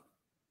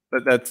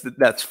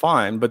that's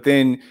fine. But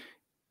then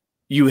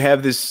you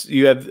have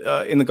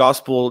in the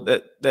gospel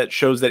that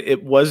shows that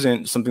it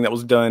wasn't something that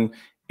was done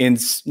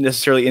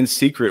necessarily in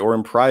secret or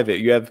in private.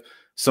 You have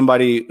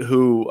somebody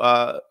who,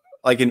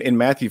 like in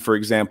Matthew, for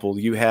example,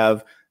 you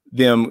have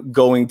them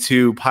going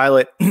to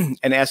Pilate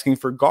and asking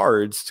for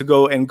guards to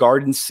go and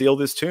guard and seal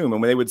this tomb.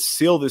 And when they would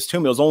seal this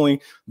tomb, it was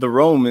only the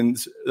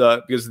Romans,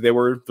 because they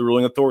were the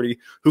ruling authority,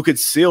 who could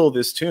seal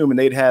this tomb. And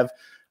they'd have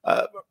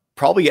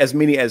probably as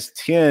many as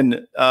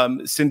 10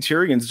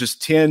 centurions,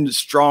 just 10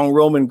 strong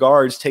Roman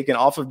guards taken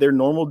off of their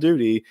normal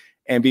duty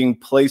and being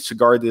placed to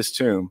guard this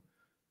tomb.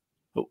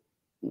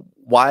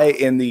 Why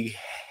in the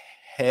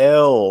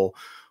hell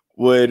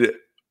would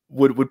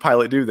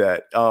Pilate do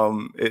that?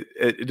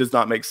 It does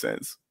not make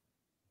sense.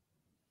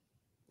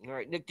 All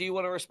right, Nick, do you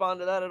want to respond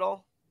to that at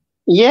all?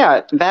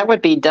 Yeah, that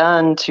would be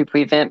done to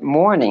prevent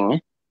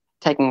mourning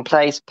taking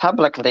place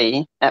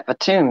publicly at the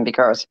tomb,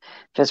 because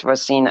this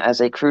was seen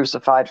as a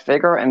crucified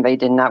figure and they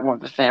did not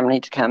want the family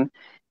to come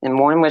and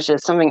mourn, which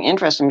is something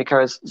interesting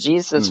because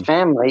Jesus'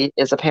 family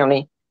is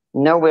apparently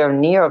nowhere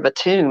near the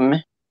tomb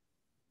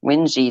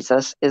when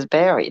Jesus is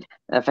buried.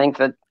 I think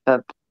that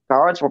the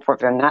guards were put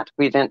there not to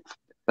prevent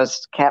the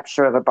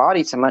capture of the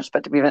body so much,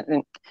 but to prevent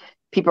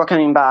people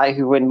coming by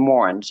who would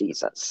mourn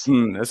Jesus.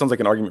 That sounds like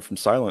an argument from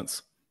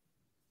silence.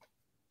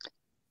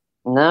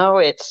 No,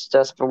 it's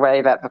just the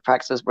way that the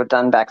practices were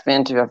done back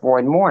then to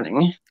avoid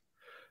mourning.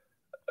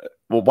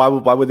 Well, why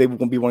would they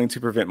be wanting to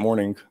prevent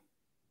mourning?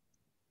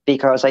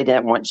 Because they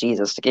didn't want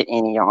Jesus to get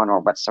any honor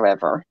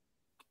whatsoever.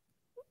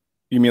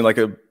 You mean like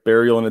a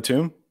burial in a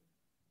tomb?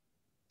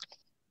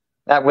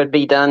 That would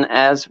be done,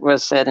 as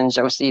was said in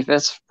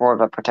Josephus, for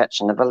the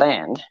protection of the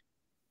land.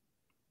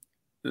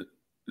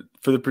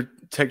 For the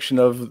protection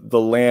of the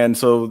land.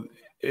 So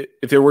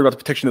if they were worried about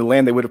the protection of the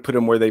land, they would have put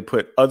them where they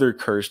put other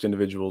cursed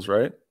individuals,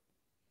 right?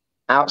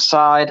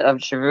 Outside of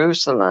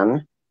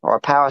Jerusalem or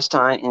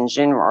Palestine in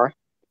general,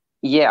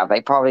 yeah, they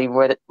probably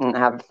wouldn't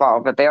have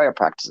followed the burial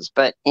practices.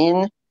 But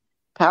in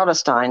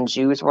Palestine,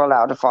 Jews were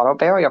allowed to follow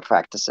burial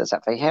practices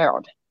that they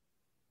held.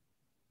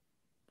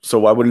 So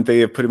why wouldn't they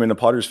have put them in the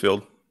potter's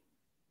field?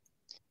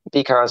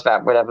 Because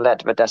that would have led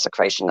to the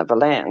desecration of the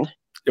land.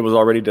 It was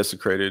already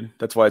desecrated.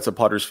 That's why it's a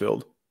potter's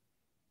field.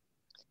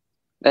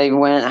 They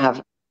wouldn't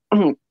have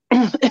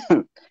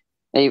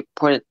they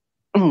put it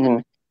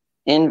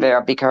in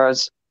there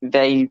because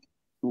they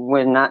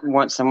would not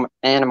want some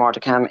animal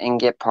to come and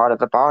get part of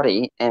the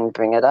body and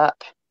bring it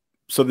up.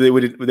 So they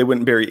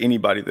wouldn't bury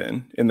anybody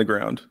then in the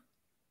ground.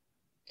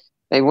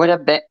 It would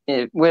have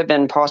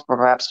been possible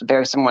perhaps to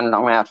bury someone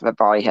long after the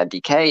body had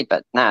decayed,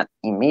 but not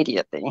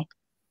immediately.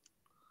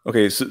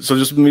 Okay, so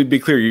just let me be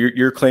clear.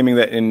 You're claiming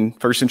that in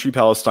first century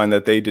Palestine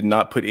that they did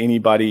not put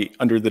anybody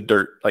under the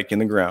dirt, like in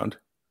the ground.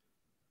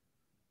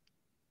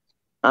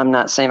 I'm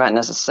not saying that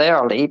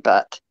necessarily,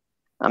 but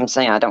I'm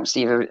saying I don't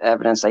see the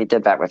evidence they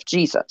did that with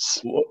Jesus.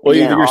 Well,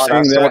 either you're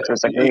saying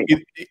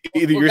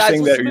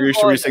that, or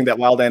you're saying that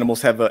wild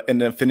animals have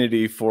an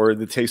affinity for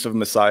the taste of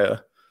Messiah.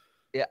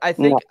 Yeah, I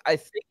think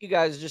you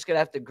guys are just gonna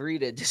have to agree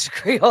to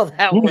disagree on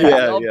that one.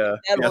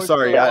 Yeah.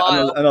 Sorry,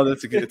 I know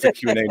it's a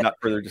Q&A, not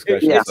further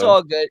discussion. It's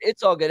all good.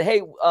 It's all good.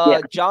 Hey,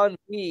 John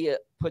B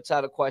puts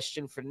out a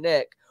question for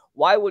Nick.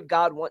 Why would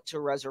God want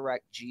to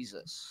resurrect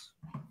Jesus?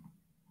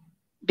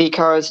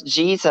 Because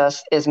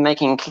Jesus is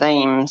making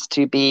claims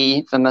to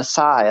be the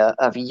Messiah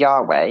of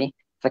Yahweh,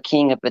 the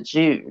King of the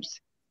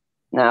Jews.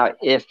 Now,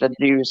 if the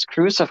Jews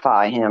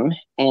crucify him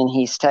and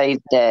he stays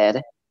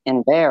dead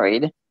and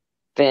buried,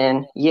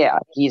 then yeah,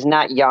 he's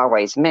not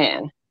Yahweh's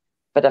man.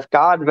 But if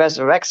God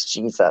resurrects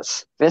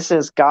Jesus, this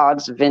is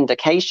God's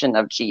vindication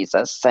of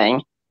Jesus,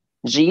 saying,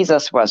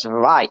 Jesus was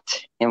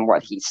right in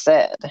what he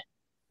said,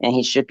 and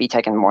he should be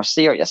taken more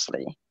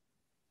seriously.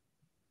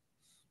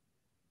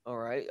 All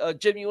right.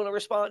 Jim, you want to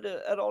respond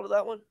at all to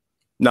that one?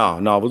 No,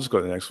 we'll just go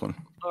to the next one.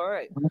 All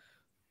right.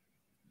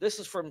 This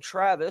is from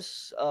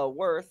Travis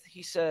Worth.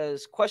 He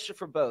says, question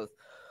for both.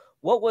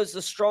 What was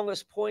the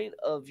strongest point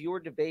of your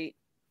debate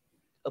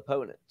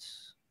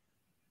opponents?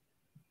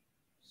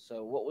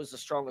 So what was the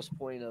strongest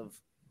point of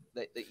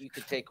that you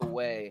could take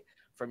away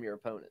from your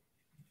opponent?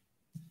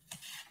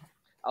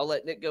 I'll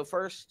let Nick go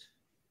first.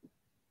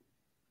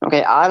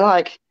 Okay, I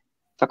like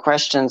the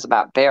questions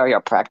about burial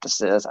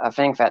practices. I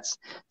think that's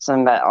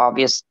something that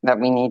obvious that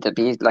we need to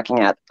be looking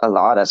at a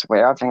lot as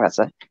well. I think that's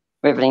a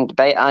riveting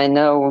debate. I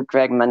know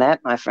Greg Manette,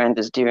 my friend,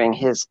 is doing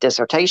his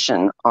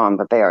dissertation on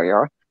the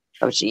burial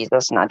of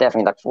Jesus, and I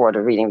definitely look forward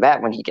to reading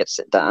that when he gets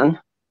it done.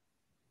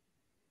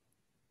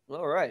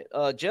 All right.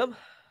 Jim?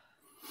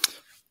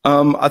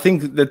 I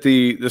think that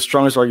the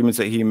strongest arguments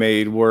that he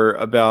made were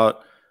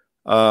about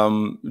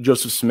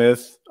Joseph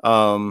Smith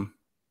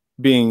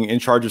being in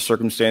charge of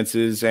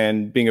circumstances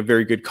and being a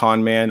very good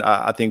con man.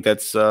 I think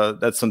that's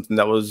something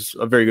that was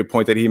a very good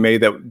point that he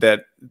made,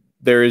 that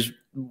there is,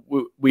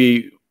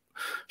 we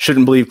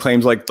shouldn't believe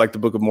claims like the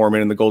Book of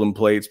Mormon and the Golden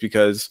Plates,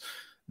 because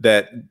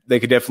that they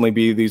could definitely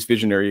be these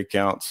visionary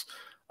accounts.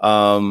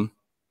 And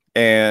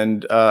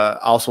I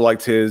also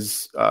liked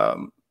his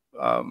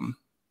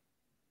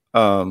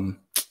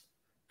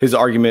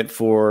argument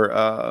for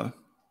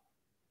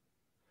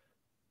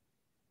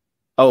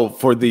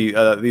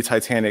the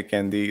Titanic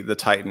and the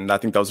Titan. I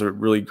think that was a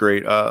really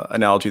great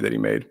analogy that he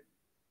made.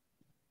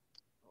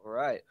 All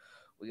right.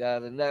 We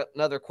got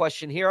another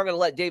question here. I'm going to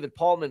let David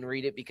Paulman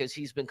read it because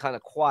he's been kind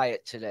of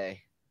quiet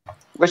today.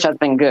 Which has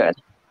been good.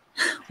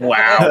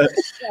 Wow.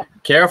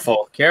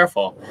 Careful.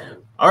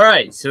 All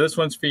right. So this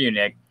one's for you,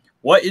 Nick.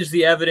 What is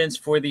the evidence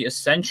for the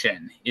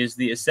ascension? Is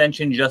the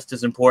ascension just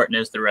as important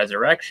as the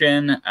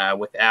resurrection?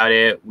 Without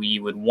it, we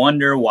would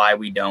wonder why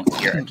we don't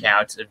hear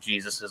accounts of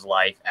Jesus'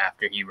 life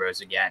after he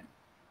rose again.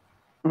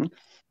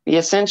 The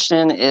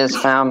ascension is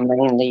found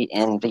mainly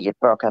in the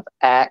book of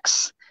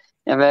Acts,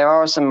 and there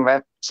are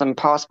some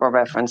possible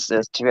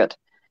references to it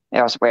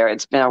elsewhere.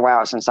 It's been a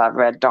while since I've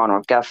read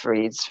Donald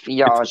Guthrie's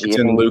theology. It's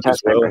in Luke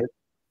as well.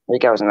 He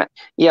goes in that.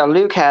 Yeah,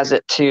 Luke has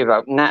it too,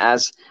 but not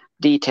as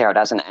detailed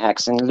as an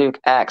Acts, and Luke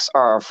Acts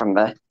are from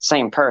the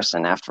same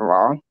person after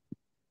all.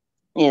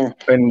 Is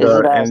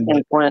it as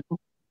important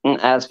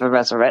as the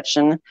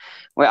resurrection?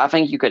 Well, I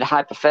think you could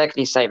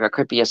hypothetically say there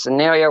could be a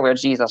scenario where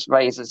Jesus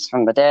raises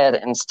from the dead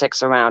and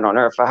sticks around on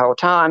earth the whole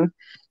time,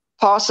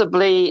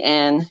 possibly,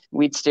 and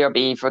we'd still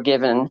be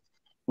forgiven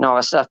and all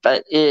that stuff.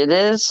 But it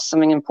is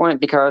something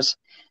important because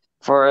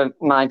for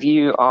my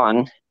view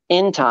on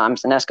end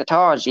times and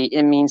eschatology,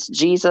 it means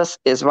Jesus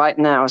is right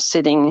now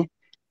sitting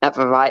at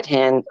the right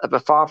hand of the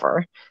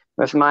Father.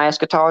 With my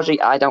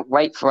eschatology, I don't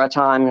wait for a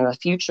time in the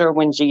future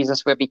when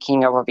Jesus will be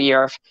king over the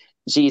earth.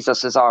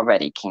 Jesus is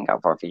already king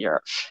over the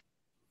earth.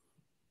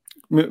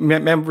 May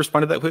I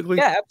respond to that quickly?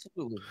 Yeah,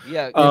 absolutely.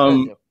 Yeah.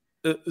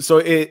 So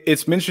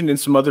it's mentioned in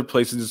some other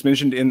places. It's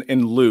mentioned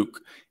in Luke,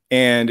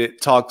 and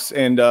it talks,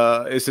 and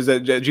it says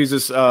that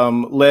Jesus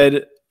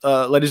led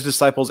his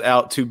disciples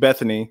out to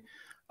Bethany,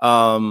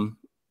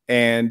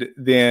 and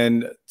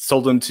then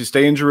told them to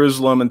stay in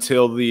Jerusalem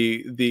until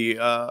the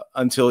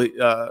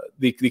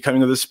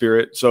coming of the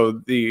Spirit.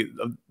 So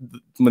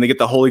when they get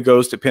the Holy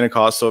Ghost at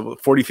Pentecost, so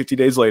 50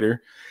 days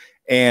later.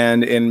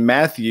 And in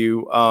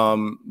Matthew,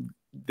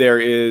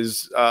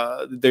 there's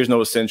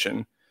no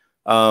ascension.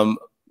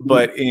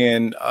 But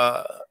in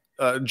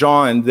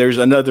John, there's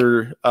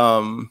another.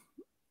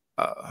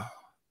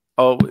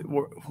 What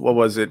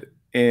was it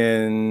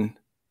in?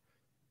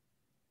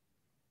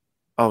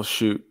 Oh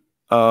shoot.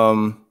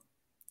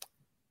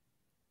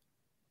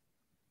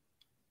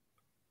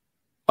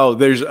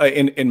 There's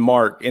in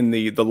Mark, in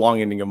the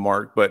long ending of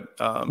Mark, but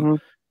the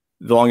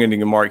long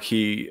ending of Mark,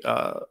 he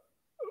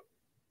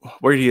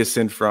where did he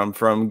ascend from?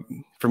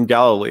 From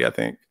Galilee, I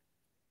think.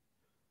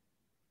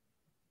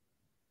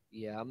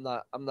 Yeah, I'm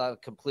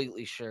not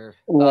completely sure.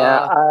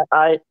 Yeah,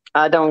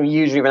 I don't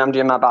usually, when I'm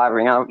doing my Bible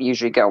reading, I don't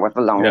usually go with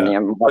the long ending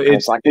of Mark.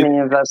 It's like many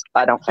of us,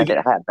 I don't think it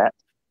had that.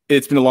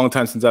 It's been a long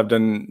time since I've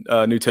done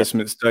New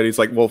Testament studies.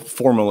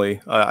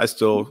 Formally, I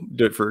still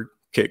do it for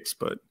kicks,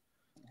 but.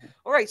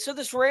 All right, so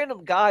this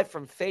random guy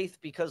from Faith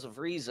Because of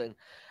Reason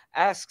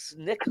asks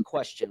Nick a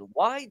question.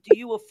 Why do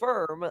you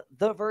affirm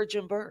the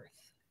virgin birth?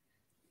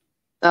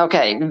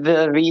 Okay,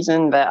 the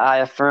reason that I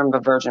affirm the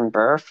virgin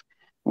birth,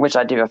 which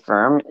I do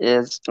affirm,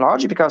 is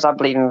largely because I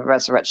believe in the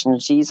resurrection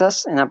of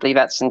Jesus, and I believe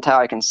that's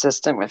entirely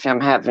consistent with him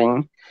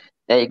having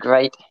a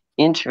great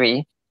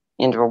entry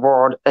into the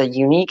world, a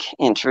unique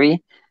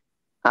entry.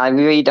 I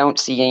really don't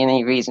see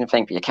any reason to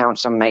think the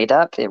accounts are made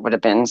up. It would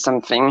have been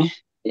something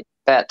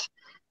that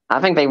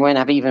I think they wouldn't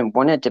have even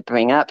wanted to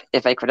bring up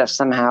if they could have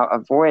somehow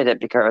avoided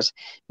it, because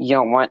you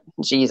don't want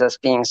Jesus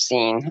being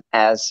seen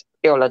as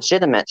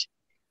illegitimate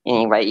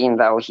anyway, even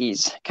though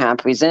he's kind of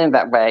presented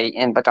that way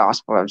in the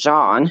Gospel of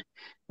John,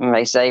 when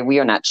they say we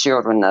are not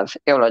children of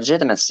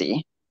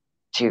illegitimacy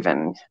to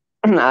them.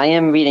 I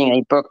am reading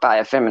a book by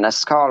a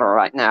feminist scholar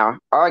right now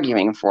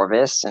arguing for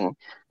this, and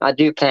I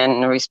do plan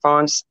in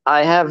response.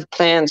 I have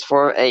plans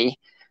for a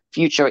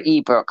future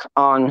ebook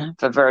on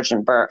the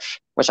virgin birth,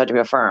 which I do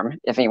affirm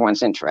if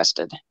anyone's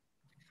interested.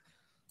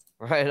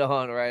 Right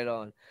on, right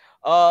on.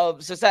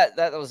 Since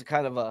that was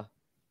kind of a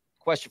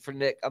question for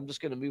Nick, I'm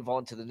just going to move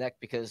on to the next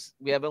because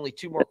we have only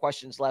 2 more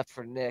questions left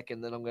for Nick,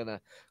 and then I'm going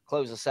to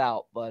close us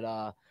out.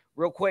 But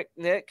real quick,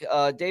 Nick,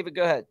 David,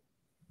 go ahead.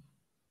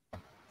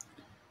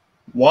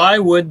 Why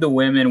would the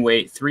women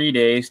wait 3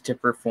 days to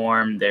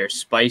perform their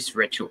spice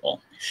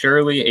ritual?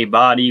 Surely a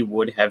body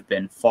would have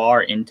been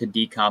far into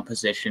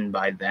decomposition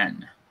by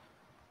then.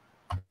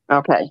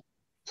 Okay.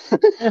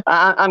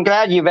 I'm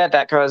glad you read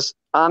that because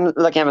I'm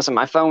looking at this on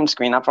my phone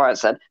screen. I thought it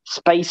said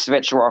space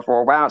ritual for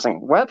a while. I was like,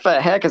 what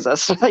the heck is a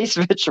space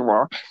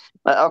ritual?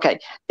 Okay.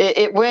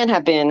 It wouldn't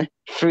have been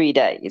 3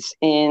 days.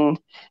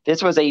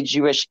 This was a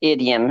Jewish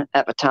idiom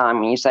at the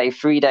time. When you say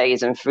 3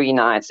 days and 3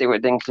 nights, it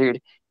would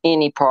include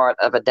any part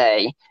of a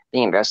day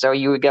being there. So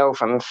you would go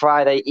from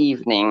Friday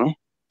evening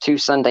to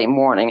Sunday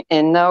morning.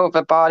 And no,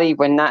 the body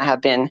would not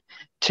have been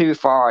too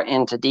far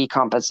into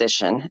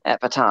decomposition at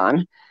the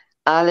time.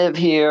 I live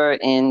here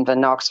in the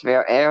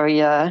Knoxville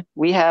area.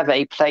 We have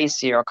a place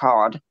here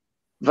called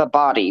the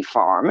Body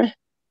Farm.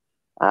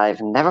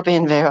 I've never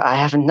been there. I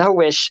have no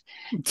wish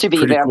to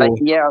be there. Cool.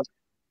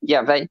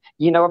 But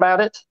you know about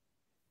it?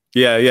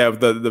 Yeah. They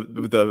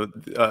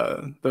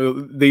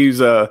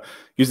use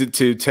it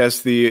to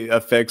test the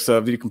effects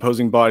of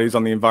decomposing bodies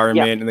on the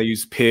environment, and they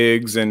use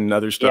pigs and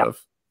other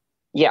stuff.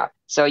 Yeah.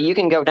 So you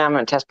can go down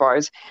and test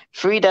bodies.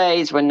 3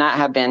 days would not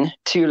have been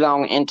too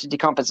long into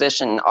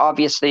decomposition.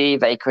 Obviously,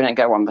 they couldn't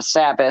go on the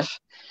Sabbath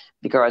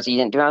because he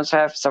didn't do it on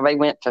Sabbath. So they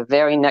went the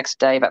very next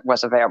day that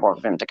was available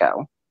for them to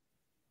go.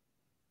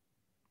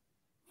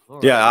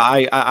 Yeah,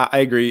 I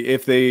agree.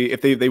 If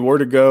they were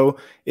to go,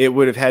 it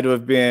would have had to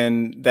have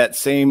been that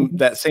same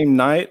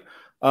night,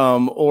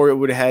 or it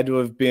would have had to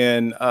have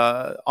been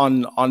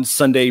on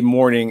Sunday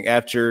morning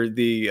after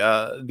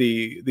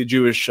the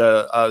Jewish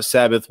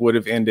Sabbath would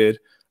have ended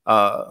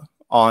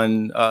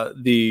on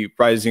the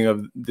rising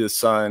of the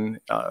sun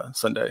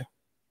Sunday.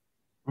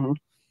 Mm-hmm.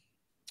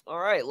 All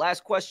right,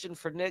 last question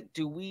for Nick.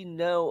 Do we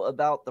know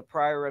about the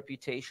prior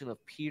reputation of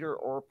Peter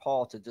or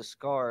Paul to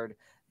discard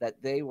that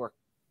they were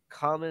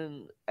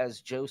common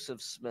as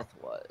Joseph Smith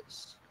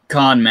was?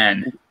 Con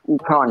men.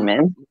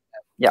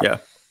 Yeah.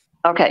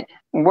 Okay.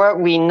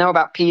 What we know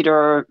about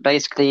Peter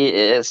basically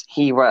is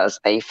he was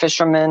a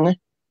fisherman.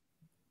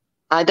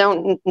 I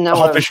don't know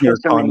all fishermen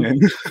are con men.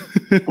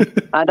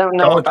 I don't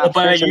know about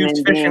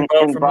fishermen being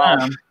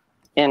involved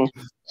in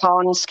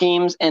con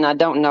schemes, and I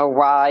don't know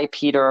why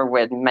Peter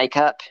would make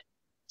up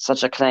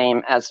such a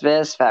claim as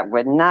this that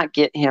would not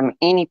get him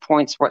any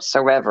points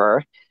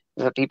whatsoever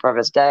the people of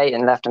his day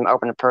and left him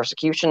open to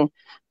persecution.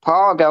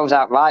 Paul goes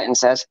out right and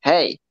says,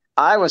 hey,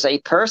 I was a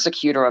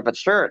persecutor of a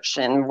church,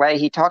 and the way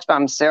he talks about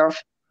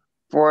himself,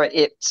 for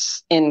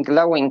it's in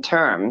glowing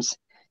terms.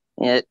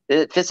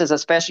 This is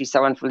especially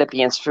so in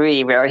Philippians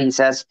 3, where he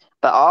says,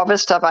 but all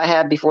this stuff I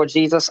had before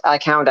Jesus, I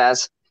count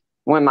as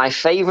one of my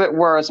favorite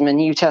words in the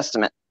New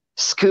Testament,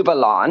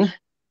 skubalon.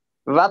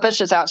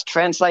 Rubbish is how it's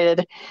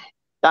translated.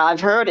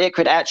 I've heard it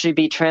could actually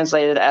be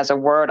translated as a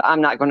word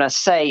I'm not going to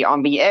say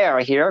on the air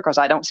here because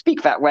I don't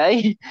speak that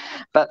way,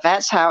 but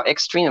that's how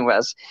extreme it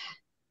was.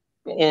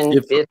 And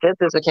if this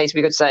is the case,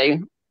 we could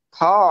say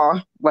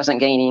Paul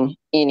wasn't gaining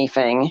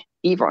anything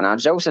evil. Now,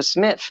 Joseph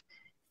Smith,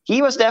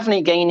 he was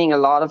definitely gaining a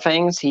lot of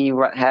things. He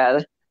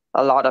had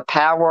a lot of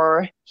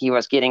power. He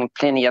was getting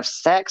plenty of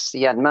sex.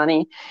 He had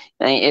money.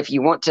 And if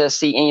you want to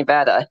see any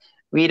better,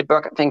 read a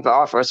book, I think the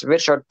author is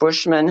Richard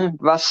Bushman,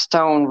 Rough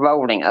Stone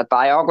Rolling, a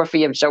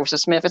biography of Joseph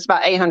Smith. It's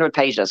about 800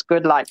 pages.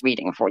 Good light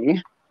reading for you.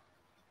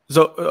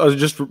 So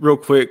just real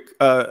quick,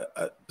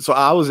 so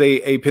I was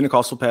a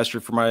Pentecostal pastor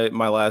for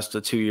my last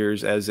 2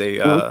 years as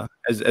a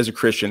as a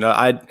Christian.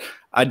 I'd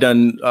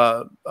done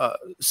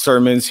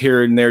sermons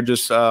here and there,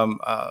 just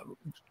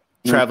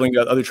traveling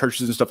to other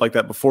churches and stuff like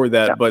that before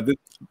that. Yeah. But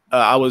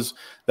that was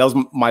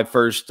my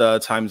first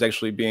times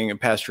actually being a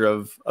pastor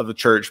of the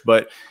church.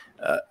 But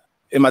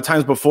in my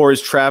times before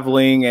as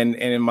traveling and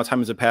in my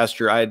time as a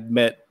pastor, I'd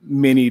met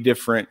many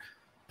different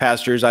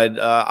pastors.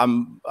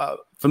 I'm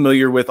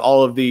familiar with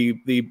all of the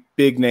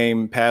big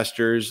name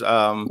pastors.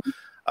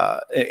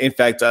 In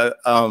fact,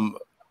 one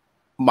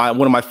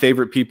of my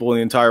favorite people in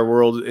the entire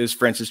world is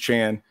Francis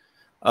Chan.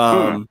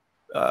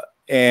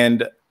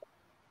 And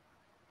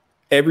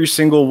every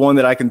single one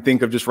that I can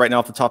think of just right now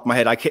off the top of my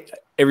head,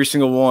 every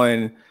single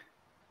one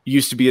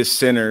used to be a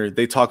sinner.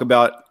 They talk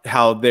about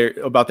how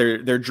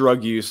their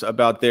drug use,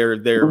 about their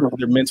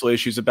mental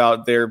issues,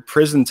 about their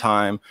prison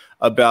time,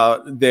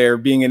 about their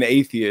being an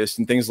atheist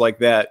and things like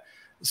that.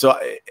 So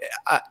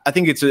I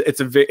think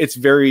it's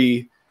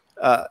very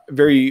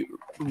very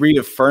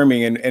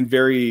reaffirming and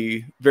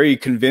very, very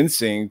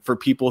convincing for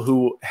people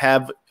who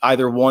have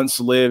either once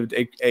lived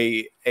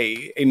a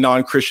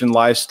non-Christian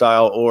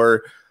lifestyle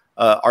or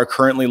are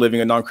currently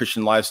living a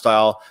non-Christian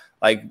lifestyle.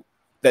 Like,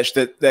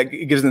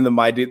 that gives them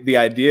the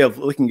idea of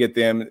looking at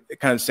them,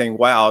 kind of saying,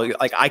 "Wow,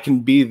 like I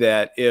can be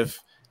that if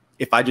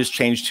I just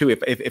change too.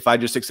 If I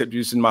just accept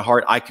Jesus in my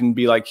heart, I can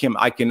be like him.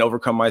 I can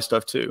overcome my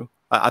stuff too."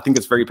 I think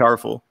it's very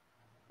powerful.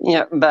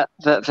 Yeah, but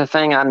the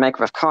thing I'd make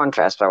with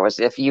contrast, though,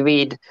 is if you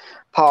read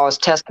Paul's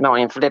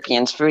testimony in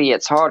Philippians 3,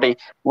 it's hardly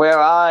where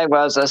I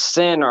was a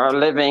sinner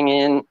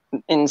living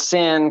in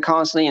sin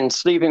constantly and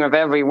sleeping with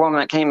every woman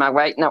that came my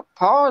way. Now,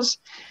 Paul's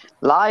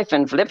life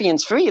in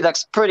Philippians 3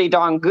 looks pretty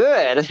darn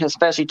good,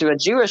 especially to a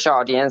Jewish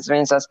audience. I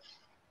mean, it says,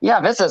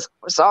 yeah, it's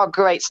all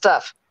great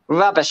stuff.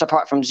 Rubbish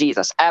apart from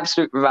Jesus.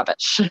 Absolute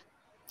rubbish.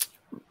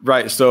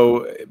 Right.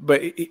 So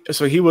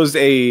he was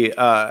a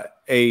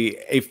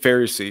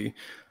Pharisee.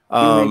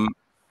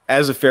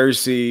 As a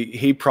Pharisee,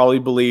 he probably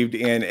believed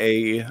in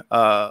a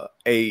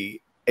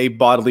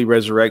bodily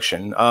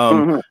resurrection.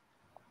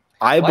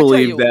 I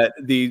believe that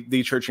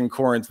the church in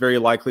Corinth very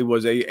likely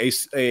was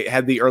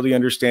had the early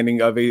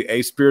understanding of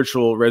a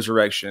spiritual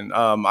resurrection.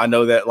 I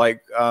know that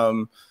like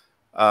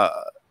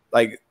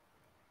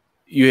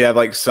you have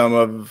like some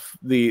of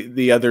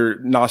the other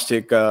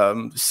Gnostic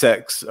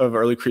sects of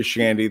early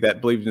Christianity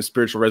that believed in a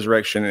spiritual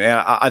resurrection, and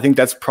I think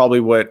that's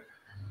probably what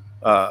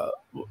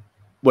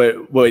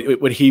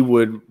he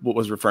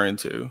was referring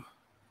to.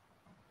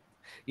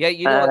 Yeah,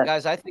 you know what,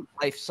 guys? I think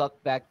life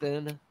sucked back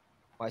then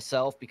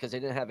myself because they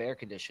didn't have air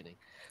conditioning.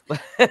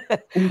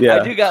 Yeah,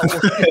 I do got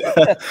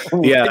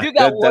one. Yeah, I do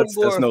got one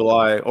more. That's no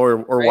lie. Or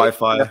right?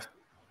 Wi-Fi.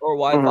 Or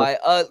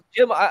Wi-Fi.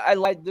 Jim, I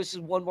like this. Is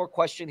one more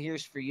question.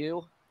 Here's for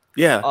you.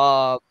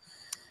 Yeah.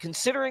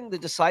 Considering the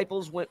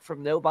disciples went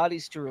from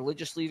nobodies to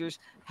religious leaders,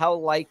 how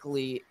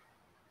likely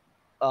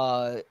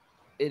it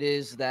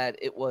is that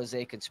it was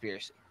a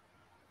conspiracy?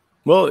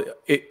 Well,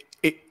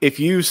 if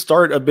you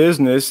start a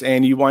business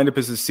and you wind up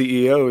as a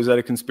CEO, is that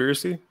a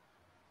conspiracy?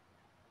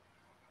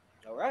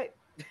 All right.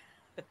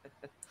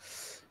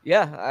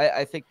 Yeah,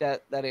 I think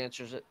that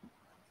answers it.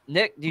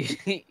 Nick, do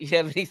you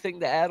have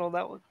anything to add on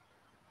that one?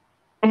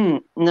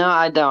 No,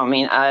 I don't. I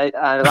mean,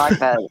 I like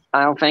that.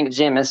 I don't think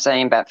Jim is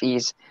saying that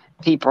these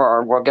people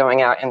were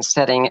going out and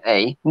setting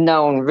a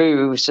known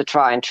ruse to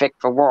try and trick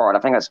the world. I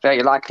think that's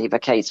very likely the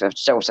case with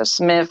Joseph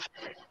Smith,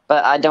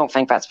 but I don't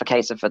think that's the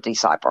case of the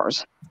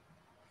disciples.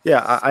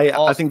 Yeah,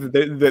 I think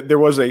that there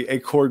was a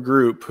core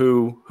group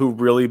who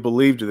really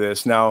believed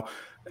this. Now,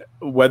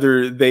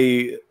 whether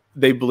they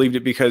believed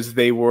it because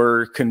they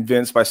were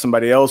convinced by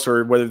somebody else,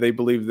 or whether they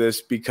believed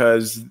this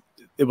because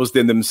it was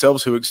them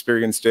themselves who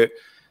experienced it,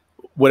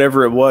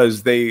 whatever it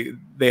was, they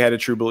had a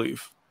true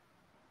belief.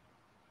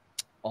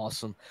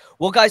 Awesome.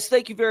 Well, guys,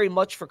 thank you very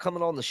much for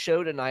coming on the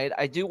show tonight.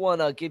 I do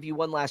want to give you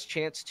one last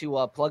chance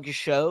to plug your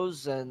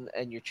shows and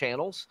your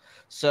channels.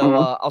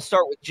 So I'll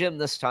start with Jim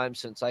this time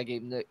since I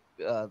gave Nick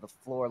the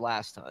floor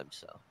last time.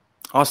 So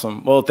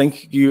awesome. Well,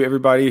 thank you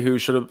everybody who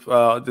showed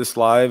up this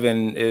live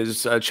and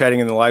is chatting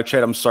in the live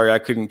chat. I'm sorry I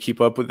couldn't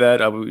keep up with that.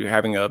 We were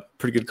having a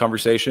pretty good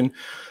conversation.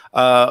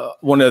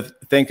 Want to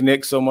thank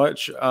Nick so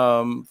much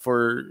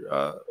for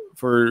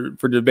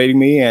debating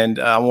me, and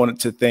I wanted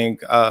to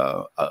thank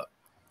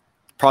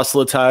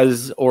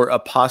Proselytize or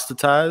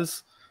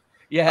Apostatize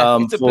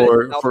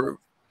for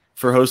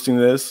hosting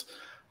this.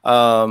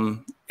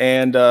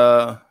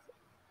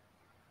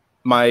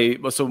 My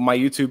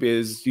YouTube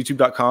is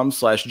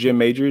youtube.com/Jim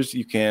Majors.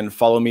 You can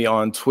follow me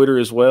on Twitter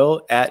as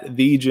well at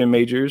the Jim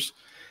Majors.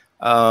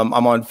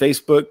 I'm on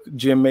Facebook,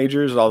 Jim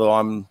Majors, although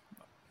I'm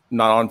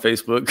not on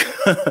Facebook.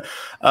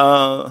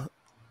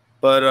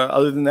 But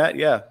other than that,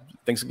 yeah.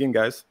 Thanks again,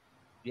 guys.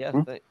 Yeah,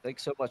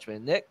 thanks so much,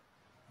 man. Nick?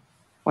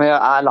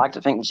 Well, I'd like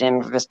to thank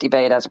Jim for this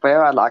debate as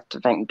well. I'd like to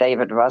thank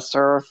David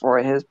Russer for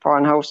his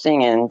part in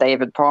hosting, and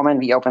David Paulman,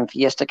 the open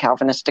theistic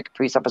Calvinistic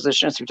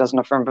presuppositionist who doesn't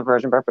affirm the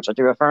virgin birth, which I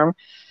do affirm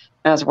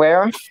as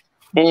well.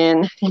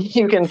 And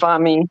you can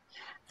find me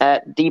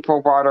at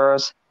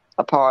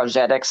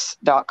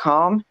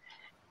deeperwatersapologetics.com,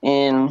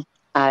 and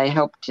I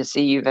hope to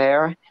see you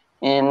there.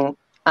 And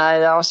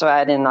I also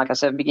add in, like I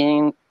said at the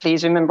beginning,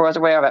 please remember as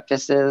well that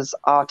this is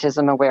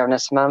Autism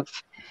Awareness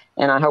Month,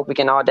 and I hope we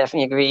can all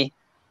definitely agree,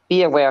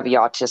 be aware of the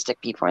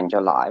autistic people in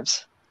your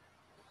lives.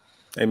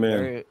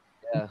 Amen.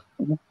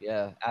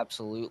 Yeah,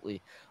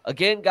 absolutely.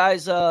 Again,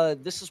 guys,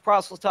 this is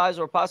Proselytize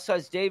or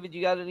Apostatize. David,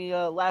 you got any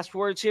last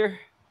words here?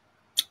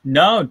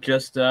 No,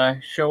 just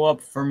show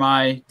up for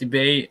my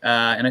debate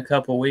in a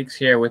couple weeks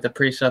here with a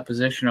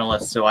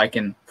presuppositionalist, so I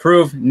can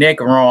prove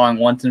Nick wrong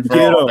once and for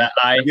all that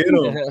I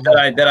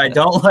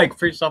don't like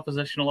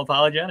presuppositional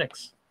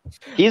apologetics.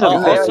 He's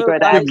a very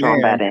good actor on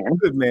that end.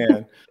 Good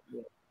man.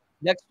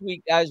 Next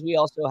week, guys, we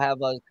also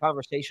have a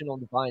conversation on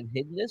divine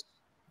hiddenness.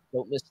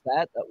 Don't miss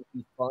that. That would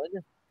be fun.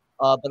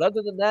 But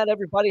other than that,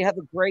 everybody have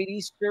a great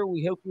Easter.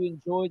 We hope you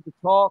enjoyed the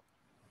talk.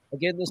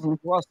 Again, this is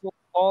Russell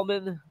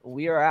Paulman.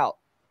 We are out.